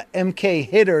protect that MK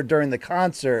hitter during the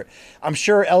concert. I'm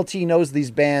sure LT knows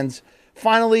these bands.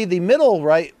 Finally, the middle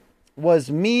right was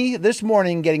me this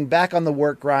morning getting back on the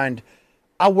work grind.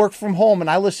 I work from home and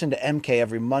I listen to MK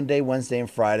every Monday, Wednesday, and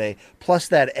Friday, plus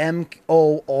that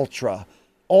MO Ultra.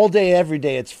 All day, every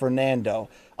day, it's Fernando.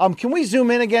 Can we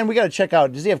zoom in again? We got to check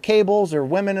out. Does he have cables or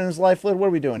women in his life? What are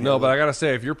we doing here? No, but I got to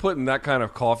say, if you're putting that kind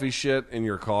of coffee shit in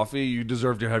your coffee, you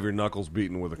deserve to have your knuckles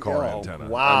beaten with a car antenna.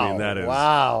 Wow. I mean, that is...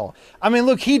 Wow. I mean,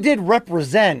 look, he did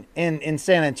represent in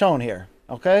San Antonio here,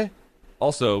 okay?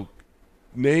 Also,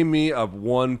 name me a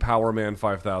one Power Man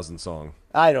 5000 song.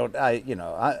 I didn't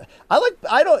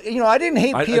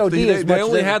hate POD as much. They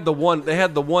only had the one. They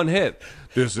had the one hit.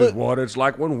 This is what it's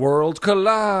like when worlds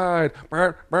collide.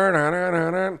 Luke,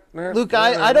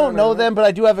 I don't know them, but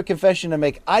I do have a confession to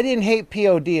make. I didn't hate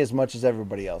POD as much as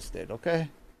everybody else did. Okay.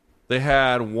 They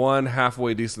had one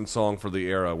halfway decent song for the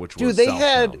era, which was they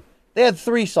Southtown. had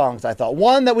 3 songs. I thought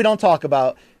one that we don't talk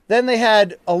about. Then they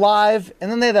had Alive, and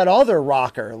then they had that other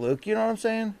rocker. Luke, you know what I'm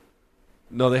saying?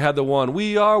 No, they had the one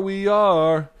We Are.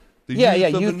 The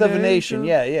Youth of a Nation.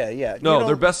 Yeah. No,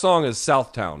 their best song is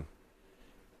Southtown.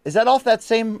 Is that off that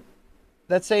same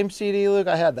CD, Luke?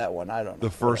 I had that one. I don't know.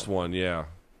 The first one, yeah.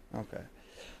 Okay.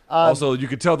 Also, you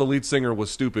could tell the lead singer was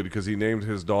stupid because he named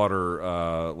his daughter,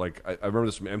 I remember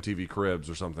this from MTV Cribs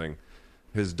or something.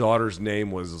 His daughter's name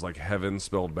was like Heaven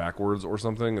spelled backwards or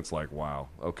something. It's like, wow,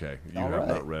 okay. You have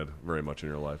not read very much in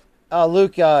your life.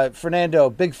 Luke, Fernando,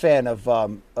 big fan of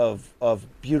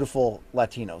beautiful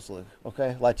Latinos, Luke.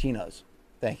 Okay? Latinos.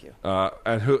 Thank you.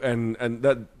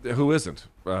 Who isn't?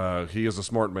 He is a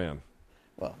smart man.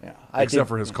 Well, yeah. Except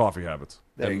for his coffee habits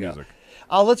and Go. music.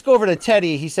 Let's go over to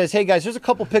Teddy. He says, hey, guys, there's a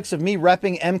couple pics of me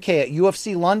repping MK at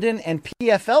UFC London and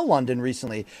PFL London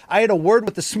recently. I had a word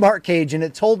with the Smart Cage, and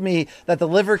it told me that the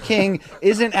Liver King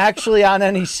isn't actually on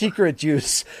any secret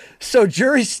juice. So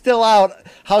jury's still out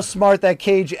how smart that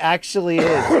cage actually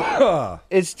is.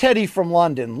 It's Teddy from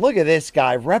London. Look at this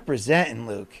guy representing,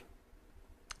 Luke.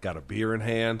 Got a beer in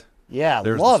hand. Yeah,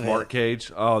 there's love the Smart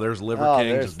Cage. Oh, there's Liver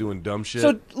King just doing dumb shit.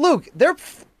 So, Luke,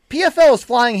 PFL is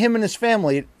flying him and his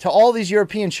family to all these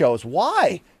European shows.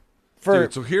 Why?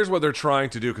 Dude, so here's what they're trying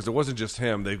to do, because it wasn't just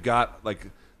him. They've got,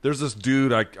 there's this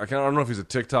dude, I don't know if he's a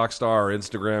TikTok star or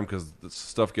Instagram, because this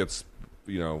stuff gets,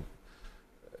 in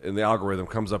the algorithm,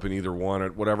 comes up in either one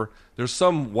or whatever. There's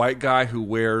some white guy who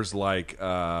wears, white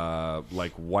or,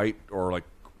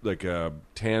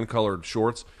 tan-colored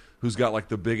shorts, who's got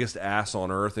the biggest ass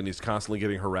on earth, and he's constantly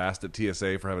getting harassed at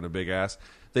TSA for having a big ass.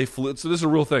 So this is a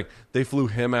real thing. They flew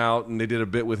him out, and they did a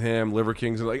bit with him, Liver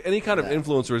Kings, and any kind of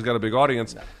influencer who's got a big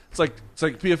audience. No. It's like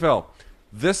PFL.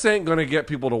 This ain't going to get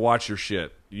people to watch your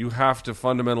shit. You have to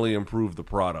fundamentally improve the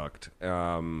product.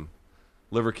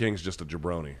 Liver King's just a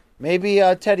jabroni. Maybe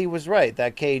Teddy was right.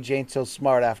 That cage ain't so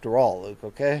smart after all, Luke,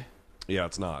 okay? Yeah,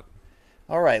 it's not.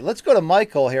 All right, let's go to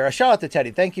Michael here. A shout out to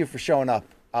Teddy. Thank you for showing up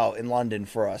out in London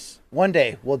for us. One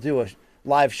day we'll do a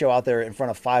live show out there in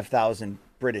front of 5,000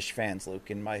 British fans, Luke,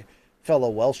 and my fellow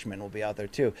Welshman will be out there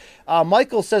too.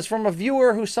 Michael says, from a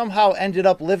viewer who somehow ended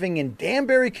up living in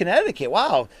Danbury, Connecticut.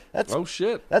 Wow,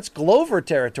 that's Glover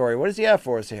territory. What does he have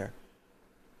for us here?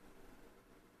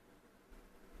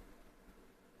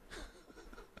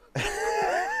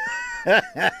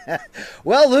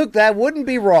 Well, Luke, that wouldn't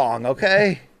be wrong,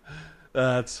 okay?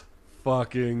 That's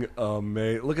fucking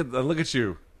amazing. Look at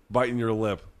you biting your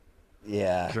lip.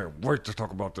 Yeah. I can't wait to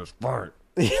talk about this part.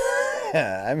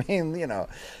 Yeah, I mean,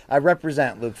 I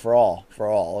represent Luke for all,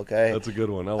 okay? That's a good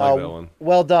one. I like that one.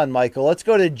 Well done, Michael. Let's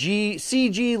go to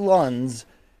CG Lunds.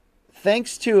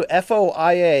 Thanks to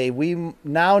FOIA, we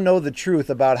now know the truth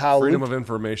about how Freedom of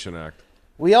Information Act.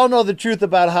 We all know the truth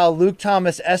about how Luke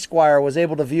Thomas Esquire was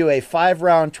able to view a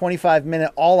 5-round,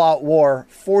 25-minute all-out war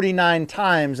 49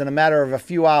 times in a matter of a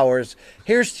few hours.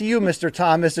 Here's to you, Mr.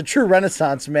 Thomas, a true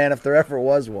Renaissance man if there ever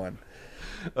was one.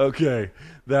 Okay,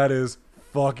 that is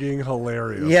fucking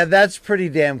hilarious. Yeah, that's pretty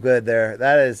damn good there.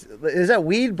 Is that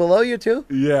weed below you too?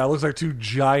 Yeah, it looks like 2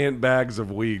 giant bags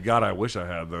of weed. God, I wish I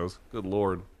had those. Good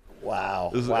Lord.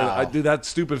 Wow. I do that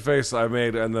stupid face I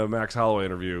made in the Max Holloway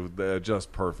interview.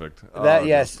 Just perfect.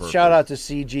 Yes, perfect. Shout out to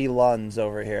CG Lunds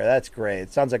over here. That's great.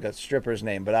 It sounds like a stripper's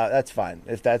name, but that's fine.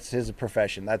 If that's his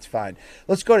profession, that's fine.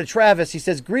 Let's go to Travis. He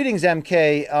says, greetings,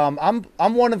 MK.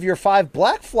 I'm one of your 5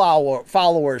 black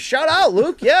followers. Shout out,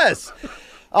 Luke. Yes.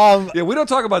 Yeah, we don't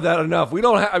talk about that enough. We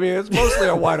don't. It's mostly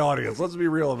a white audience. Let's be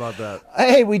real about that.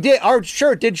 Hey, we did. Our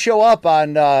shirt did show up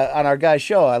on our guy's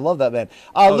show. I love that, man.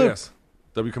 Luke, yes.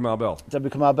 W. Kamau Bell. W.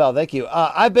 Kamau Bell, thank you.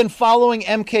 I've been following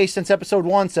MK since episode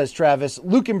 1, says Travis.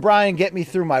 Luke and Brian get me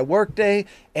through my workday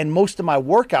and most of my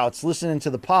workouts listening to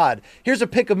the pod. Here's a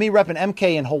pic of me repping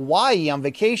MK in Hawaii on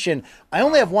vacation. I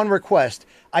only have one request.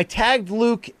 I tagged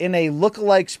Luke in a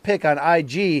lookalikes pic on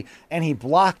IG, and he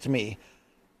blocked me.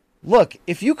 Look,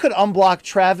 if you could unblock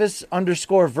Travis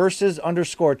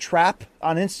 _versus_trap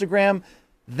on Instagram,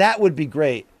 that would be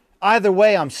great. Either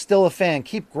way, I'm still a fan.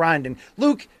 Keep grinding.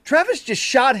 Luke, Travis just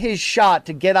shot his shot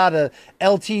to get out of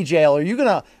LT jail. Are you going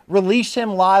to release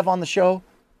him live on the show?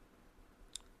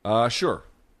 Sure.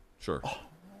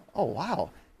 Oh, wow.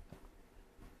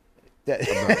 I'm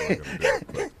not really gonna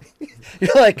do it,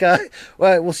 You're like,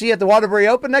 well, we'll see you at the Waterbury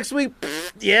Open next week?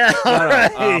 Yeah, all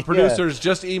right. Producers,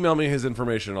 just email me his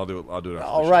information. I'll do it. After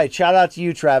all right. Shout out to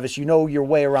you, Travis. You know your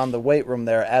way around the weight room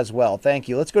there as well. Thank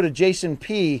you. Let's go to Jason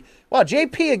P. Wow,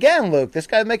 JP again, Luke. This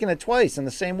guy's making it twice in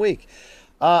the same week.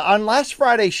 On last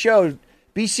Friday's show,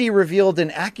 BC revealed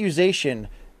an accusation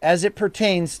as it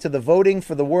pertains to the voting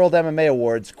for the World MMA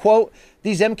Awards. Quote,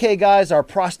 these MK guys are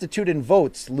prostituting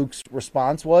votes, Luke's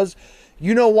response was.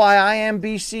 You know why I am,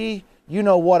 BC? You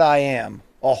know what I am.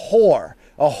 A whore.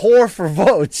 A whore for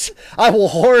votes. I will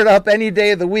whore it up any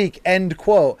day of the week, end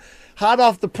quote. Hot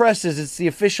off the presses, it's the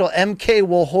official MK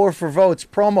will whore for votes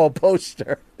promo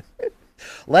poster.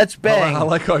 Let's bang. I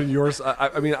like on yours.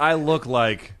 I mean, I look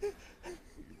like,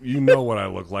 you know what I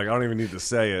look like. I don't even need to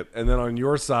say it. And then on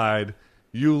your side,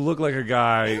 you look like a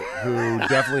guy who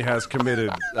definitely has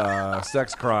committed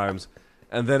sex crimes.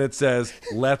 And then it says,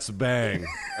 let's bang.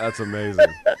 That's amazing.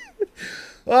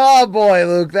 Oh, boy,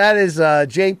 Luke. That is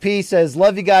JP says,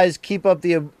 love you guys. Keep up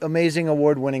the amazing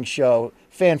award-winning show.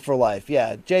 Fan for life.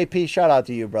 Yeah, JP, shout out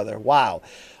to you, brother. Wow.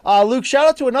 Luke, shout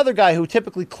out to another guy who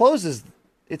typically closes.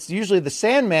 It's usually the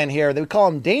Sandman here. They call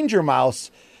him Danger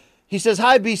Mouse. He says,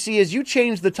 hi, BC. As you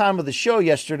changed the time of the show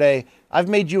yesterday, I've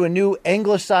made you a new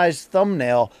anglicized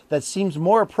thumbnail that seems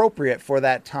more appropriate for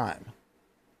that time.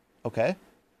 Okay.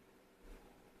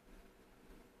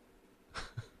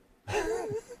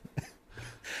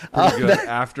 Pretty good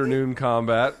afternoon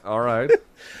combat. All right.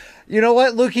 You know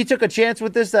what, Luke? He took a chance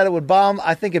with this that it would bomb.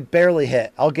 I think it barely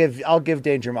hit. I'll give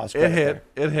Danger Mouse credit.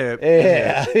 It hit.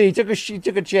 Yeah, he took a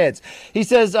chance. He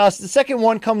says the second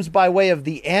one comes by way of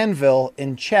the Anvil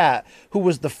in chat, who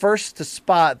was the first to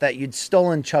spot that you'd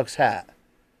stolen Chuck's hat.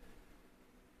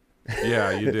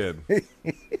 Yeah, you did.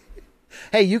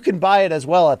 Hey, you can buy it as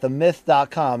well at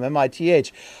themyth.com,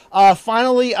 MITH.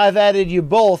 Finally, I've added you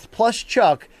both, plus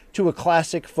Chuck, to a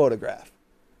classic photograph.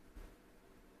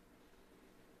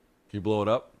 Can you blow it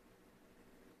up?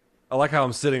 I like how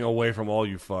I'm sitting away from all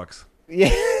you fucks. Yeah.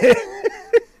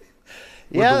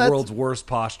 With the world's worst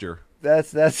posture.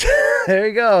 That's there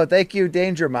you go. Thank you,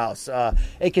 Danger Mouse. A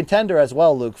contender as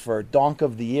well, Luke, for Donk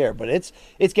of the Year. But it's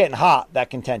getting hot, that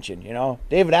contention, you know.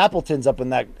 David Appleton's up in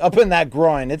that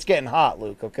groin. It's getting hot,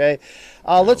 Luke, okay?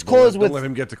 Let's close with... Don't let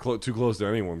him get too close to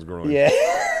anyone's groin. Yeah.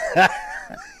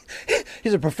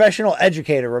 He's a professional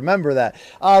educator. Remember that.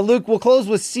 Luke, we'll close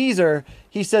with Caesar.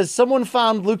 He says, someone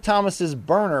found Luke Thomas's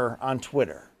burner on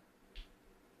Twitter.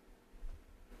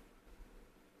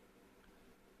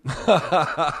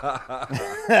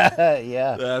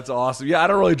 Yeah. That's awesome. Yeah, I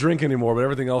don't really drink anymore, but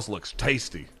everything else looks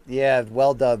tasty. Yeah,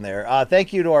 well done there.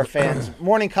 Thank you to our fans.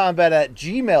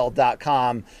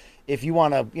 morningcombat@gmail.com if you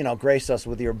want to, grace us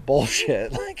with your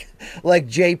bullshit like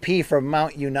JP from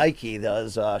Mount Unike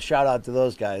does. Shout out to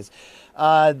those guys.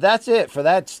 That's it for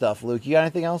that stuff, Luke. You got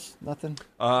anything else? Nothing?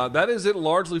 That is it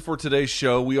largely for today's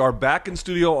show. We are back in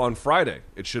studio on Friday,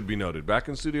 it should be noted. Back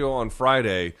in studio on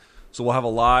Friday. So we'll have a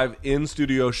live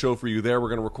in-studio show for you there. We're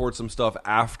going to record some stuff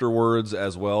afterwards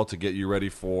as well to get you ready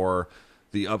for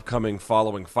the upcoming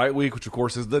following fight week, which, of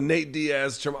course, is the Nate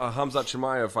Diaz, Hamzat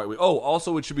Chimaev fight week. Oh,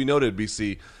 also, it should be noted,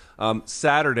 BC,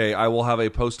 Saturday I will have a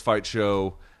post-fight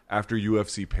show after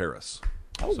UFC Paris.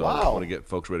 Oh, so wow. I want to get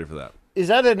folks ready for that. Is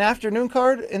that an afternoon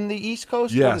card in the East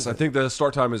Coast? Yes, I think the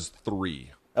start time is 3.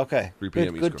 Okay. 3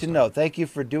 p.m. Good to know. Thank you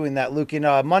for doing that, Luke.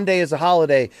 Monday is a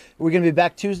holiday. We're going to be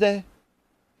back Tuesday?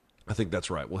 I think that's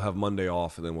right. We'll have Monday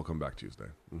off, and then we'll come back Tuesday.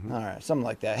 Mm-hmm. All right, something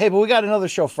like that. Hey, but we got another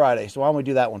show Friday, so why don't we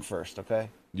do that one first, okay?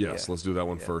 Yes, let's do that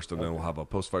one first, and then we'll have a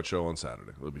post-fight show on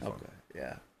Saturday. It'll be fun. Okay,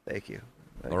 yeah. Thank you.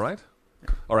 All right?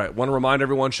 All right, want to remind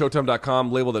everyone,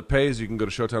 Showtime.com, label that pays. You can go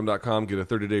to Showtime.com, get a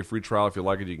 30-day free trial. If you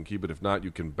like it, you can keep it. If not,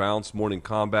 you can bounce.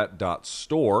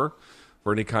 Morningcombat.store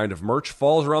for any kind of merch.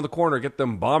 Fall's around the corner. Get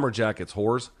them bomber jackets,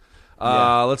 whores.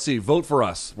 Let's see. Vote for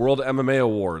us. World MMA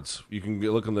Awards. You can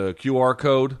look on the QR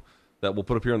code that we'll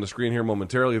put up here on the screen here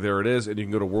momentarily. There it is. And you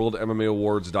can go to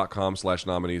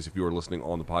worldmmaawards.com/nominees if you are listening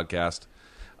on the podcast.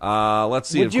 Let's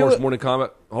see. Of course, Morning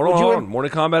Combat. Hold on.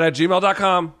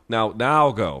 morningcombat@gmail.com.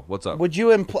 Now go. What's up? Would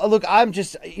you look? I'm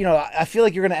just, I feel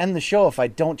like you're going to end the show if I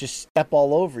don't just step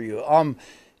all over you.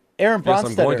 Aaron Bronstetter. Yes,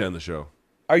 I'm going to end the show.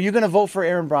 Are you going to vote for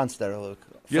Aaron Bronstetter, Luke?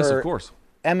 Yes, of course.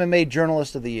 MMA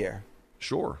Journalist of the Year.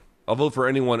 Sure. I'll vote for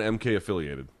anyone MK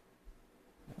affiliated.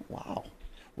 Wow.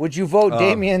 Would you vote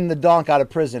Damien the Donk out of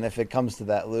prison if it comes to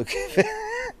that, Luke?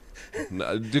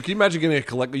 Can you imagine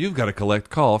getting you've got a collect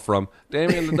call from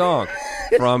Damien the Donk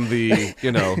from the,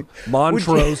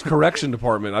 Montrose Correction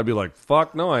Department. I'd be like,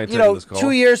 fuck, no, I ain't taking this call.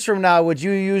 2 years from now, would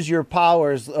you use your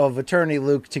powers of attorney,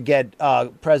 Luke, to get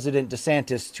President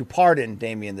DeSantis to pardon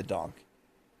Damien the Donk?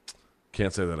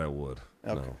 Can't say that I would.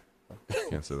 Okay. No.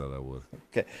 Can't say that I would.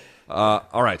 Okay.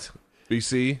 All right.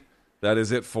 BC, that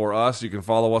is it for us. You can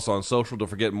follow us on social. Don't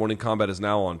forget, Morning Combat is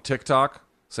now on TikTok.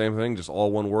 Same thing, just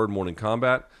all one word, Morning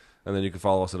Combat. And then you can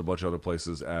follow us at a bunch of other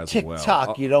places as well.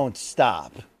 TikTok, you don't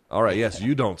stop. All right, yes,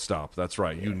 you don't stop. That's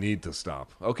right. You need to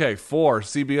stop. Okay, for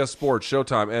CBS Sports,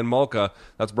 Showtime, and Mulca,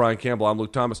 that's Brian Campbell. I'm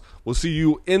Luke Thomas. We'll see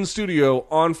you in studio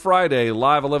on Friday,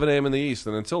 live 11 a.m. in the East.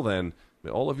 And until then,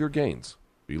 may all of your gains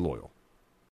be loyal.